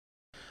life.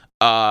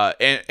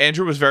 And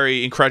Andrew was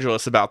very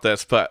incredulous about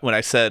this, but when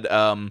I said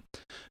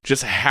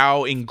just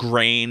how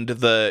ingrained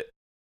the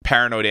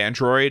Paranoid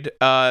Android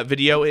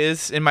video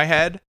is in my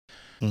head,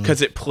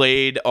 because it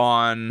played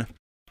on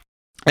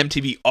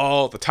MTV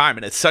all the time,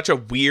 and it's such a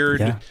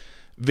weird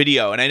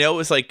video. And I know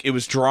it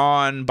was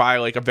drawn by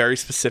like a very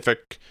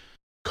specific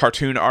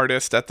cartoon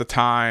artist at the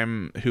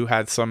time who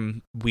had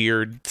some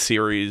weird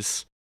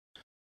series.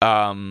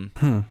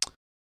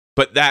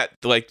 But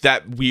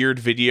that weird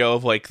video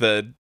of like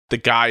the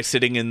guy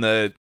sitting in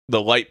the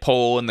light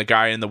pole and the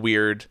guy in the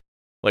weird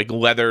like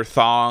leather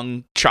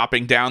thong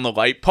chopping down the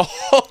light pole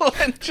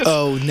and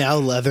just, now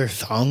leather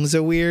thongs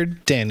are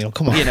weird. Daniel,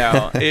 come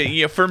on.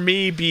 For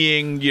me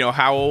being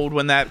how old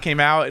when that came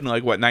out, in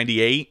like what,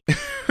 98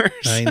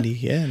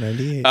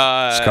 98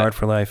 scarred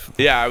for life.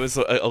 I was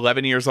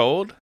 11 years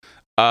old.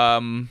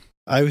 I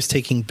was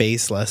taking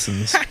bass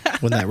lessons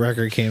when that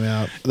record came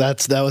out.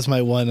 That was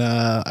my one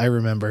I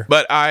remember.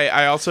 But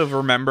I also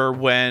remember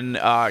when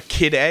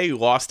Kid A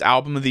lost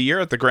Album of the Year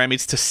at the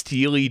Grammys to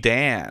Steely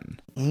Dan.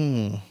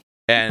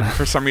 And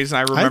for some reason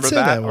I remember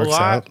that a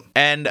lot.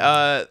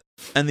 Out.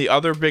 And the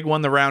other big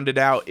one that rounded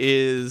out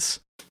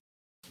is,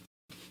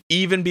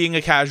 even being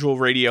a casual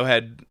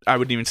Radiohead, I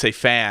wouldn't even say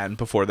fan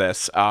before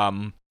this,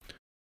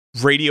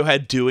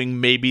 Radiohead doing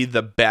maybe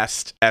the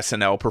best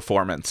SNL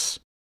performance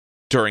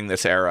during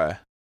this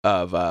era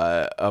of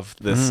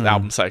this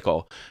album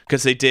cycle,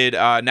 because they did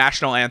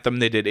National Anthem,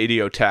 they did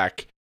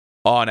Idiotech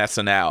on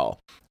SNL,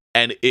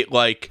 and it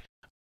like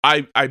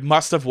I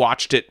must have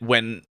watched it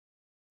when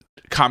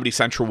Comedy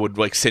Central would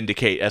like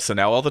syndicate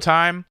SNL all the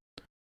time,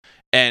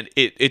 and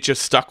it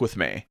just stuck with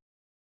me.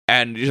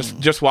 And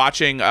just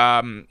watching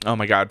oh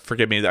my god,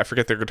 forgive me, I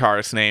forget the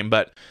guitarist's name,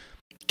 but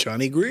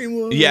Johnny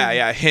Greenwood.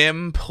 Yeah,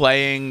 him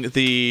playing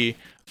the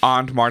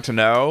And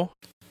Martineau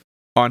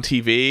on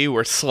TV,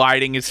 where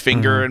sliding his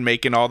finger and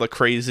making all the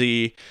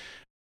crazy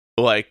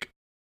like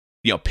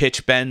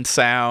pitch bend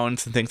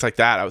sounds and things like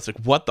that. I was like,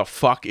 what the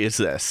fuck is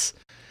this?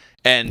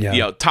 And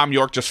Tom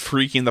York just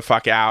freaking the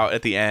fuck out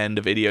at the end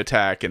of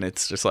Idiotech, and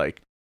it's just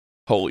like,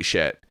 holy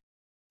shit.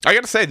 I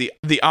gotta say,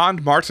 the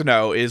And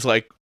Martineau is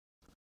like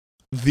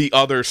the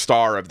other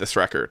star of this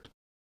record.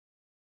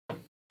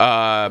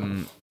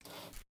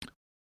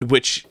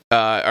 Which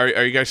are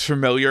you guys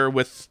familiar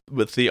with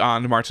the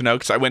And Martineau?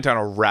 Because I went down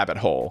a rabbit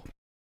hole.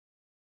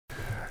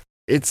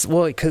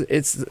 because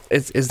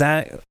is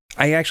that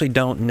I actually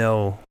don't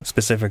know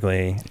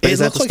specifically. It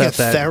looks like a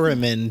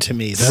theremin to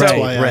me. That's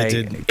why I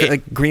did.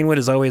 Like Greenwood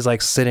is always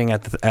like sitting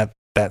at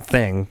that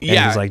thing.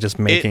 And he's like just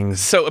making.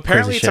 So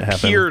apparently it's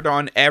appeared happen.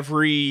 on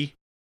every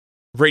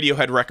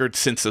Radiohead record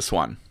since this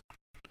one.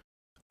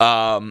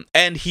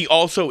 And he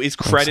also is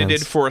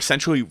credited for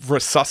essentially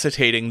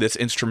resuscitating this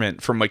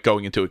instrument from like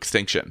going into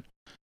extinction.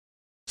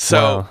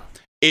 So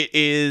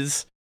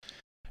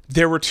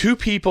there were two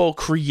people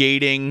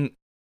creating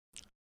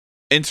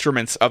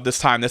instruments of this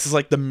time. This is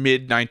like the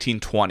mid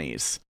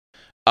 1920s.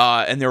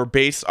 And they were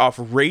based off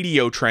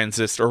radio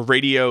transistor or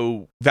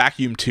radio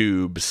vacuum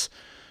tubes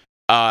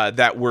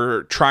that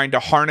were trying to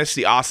harness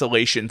the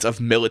oscillations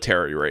of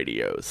military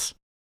radios.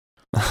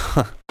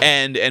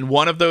 and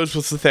one of those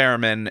was the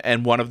theremin,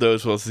 and one of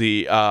those was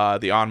the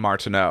En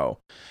Martineau.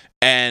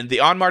 And the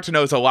En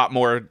Martineau is a lot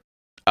more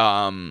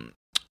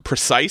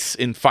precise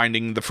in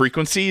finding the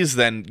frequencies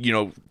than, you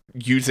know,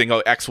 using a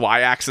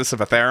XY axis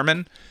of a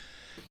theremin.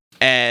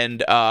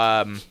 And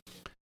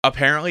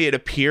apparently it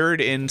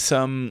appeared in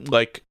some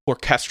like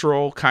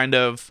orchestral kind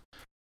of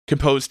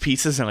composed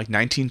pieces in like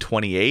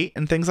 1928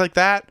 and things like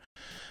that.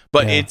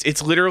 But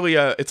it's literally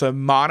it's a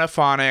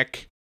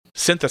monophonic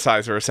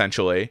synthesizer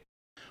essentially,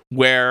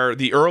 where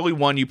the early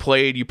one you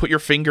played, you put your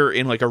finger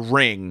in like a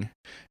ring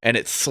and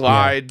it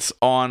slides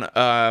on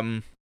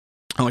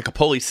like a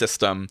pulley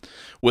system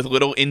with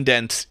little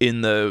indents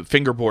in the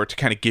fingerboard to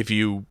kind of give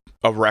you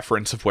a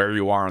reference of where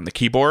you are on the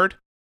keyboard.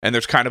 And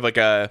there's kind of like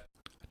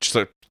just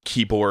a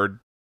keyboard,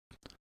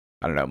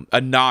 I don't know, a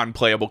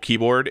non-playable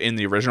keyboard in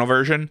the original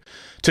version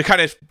to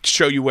kind of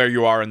show you where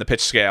you are in the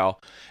pitch scale.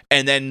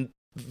 And then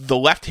the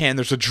left hand,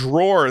 there's a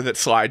drawer that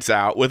slides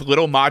out with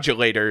little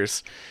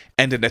modulators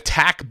and an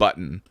attack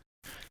button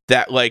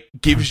that like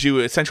gives you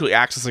essentially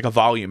acts as like a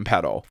volume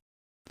pedal.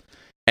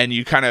 And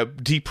you kind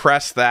of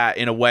depress that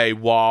in a way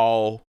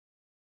while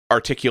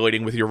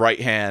articulating with your right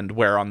hand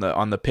where on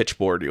the pitch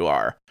board you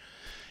are.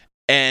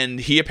 And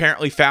he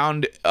apparently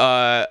found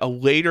a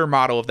later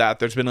model of that.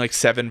 There's been like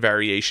 7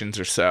 variations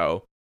or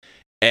so.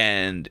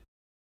 And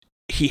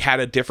he had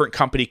a different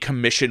company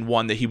commission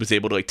one that he was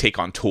able to like take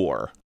on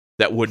tour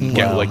that wouldn't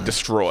get like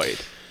destroyed.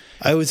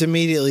 I was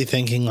immediately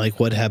thinking, like,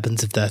 what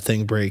happens if that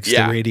thing breaks?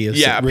 Yeah. The radio,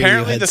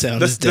 apparently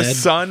sound is dead. The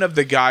son of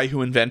the guy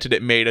who invented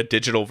it made a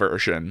digital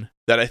version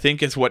that I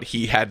think is what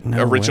he had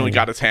originally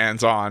got his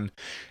hands on.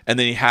 And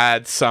then he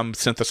had some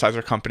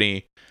synthesizer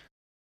company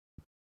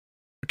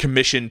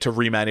commissioned to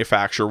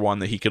remanufacture one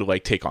that he could,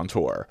 like, take on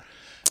tour.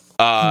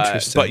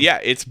 But yeah,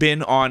 it's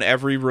been on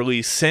every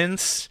release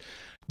since.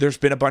 There's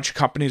been a bunch of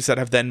companies that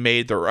have then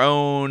made their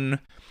own.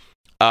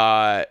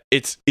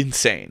 It's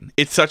insane.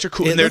 It's such a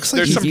cool. And there's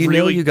some you really.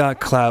 Know you got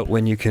clout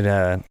when you could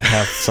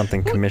have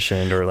something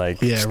commissioned or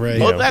like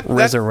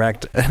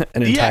resurrect an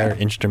entire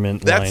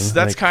instrument. That's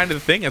line. kind of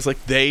the thing. Is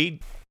like they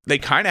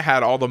kind of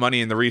had all the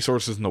money and the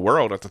resources in the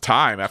world at the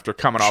time after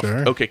coming off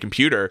OK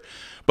Computer,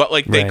 but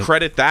like they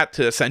credit that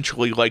to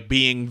essentially like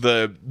being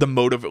the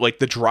motive, like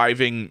the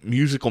driving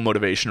musical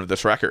motivation of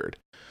this record,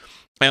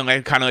 and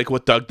like kind of like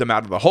what dug them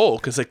out of the hole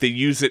because like they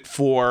use it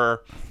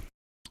for.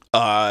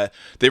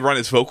 They run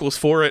his vocals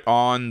for it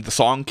on the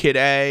song Kid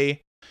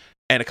A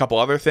and a couple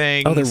other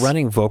things. Oh, they're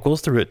running vocals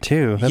through it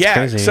too. That's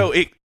crazy. So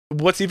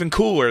what's even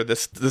cooler,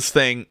 this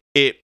thing,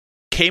 it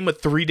came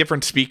with 3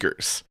 different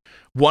speakers.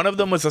 One of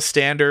them was a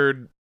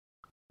standard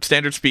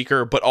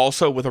speaker, but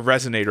also with a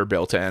resonator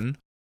built in.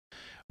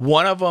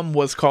 One of them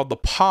was called the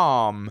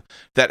Palm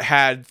that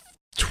had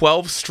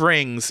 12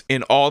 strings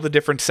in all the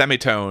different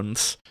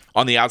semitones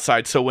on the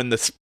outside. So when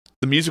the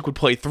music would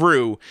play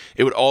through,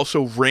 it would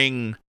also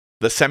ring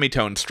the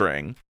semitone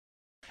string.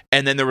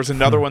 And then there was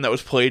another one that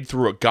was played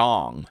through a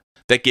gong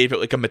that gave it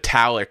like a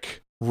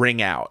metallic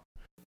ring out.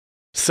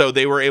 So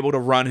they were able to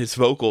run his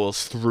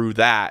vocals through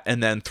that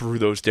and then through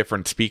those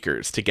different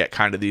speakers to get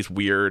kind of these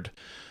weird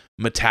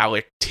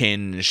metallic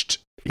tinged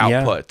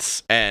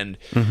outputs. And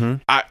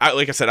I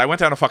like I said, I went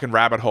down a fucking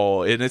rabbit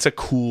hole, and it's a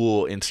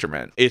cool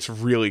instrument. It's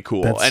really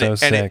cool. That's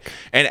sick.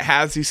 And it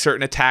has these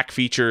certain attack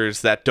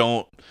features that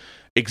don't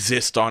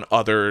exist on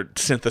other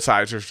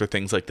synthesizers or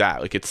things like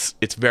that. Like it's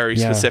very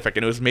specific,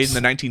 and it was made in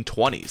the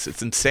 1920s.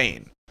 It's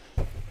insane.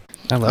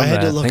 I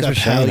had to look up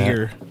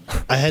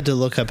I had to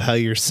look up how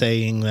you're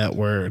saying that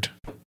word.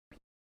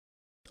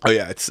 Oh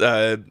yeah,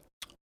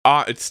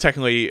 it's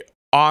technically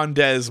En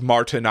des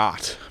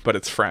Martinat, but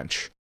it's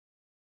French.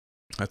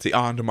 That's the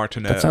En de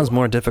Martineau. That sounds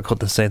more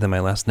difficult to say than my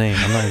last name.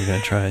 I'm not even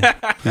gonna try.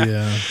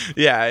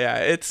 yeah.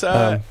 It's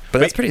but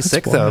that's pretty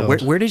sick though.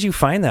 Where did you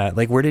find that?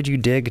 Like, where did you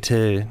dig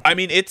to? I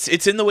mean,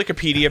 it's in the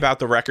Wikipedia about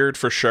the record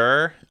for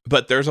sure.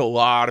 But there's a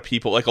lot of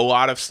people, like a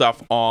lot of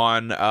stuff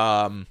on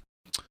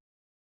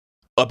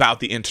about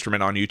the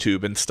instrument on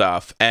YouTube and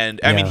stuff.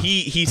 And I mean,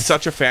 he's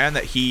such a fan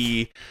that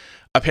he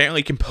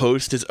apparently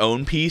composed his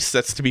own piece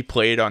that's to be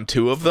played on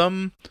 2 of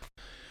them.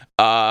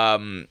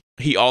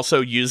 He also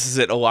uses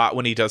it a lot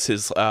when he does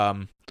his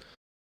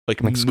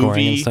like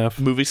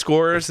movie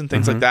scores and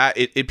things like that.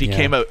 It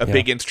became a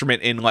big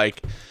instrument in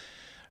like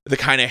the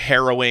kind of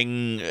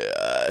harrowing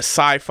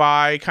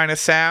sci-fi kind of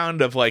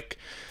sound of like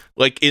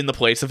in the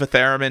place of a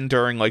theremin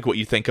during like what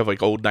you think of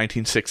like old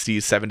 1960s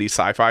 70s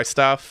sci-fi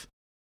stuff.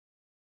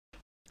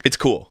 It's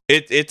cool.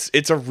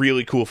 It's a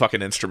really cool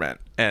fucking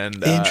instrument.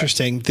 And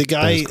interesting. The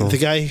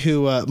guy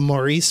who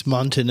Maurice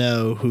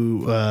Montagneux,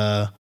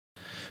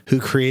 who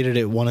created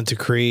it, wanted to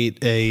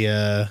create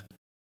a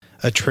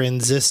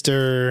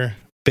transistor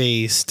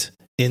based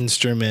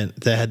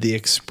instrument that had the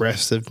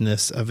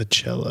expressiveness of a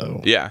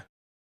cello. Yeah,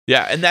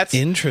 and that's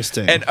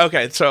interesting. And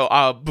okay,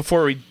 so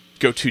before we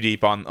go too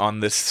deep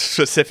on this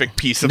specific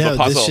piece of the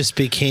puzzle, this just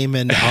became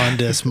an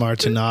Ondas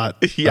Martinet.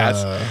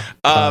 Yes.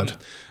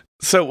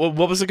 So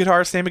what was the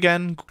guitarist's name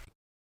again?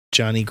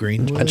 Johnny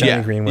Greenwood.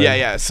 Johnny Greenwood.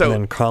 Yeah. So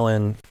and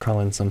then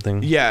Colin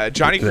something. Yeah,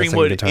 Johnny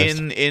Greenwood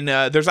in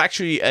there's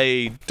actually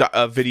a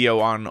video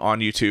on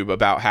YouTube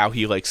about how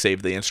he like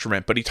saved the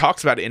instrument, but he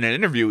talks about it in an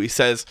interview. He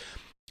says,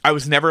 "I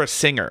was never a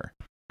singer.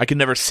 I could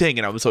never sing,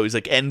 and I was always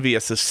like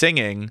envious of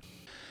singing.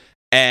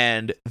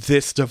 And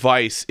this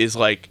device is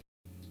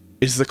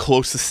the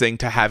closest thing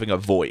to having a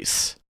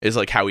voice." Is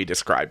like how he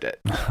described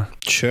it.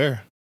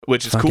 Sure.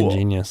 Which is fucking cool.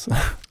 Genius.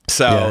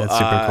 So yeah, it's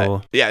super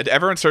cool. Yeah,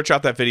 everyone search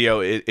out that video.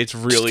 It's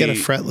really just get a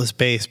fretless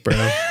bass, bro.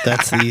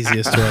 That's the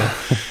easiest way.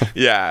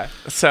 Yeah.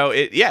 So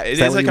it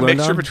is like a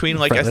mixture between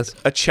like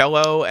a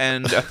cello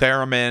and a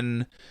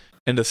theremin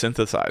and a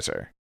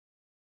synthesizer.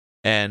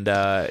 And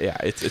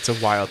it's a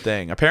wild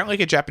thing. Apparently,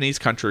 like a Japanese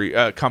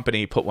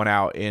company put one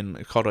out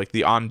called like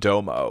the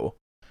Ondomo,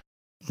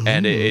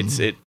 and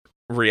it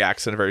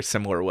reacts in a very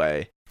similar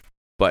way.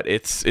 But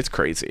it's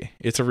crazy.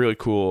 It's a really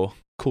cool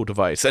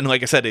device, and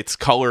like I said, it's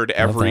colored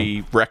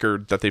every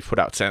record that they've put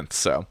out since.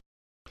 So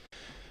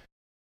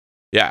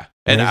yeah,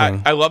 and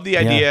I love the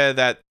idea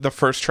that the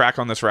first track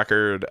on this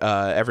record,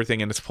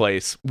 Everything in Its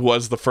Place,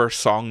 was the first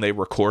song they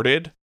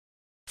recorded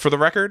for the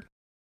record,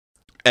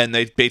 and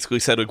they basically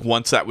said like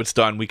once that was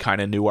done, we kind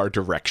of knew our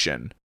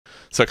direction.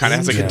 So it kind of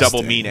has like a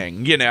double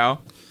meaning, you know?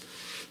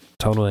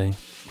 Totally.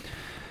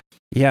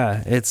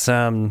 Yeah, it's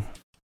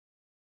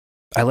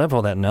I love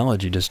all that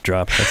knowledge you just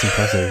dropped. That's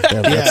impressive.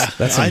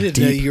 That's I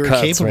didn't know you were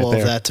capable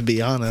of that, to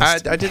be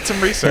honest. I did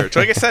some research.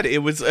 Like I said, it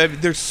was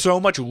there's so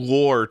much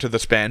lore to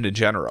this band in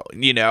general,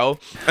 you know,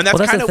 and that's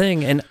kind of the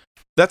thing. And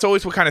that's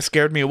always what kind of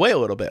scared me away a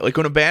little bit. Like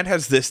when a band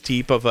has this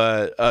deep of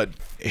a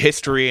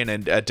history and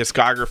a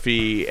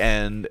discography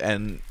and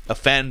a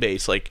fan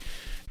base, like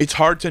it's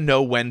hard to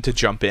know when to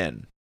jump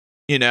in,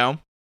 you know.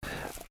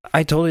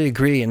 I totally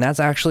agree, and that's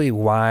actually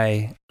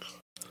why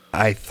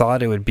I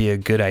thought it would be a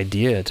good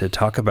idea to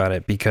talk about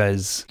it,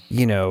 because,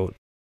 you know,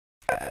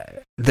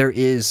 there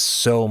is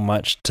so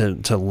much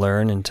to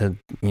learn and to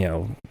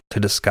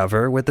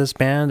discover with this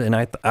band. And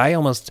I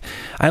almost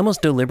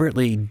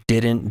deliberately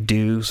didn't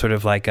do sort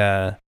of like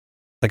a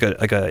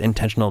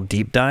intentional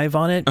deep dive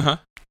on it,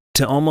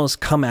 to almost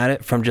come at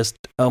it from just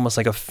almost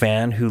like a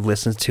fan who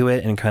listens to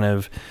it and kind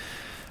of,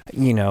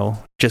 you know,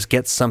 just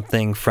gets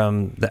something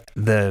from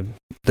the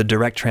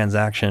direct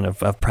transaction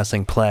of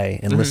pressing play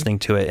and listening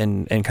to it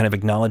and kind of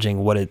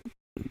acknowledging what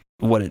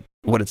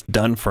it's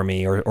done for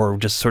me, or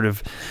just sort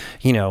of,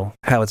 you know,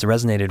 how it's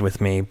resonated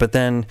with me. But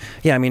then,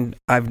 yeah, I mean,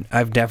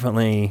 I've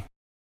definitely,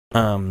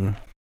 I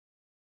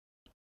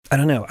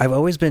don't know, I've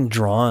always been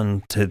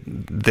drawn to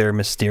their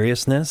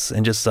mysteriousness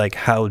and just like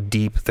how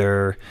deep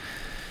they're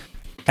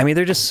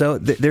just so,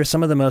 they're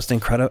some of the most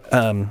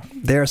incredible,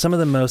 they are some of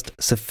the most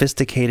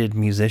sophisticated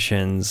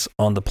musicians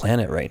on the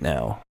planet right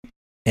now.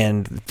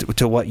 And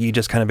to what you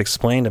just kind of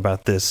explained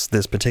about this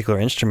particular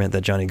instrument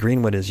that Johnny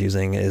Greenwood is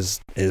using is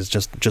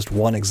just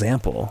one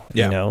example.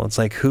 Yeah. You know, it's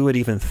like, who would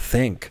even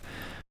think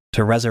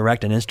to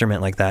resurrect an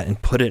instrument like that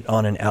and put it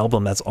on an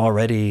album that's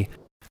already,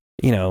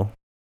 you know,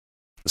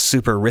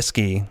 super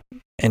risky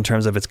in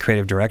terms of its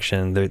creative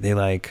direction.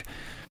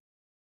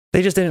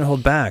 They just didn't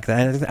hold back.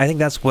 I think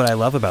that's what I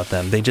love about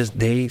them.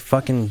 They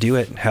fucking do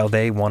it how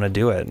they want to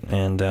do it.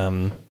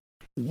 And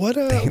what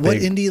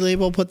indie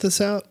label put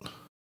this out?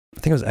 I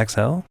think it was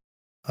XL.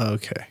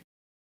 Okay.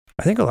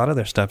 I think a lot of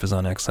their stuff is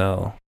on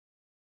XL.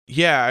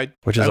 Yeah,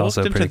 which is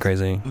also pretty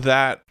crazy.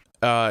 That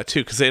too,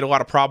 because they had a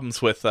lot of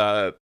problems with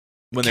when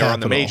they were on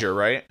the major,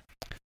 right?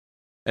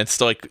 And it's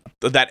like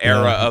that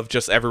era of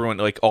just everyone,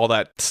 like all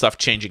that stuff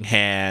changing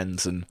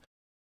hands and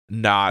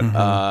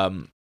not.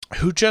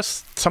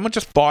 Someone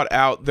just bought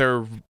out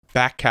their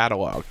back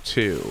catalog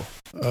too.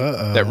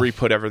 That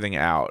re-put everything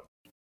out.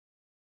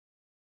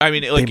 I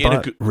mean, like they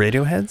bought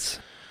Radiohead's.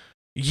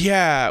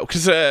 Yeah,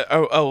 because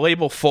a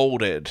label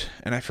folded,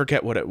 and I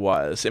forget what it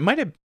was. It might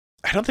have.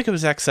 I don't think it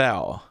was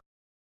XL,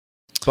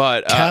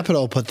 but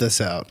Capitol put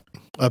this out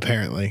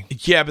apparently.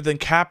 Yeah, but then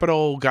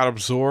Capitol got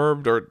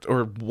absorbed, or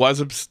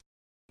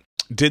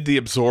did the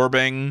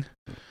absorbing.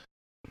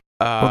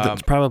 Well,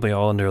 it's probably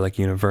all under like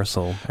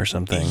Universal or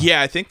something.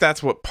 Yeah, I think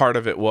that's what part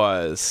of it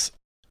was.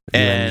 UMG.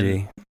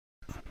 And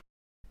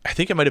I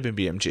think it might have been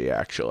BMG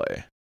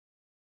actually.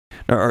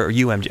 Or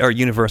UMG or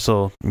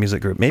Universal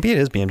Music Group. Maybe it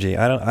is BMG.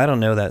 I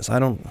don't know that. So I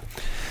don't.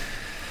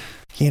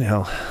 You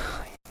know,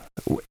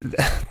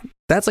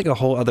 that's like a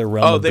whole other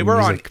realm. Oh, of they were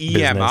on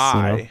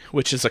EMI, business,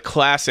 which is a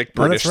classic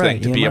British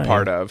thing to be a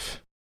part of.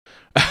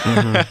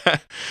 Mm-hmm.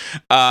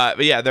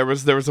 But yeah, there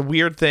was a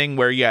weird thing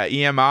where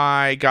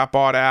EMI got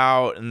bought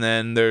out, and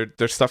then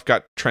their stuff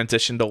got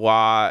transitioned a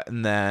lot,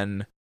 and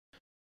then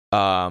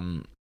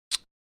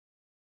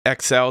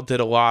XL did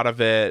a lot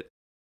of it,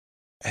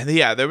 and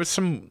there was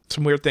some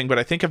weird thing, but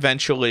I think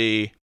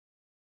eventually,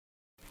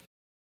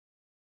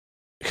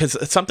 because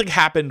something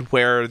happened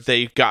where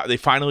they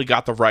finally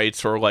got the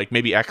rights, or like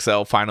maybe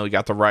XL finally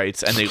got the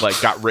rights, and they like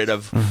got rid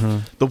of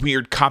the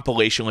weird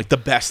compilation, like the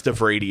best of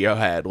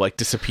Radiohead, like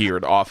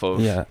disappeared off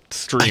of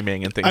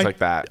streaming and things like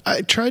that.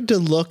 I tried to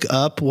look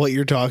up what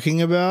you're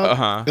talking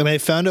about, and I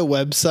found a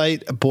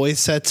website,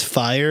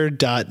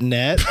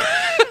 boysetsfire.net,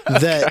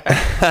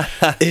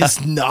 that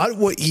is not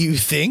what you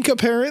think.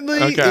 Apparently,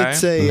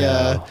 it's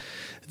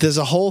there's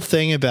a whole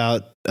thing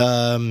about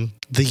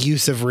the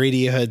use of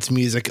Radiohead's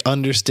music,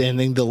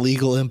 understanding the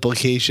legal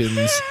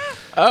implications.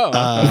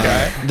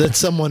 That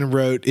someone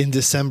wrote in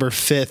December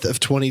 5th of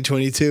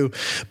 2022.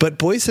 But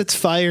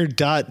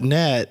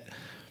boysetsfire.net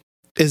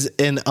is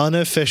an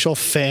unofficial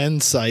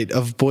fan site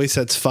of Boy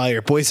Sets Fire.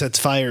 Boy Sets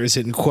Fire is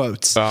in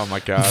quotes. Oh my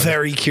God.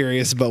 Very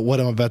curious about what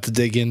I'm about to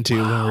dig into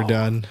when we're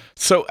done.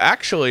 So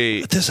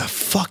actually, there's a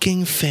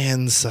fucking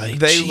fan site.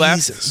 They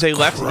left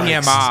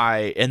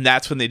EMI, and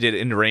that's when they did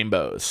In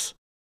Rainbows.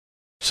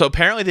 So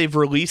apparently they've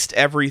released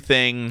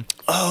everything.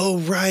 Oh,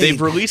 right.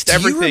 They've released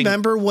everything. Do you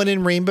remember when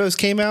In Rainbows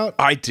came out?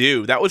 I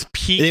do. That was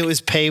peak. And it was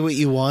Pay What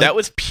You Want? That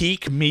was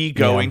peak me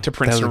going to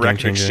Princeton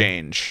Record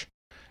Exchange.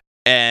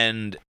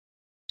 And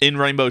In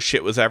Rainbows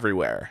shit was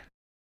everywhere.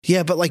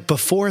 Yeah, but like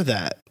before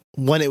that,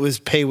 when it was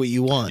Pay What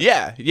You Want.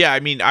 Yeah. I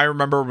mean, I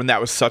remember when that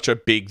was such a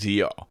big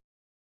deal.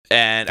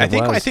 And I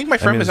think my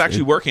friend was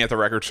actually working at the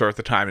record store at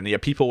the time,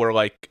 and people were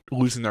like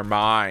losing their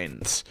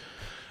minds.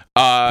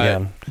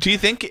 Do you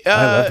think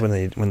I loved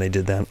when they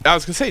did that? I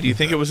was gonna say, do you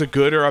think it was a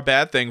good or a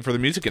bad thing for the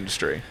music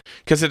industry?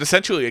 Because it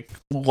essentially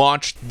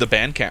launched the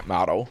Bandcamp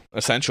model,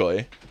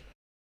 essentially.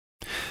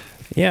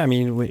 Yeah, I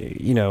mean,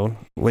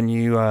 when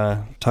you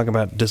talk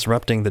about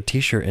disrupting the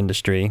t-shirt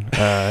industry,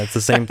 it's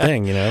the same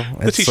thing,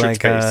 It's the t-shirt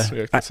space.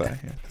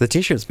 The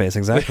t-shirt space,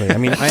 exactly. I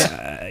mean,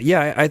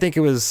 I think it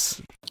was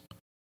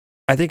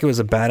a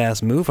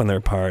badass move on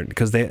their part,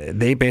 because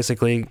they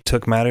basically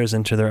took matters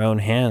into their own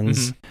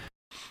hands.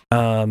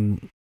 And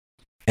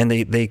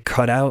they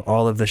cut out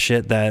all of the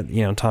shit that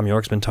Tom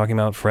York's been talking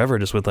about forever,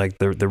 just with like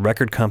the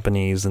record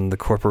companies and the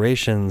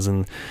corporations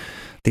and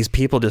these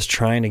people just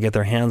trying to get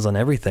their hands on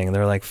everything.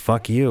 They're like,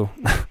 fuck you.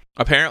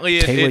 Apparently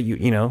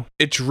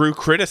it drew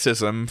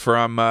criticism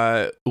from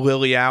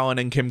Lily Allen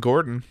and Kim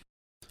Gordon.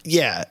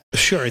 Yeah,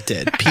 sure it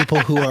did. People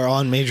who are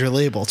on major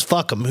labels,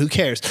 fuck them. Who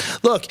cares?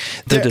 Look,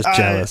 they're just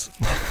jealous.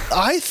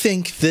 I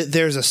think that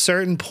there's a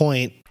certain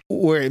point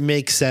where it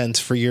makes sense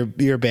for your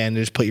band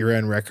to just put your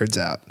own records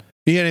out.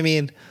 You know what I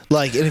mean?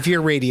 Like, and if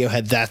you're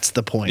Radiohead, that's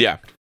the point. Yeah.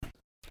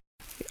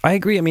 I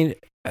agree. I mean,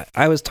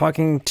 I was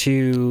talking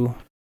to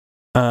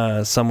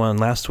someone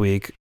last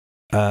week,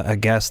 a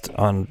guest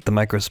on the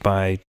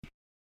Microspy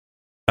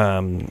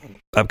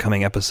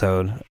upcoming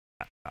episode.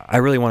 I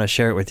really want to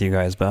share it with you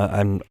guys, but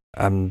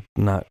I'm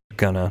not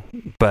gonna.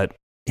 But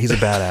he's a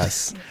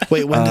badass.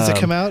 Wait, when does it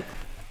come out?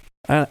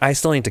 I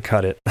still need to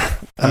cut it.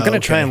 I'm gonna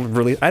try and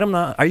release. I'm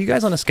not. Are you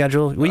guys on a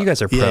schedule? Well, you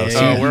guys are pros.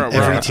 We're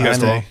every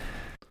Tuesday.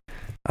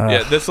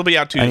 This will be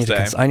out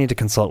Tuesday. I need to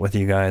consult with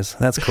you guys.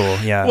 That's cool.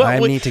 Yeah, I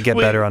need to get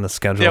better on the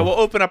schedule. Yeah, we'll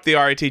open up the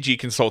RATG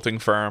consulting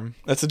firm.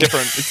 That's a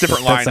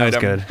different line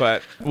item. Good.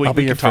 But I'll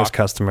be your first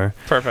customer.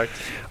 Perfect.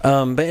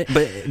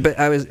 But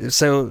I was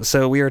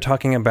so we were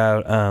talking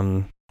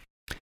about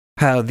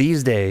how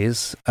these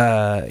days,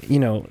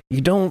 you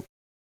don't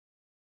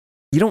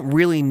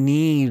really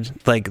need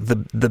like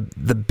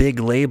the big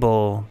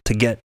label to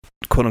get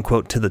quote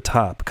unquote to the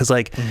top, because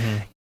like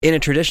in a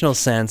traditional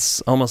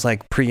sense, almost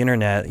like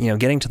pre-internet,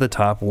 getting to the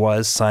top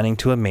was signing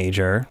to a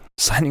major,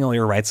 signing all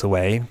your rights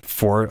away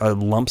for a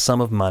lump sum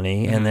of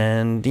money, and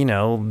then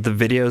the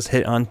videos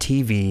hit on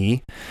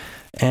TV,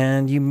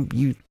 and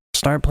you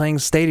start playing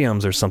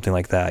stadiums or something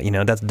like that.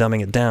 That's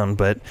dumbing it down,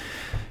 but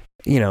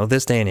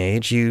this day and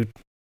age, you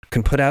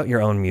can put out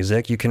your own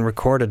music, you can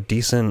record a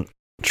decent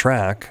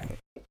track,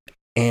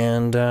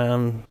 and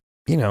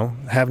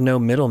have no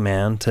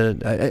middleman to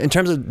in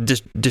terms of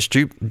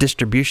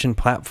distribution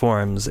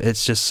platforms.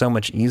 It's just so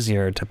much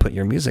easier to put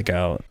your music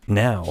out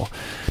now.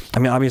 I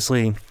mean,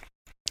 obviously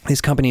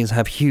these companies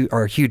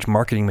are huge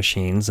marketing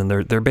machines, and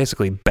they're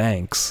basically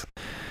banks.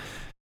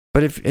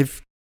 But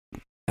if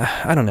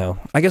I don't know,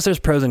 I guess there's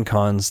pros and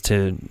cons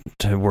to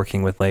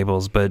working with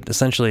labels, but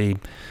essentially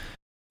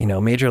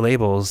major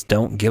labels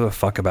don't give a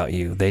fuck about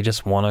you. They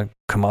just want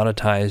to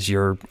commoditize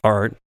your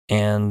art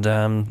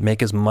and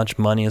make as much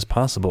money as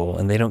possible,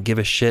 and they don't give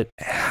a shit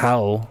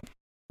how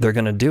they're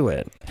going to do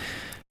it.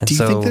 And do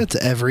you think that's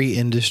every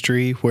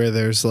industry where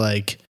there's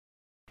like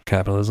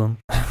capitalism?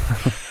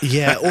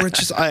 Yeah, or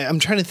just I'm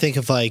trying to think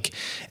of like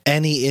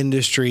any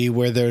industry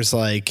where there's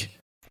like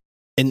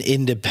an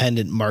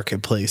independent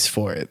marketplace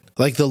for it.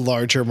 Like the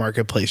larger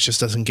marketplace just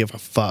doesn't give a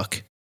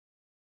fuck.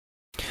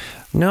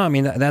 No, I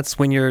mean that's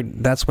when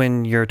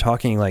you're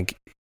talking like,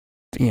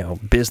 you know,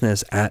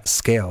 business at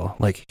scale,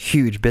 like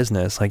huge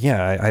business. Like,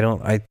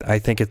 yeah, I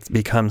think it's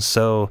become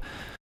so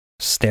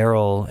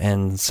sterile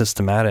and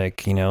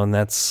systematic, you know, and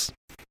that's,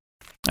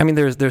 I mean,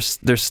 there's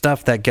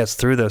stuff that gets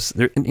through those,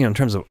 you know, in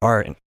terms of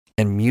art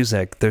and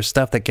music, there's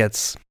stuff that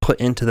gets put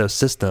into those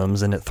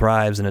systems and it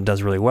thrives and it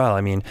does really well.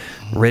 I mean,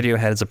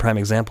 Radiohead is a prime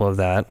example of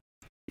that,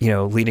 you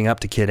know, leading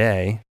up to Kid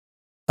A,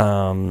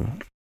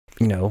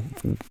 you know,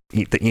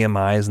 the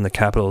EMIs and the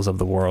Capitals of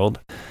the world.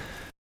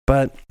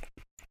 But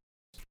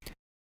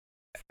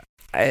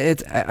I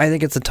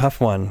think it's a tough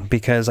one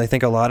because I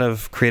think a lot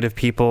of creative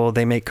people,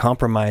 they make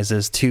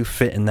compromises to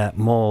fit in that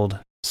mold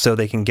so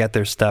they can get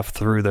their stuff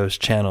through those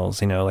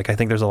channels. You know, like I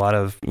think there's a lot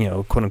of, you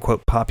know, quote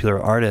unquote popular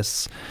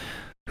artists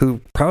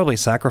who probably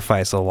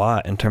sacrifice a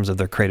lot in terms of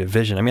their creative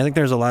vision. I mean, I think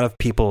there's a lot of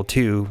people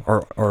too,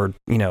 or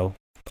you know,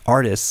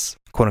 artists,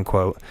 quote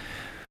unquote,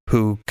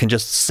 who can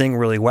just sing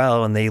really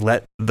well and they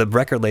let the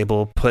record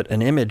label put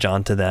an image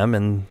onto them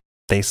and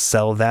they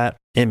sell that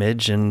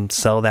image and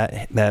sell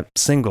that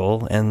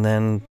single and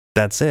then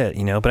that's it,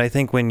 you know. But I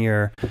think when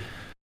you're,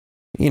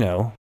 you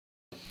know,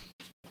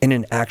 in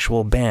an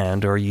actual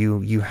band or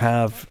you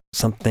have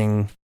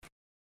something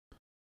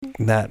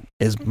that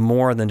is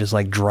more than just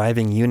like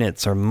driving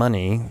units or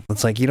money,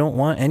 it's like you don't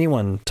want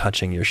anyone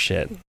touching your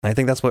shit. And I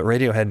think that's what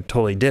Radiohead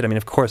totally did. I mean,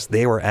 of course,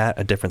 they were at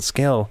a different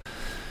scale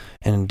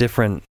and a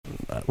different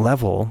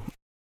level,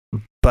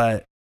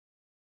 but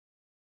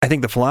I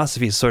think the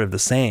philosophy is sort of the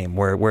same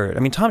where I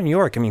mean, Tom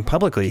York, I mean,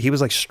 publicly, he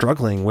was like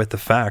struggling with the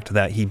fact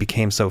that he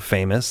became so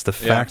famous, the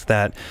fact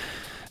that,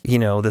 you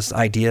know, this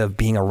idea of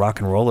being a rock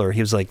and roller,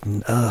 he was like,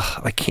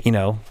 ugh, I can't, you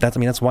know,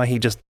 that's why he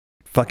just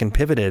fucking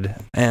pivoted.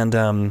 And,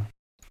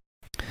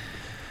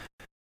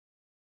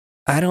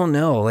 I don't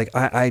know, like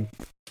I've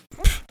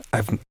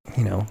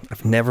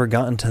never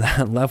gotten to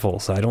that level,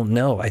 so I don't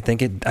know. I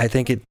think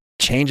it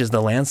changes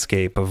the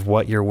landscape of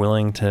what you're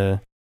willing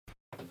to,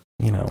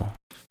 you know.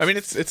 I mean,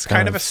 it's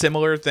kind of a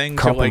similar thing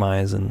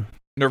compromise to like and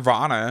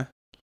Nirvana,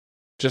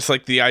 just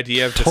like the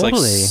idea of just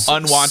totally.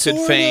 Like unwanted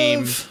Sort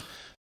fame,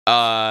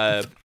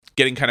 of.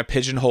 Getting kind of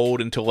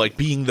pigeonholed into like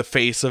being the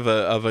face of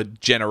a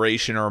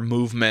generation or a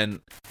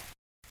movement,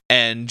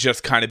 and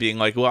just kind of being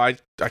like, well, I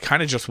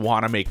kind of just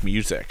want to make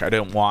music. I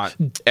don't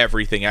want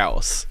everything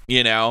else,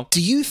 you know?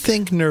 Do you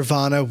think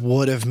Nirvana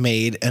would have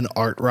made an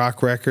art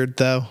rock record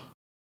though?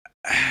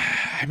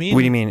 I mean,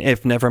 what do you mean?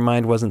 If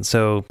Nevermind wasn't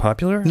so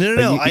popular?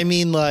 No. I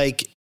mean,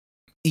 like,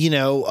 you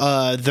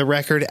know, the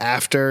record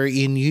after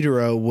In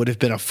Utero would have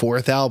been a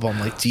fourth album.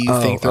 Like, do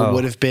you think there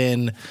would have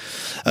been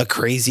a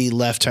Crazy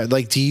Left Turn?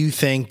 Like, do you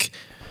think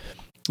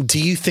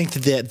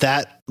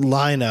that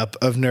lineup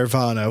of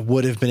Nirvana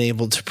would have been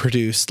able to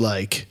produce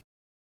like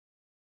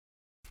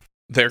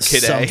their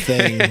Kid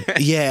something?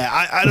 Yeah,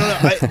 I don't know.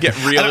 I get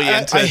really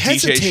into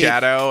DJ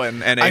Shadow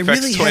and I Aphex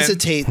really Twin.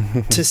 hesitate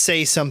to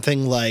say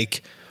something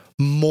like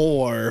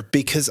more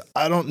because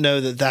I don't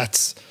know that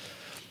that's,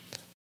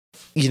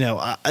 you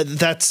know,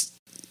 that's,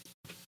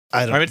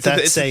 I don't know.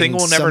 That's the thing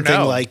we'll never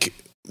know. Like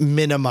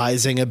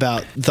minimizing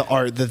about the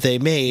art that they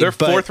made. Their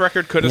fourth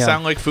record could have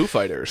sounded like Foo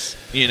Fighters,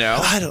 you know?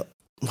 I don't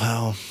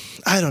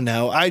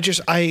know. I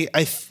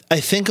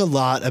think a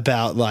lot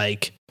about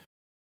like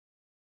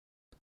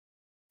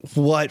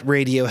what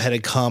Radiohead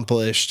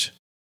accomplished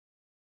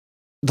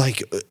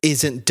like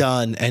isn't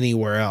done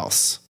anywhere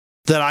else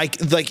that I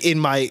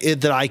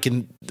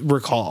can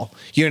recall.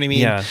 You know what I mean?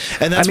 Yeah.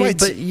 And that's why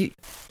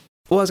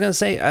well, I was going to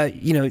say,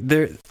 you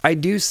know, I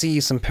do see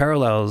some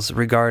parallels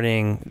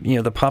regarding, you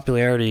know, the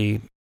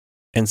popularity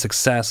and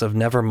success of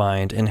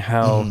Nevermind and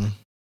how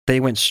they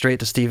went straight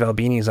to Steve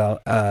Albini's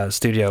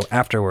studio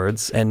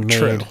afterwards and made.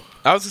 True.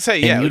 I was going to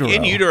say,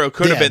 In Utero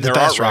could have been their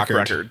art rock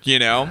record, you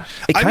know?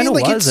 It kind of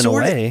was in a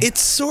way. It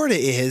sort of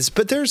is,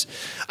 but there's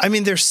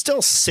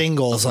still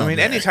singles on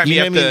there. Anytime you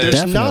you have to,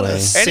 there's not a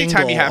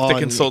anytime you have to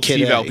consult Kid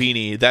Steve A.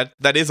 Albini,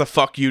 that is a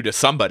fuck you to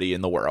somebody in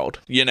the world,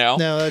 you know?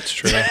 No, that's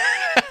true.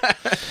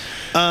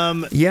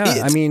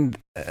 I mean,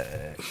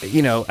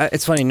 you know,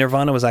 it's funny.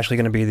 Nirvana was actually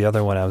going to be the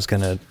other one I was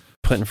going to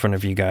put in front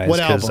of you guys. What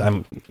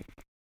album?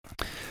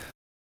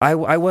 I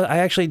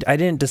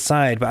didn't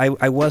decide,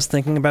 but I was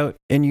thinking about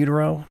In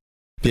Utero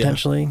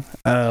potentially.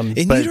 In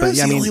Utero is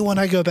the only one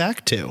I go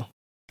back to.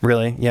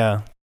 Really?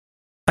 Yeah.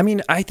 I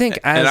mean, I think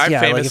I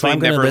famously if I'm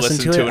never listen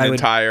listened to an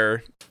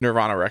entire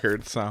Nirvana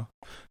record, so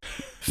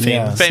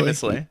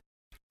Famously.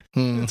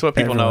 That's what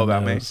people know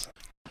about me.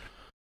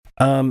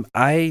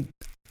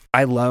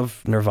 I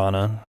love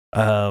Nirvana.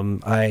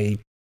 I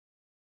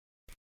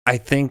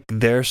think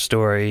their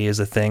story is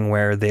a thing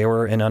where they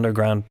were an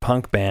underground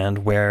punk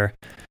band where,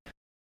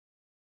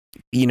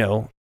 you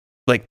know,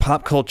 like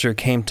pop culture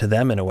came to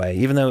them in a way.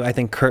 Even though I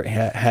think Kurt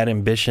had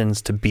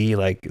ambitions to be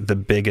like the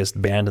biggest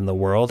band in the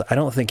world, I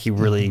don't think he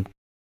really.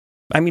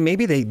 I mean,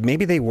 maybe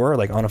they were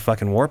like on a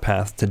fucking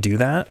warpath to do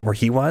that, or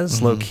he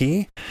was low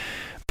key.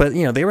 But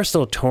you know, they were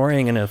still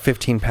touring in a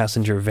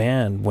 15-passenger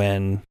van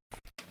when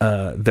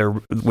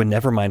when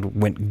Nevermind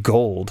went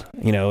gold,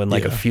 in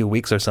like a few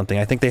weeks or something.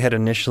 I think they had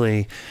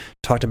initially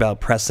talked about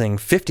pressing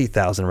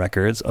 50,000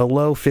 records, a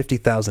low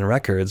 50,000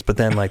 records, but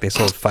then like they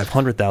sold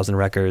 500,000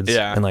 records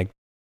in like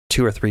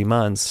 2 or 3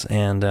 months,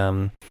 and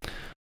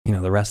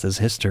the rest is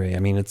history. I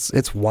mean,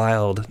 it's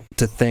wild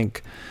to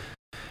think.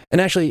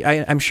 And actually,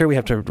 I'm sure we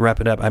have to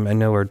wrap it up. I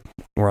know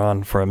we're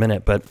on for a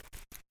minute, but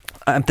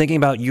I'm thinking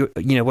about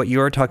what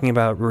you're talking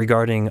about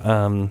regarding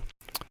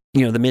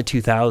the mid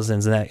 2000s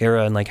and that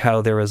era, and like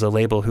how there was a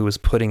label who was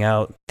putting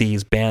out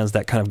these bands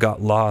that kind of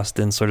got lost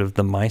in sort of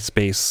the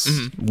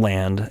MySpace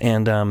land.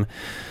 And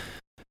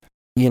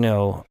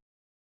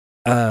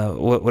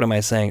what am I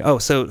saying? Oh,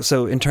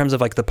 so in terms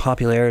of like the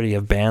popularity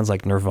of bands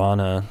like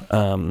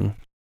Nirvana,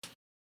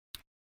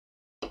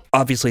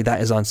 obviously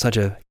that is on such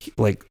a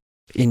like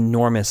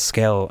enormous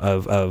scale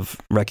of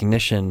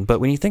recognition. But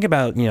when you think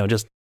about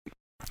just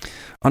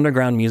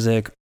underground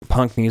music,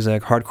 punk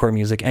music, hardcore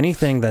music,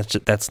 anything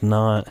that's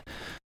not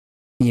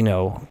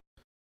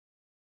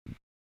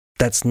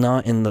that's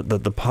not in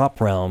the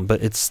pop realm,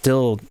 but it's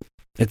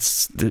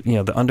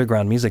the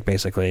underground music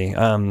basically.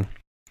 I'm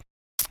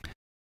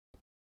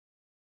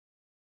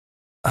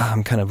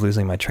kind of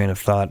losing my train of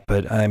thought,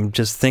 but I'm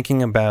just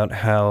thinking about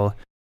how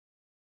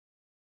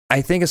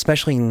I think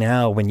especially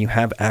now when you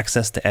have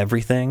access to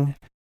everything,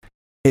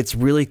 it's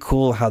really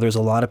cool how there's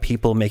a lot of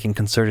people making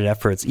concerted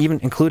efforts,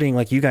 even including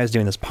like you guys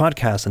doing this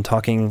podcast and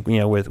talking,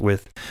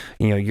 with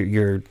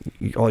your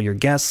all your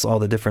guests, all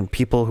the different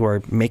people who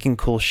are making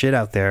cool shit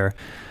out there.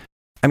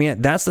 I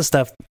mean, that's the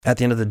stuff at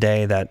the end of the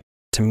day that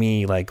to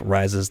me like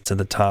rises to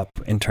the top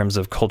in terms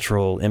of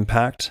cultural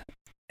impact.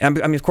 I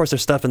mean, of course,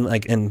 there's stuff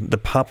in the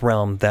pop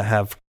realm that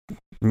have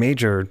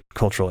major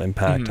cultural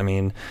impact. I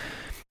mean,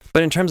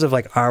 but in terms of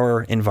like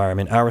our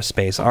environment, our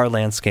space, our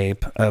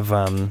landscape of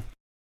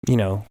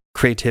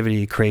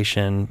creativity,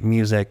 creation,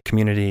 music,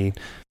 community,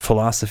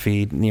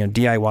 philosophy,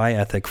 DIY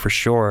ethic for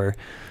sure.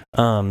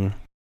 I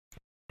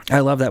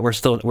love that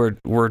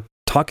we're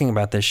talking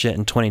about this shit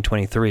in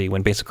 2023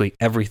 when basically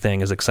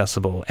everything is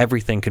accessible.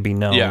 Everything could be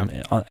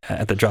known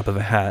at the drop of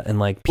a hat, and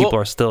like people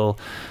are still,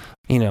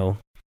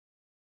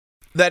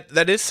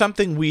 That is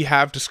something we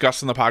have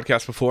discussed on the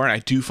podcast before, and I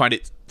do find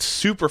it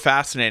super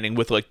fascinating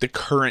with like the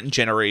current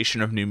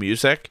generation of new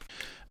music.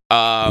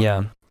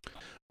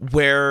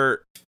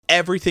 Where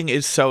everything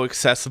is so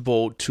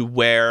accessible to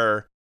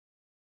where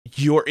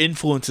your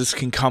influences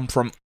can come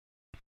from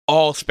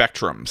all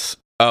spectrums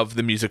of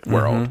the music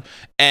world.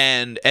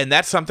 And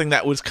that's something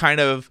that was kind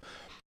of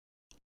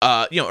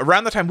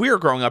around the time we were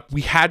growing up,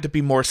 we had to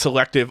be more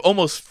selective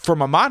almost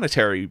from a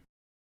monetary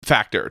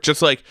factor.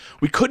 Just like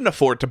we couldn't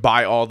afford to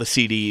buy all the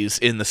CDs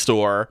in the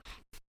store.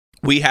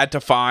 We had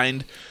to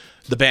find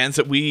the bands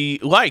that we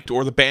liked,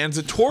 or the bands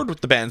that toured with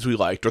the bands we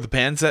liked, or the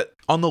bands that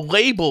on the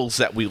labels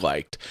that we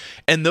liked.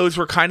 And those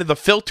were kind of the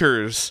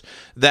filters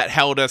that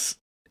held us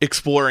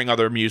exploring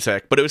other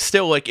music, but it was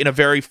still like in a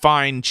very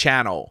fine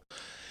channel.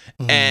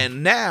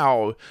 And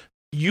now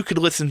you could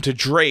listen to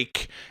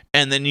Drake,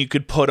 and then you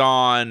could put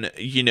on,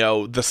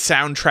 the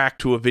soundtrack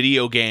to a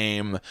video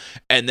game,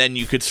 and then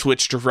you could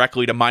switch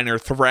directly to Minor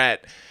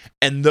Threat,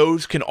 and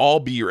those can all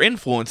be your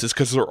influences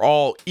because they're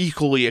all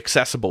equally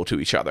accessible to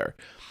each other.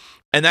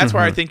 And that's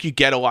where I think you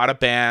get a lot of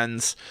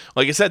bands.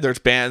 Like I said, there's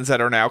bands that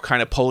are now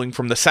kind of pulling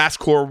from the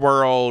Sasscore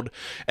world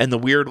and the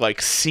weird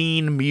like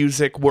scene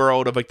music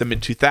world of like the mid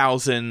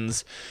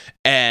 2000s,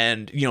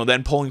 and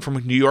then pulling from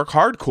New York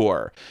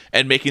hardcore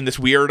and making this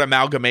weird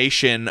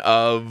amalgamation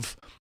of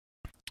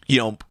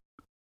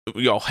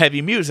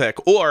heavy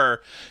music.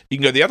 Or you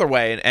can go the other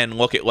way and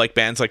look at like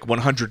bands like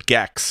 100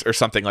 Gex or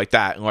something like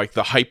that, and like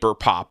the hyper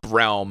pop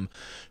realm,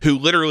 who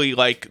literally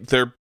like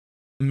they're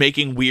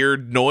making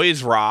weird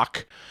noise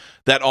rock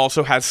that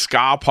also has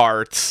ska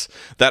parts,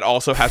 that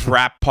also has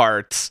rap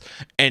parts,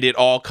 and it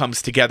all comes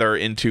together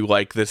into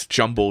like this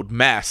jumbled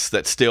mess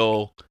that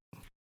still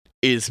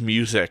is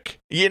music,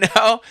 And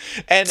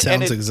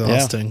sounds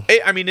exhausting.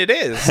 I mean, it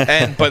is.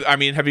 But I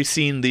mean, have you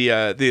seen the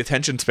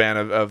attention span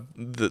of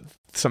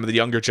some of the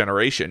younger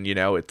generation?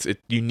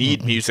 You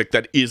need music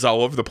that is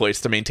all over the place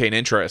to maintain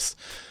interest.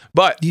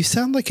 But you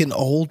sound like an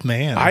old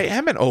man. I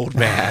am an old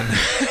man.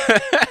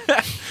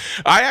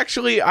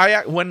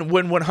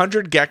 When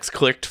 100 Gex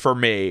clicked for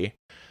me,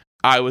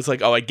 I was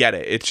like, oh, I get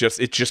it. It's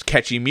just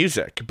catchy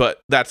music.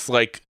 But that's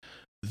like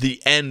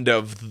the end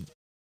of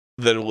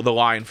the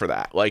line for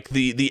that. Like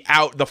the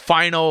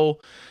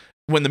final,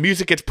 when the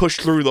music gets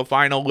pushed through the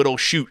final little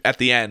shoot at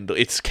the end,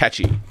 it's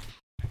catchy.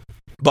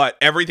 But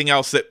everything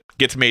else that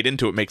gets made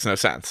into it makes no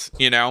sense,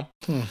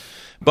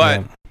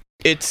 But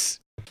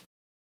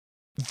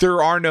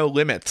there are no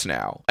limits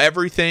now.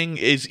 Everything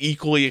is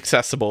equally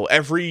accessible.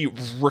 Every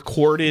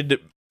recorded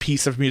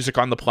piece of music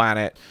on the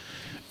planet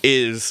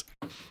is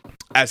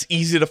as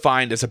easy to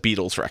find as a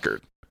Beatles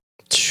record.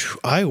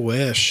 I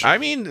wish. I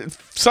mean,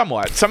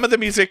 somewhat. Some of the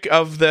music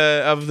of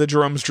the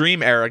Jerome's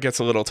Dream era gets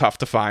a little tough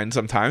to find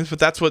sometimes, but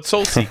that's what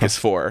Soulseek is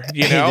for.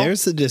 You know, hey,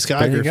 there's the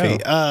discography.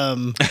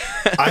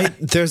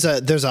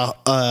 There's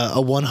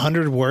a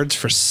 100 words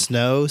for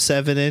Snow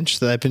 7-inch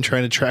that I've been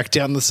trying to track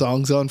down the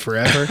songs on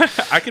forever.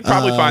 I could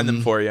probably find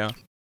them for you.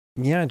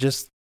 Yeah,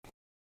 just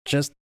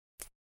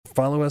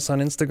follow us on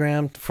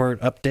Instagram for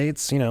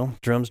updates. You know,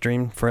 Jerome's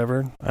Dream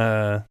forever.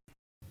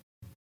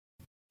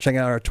 Check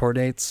out our tour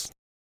dates.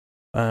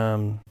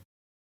 You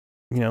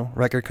know,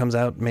 record comes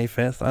out May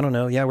 5th. I don't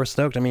know. Yeah, we're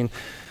stoked. I mean,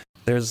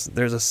 there's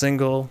a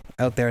single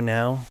out there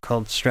now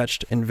called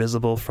Stretched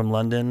Invisible from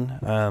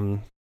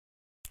London,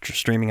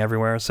 streaming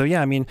everywhere. So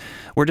yeah, I mean,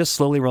 we're just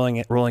slowly rolling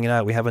it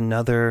out. We have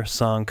another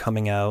song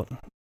coming out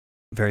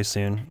very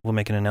soon. We'll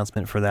make an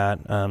announcement for that.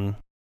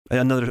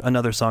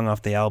 Another song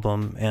off the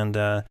album,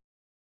 and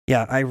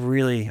yeah, I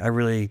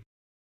really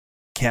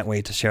can't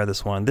wait to share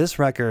this one. This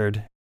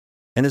record.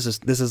 And this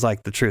is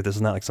like the truth. This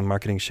is not like some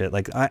marketing shit.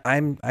 Like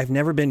I've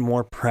never been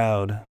more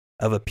proud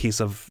of a piece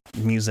of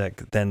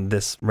music than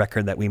this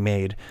record that we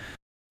made,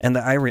 and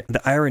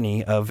the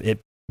irony of it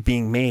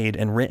being made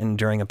and written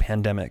during a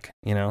pandemic.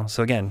 You know,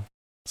 so again,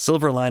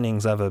 silver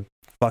linings of a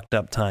fucked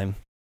up time.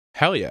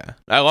 Hell yeah,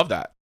 I love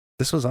that.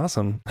 This was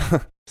awesome.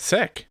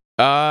 Sick.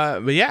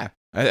 But yeah,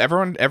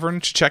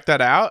 everyone should check that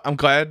out. I'm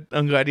glad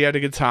you had a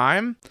good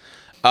time.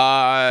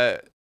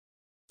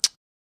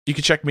 You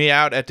can check me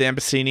out at Dan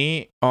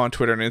Bassini on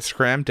Twitter and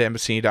Instagram,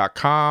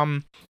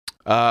 danbassini.com.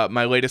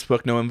 My latest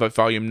book, No Invite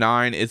Volume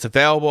 9, is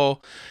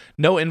available.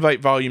 No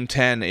Invite Volume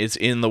 10 is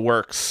in the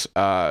works,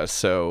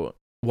 so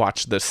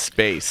watch this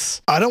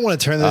space. I don't want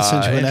to turn this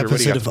into an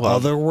episode of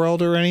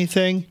Otherworld or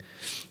anything,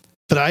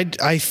 but I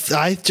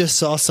just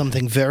saw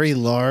something very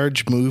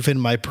large move in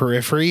my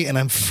periphery, and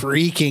I'm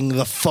freaking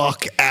the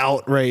fuck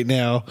out right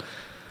now.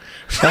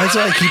 That's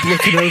why I keep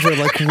looking over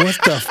like, what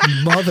the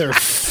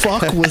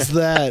motherfuck was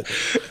that?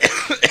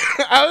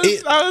 I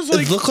was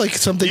like, it looked like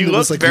something that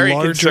was like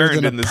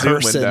larger than a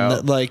person.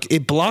 That, like,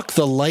 it blocked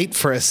the light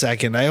for a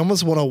second. I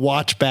almost want to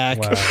watch back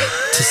to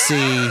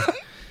see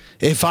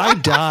if I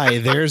die.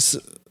 There's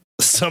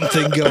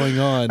something going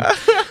on.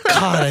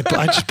 God,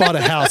 I just bought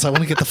a house. I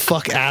want to get the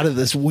fuck out of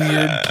this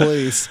weird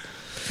place.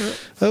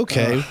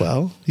 Okay,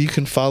 well, you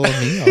can follow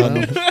me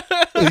on.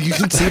 You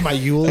can see my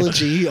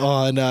eulogy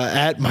on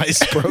at my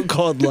Spro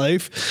Called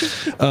Life.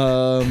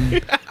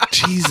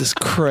 Jesus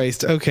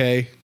Christ.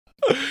 Okay.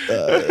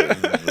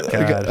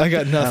 I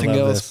got nothing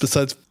else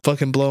besides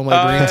fucking blowing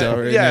my brains out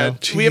right now.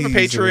 We have a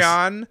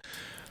Patreon.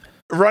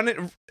 Run it.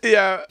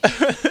 Yeah.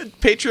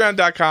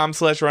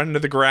 Patreon.com/Run Into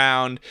the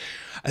Ground.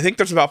 I think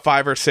there's about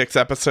 5 or 6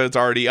 episodes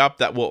already up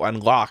that will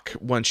unlock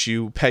once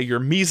you pay your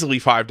measly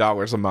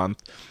 $5 a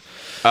month.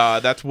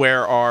 That's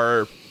where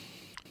our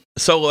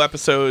solo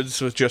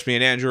episodes with just me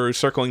and Andrew,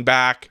 circling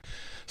back,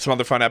 some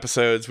other fun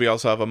episodes. We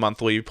also have a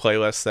monthly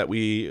playlist that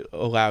we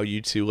allow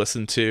you to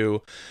listen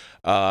to.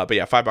 But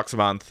yeah, $5 a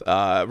month.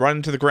 Run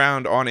Into the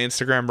Ground on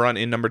Instagram, Run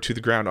In #2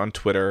 the Ground on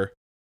Twitter.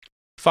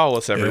 Follow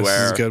us everywhere.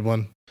 This is a good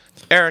one.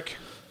 Eric,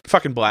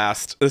 fucking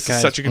blast. This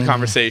is such a good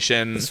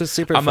conversation. This was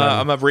super fun.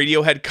 I'm a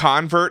Radiohead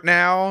convert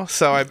now,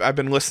 so I've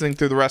been listening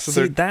through the rest of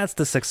their... that's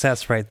the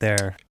success right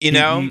there. You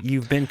know?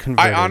 You've been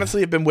converted. I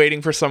honestly have been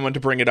waiting for someone to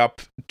bring it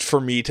up for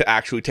me to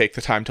actually take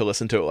the time to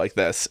listen to it like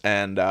this,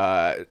 and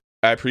I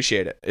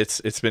appreciate it.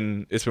 It's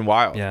been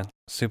wild. Yeah,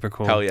 super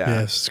cool. Hell yeah.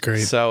 Yes, it's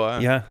great. So,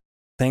 yeah.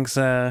 Thanks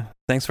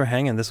for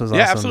hanging. This was awesome.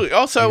 Yeah, absolutely.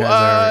 Also,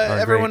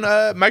 everyone,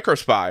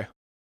 Microspy,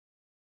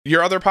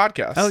 your other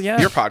podcast. Oh, yeah.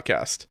 Your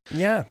podcast.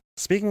 Yeah.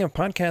 Speaking of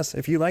podcasts,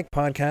 if you like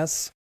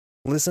podcasts,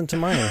 listen to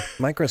mine,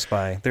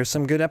 Microspy. There's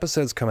some good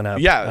episodes coming up.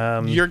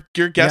 Yeah,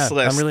 your guest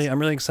list. I'm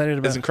really excited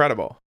about. It's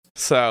incredible.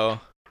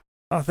 So.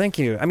 Oh, thank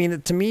you. I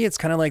mean, to me, it's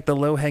kind of like the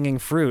low-hanging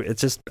fruit. It's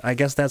just, I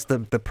guess that's the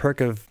perk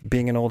of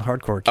being an old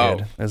hardcore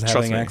kid, is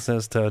having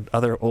access to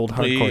other old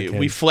hardcore kids.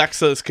 We flex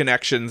those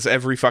connections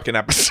every fucking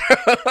episode.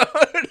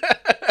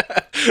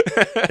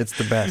 It's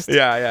the best.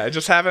 Yeah.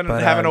 Just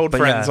having old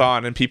friends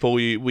on and people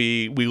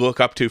we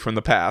look up to from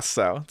the past.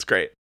 So it's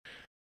great.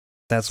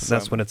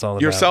 That's what it's all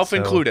about. Yourself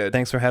included.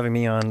 Thanks for having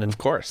me on. And of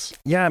course.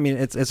 Yeah, I mean,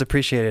 it's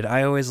appreciated.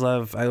 I always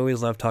love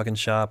talking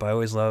shop. I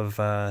always love,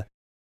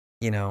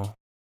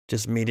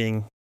 just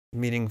meeting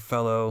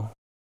fellow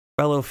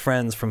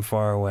friends from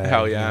far away.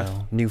 Hell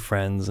yeah. New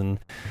friends. And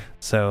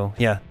so,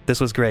 yeah,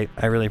 this was great.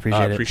 I really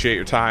appreciate it. Appreciate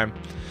your time.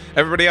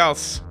 Everybody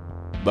else,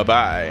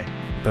 bye-bye.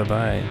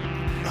 Bye-bye.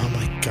 Oh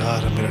my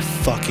God, I'm going to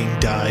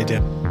fucking die.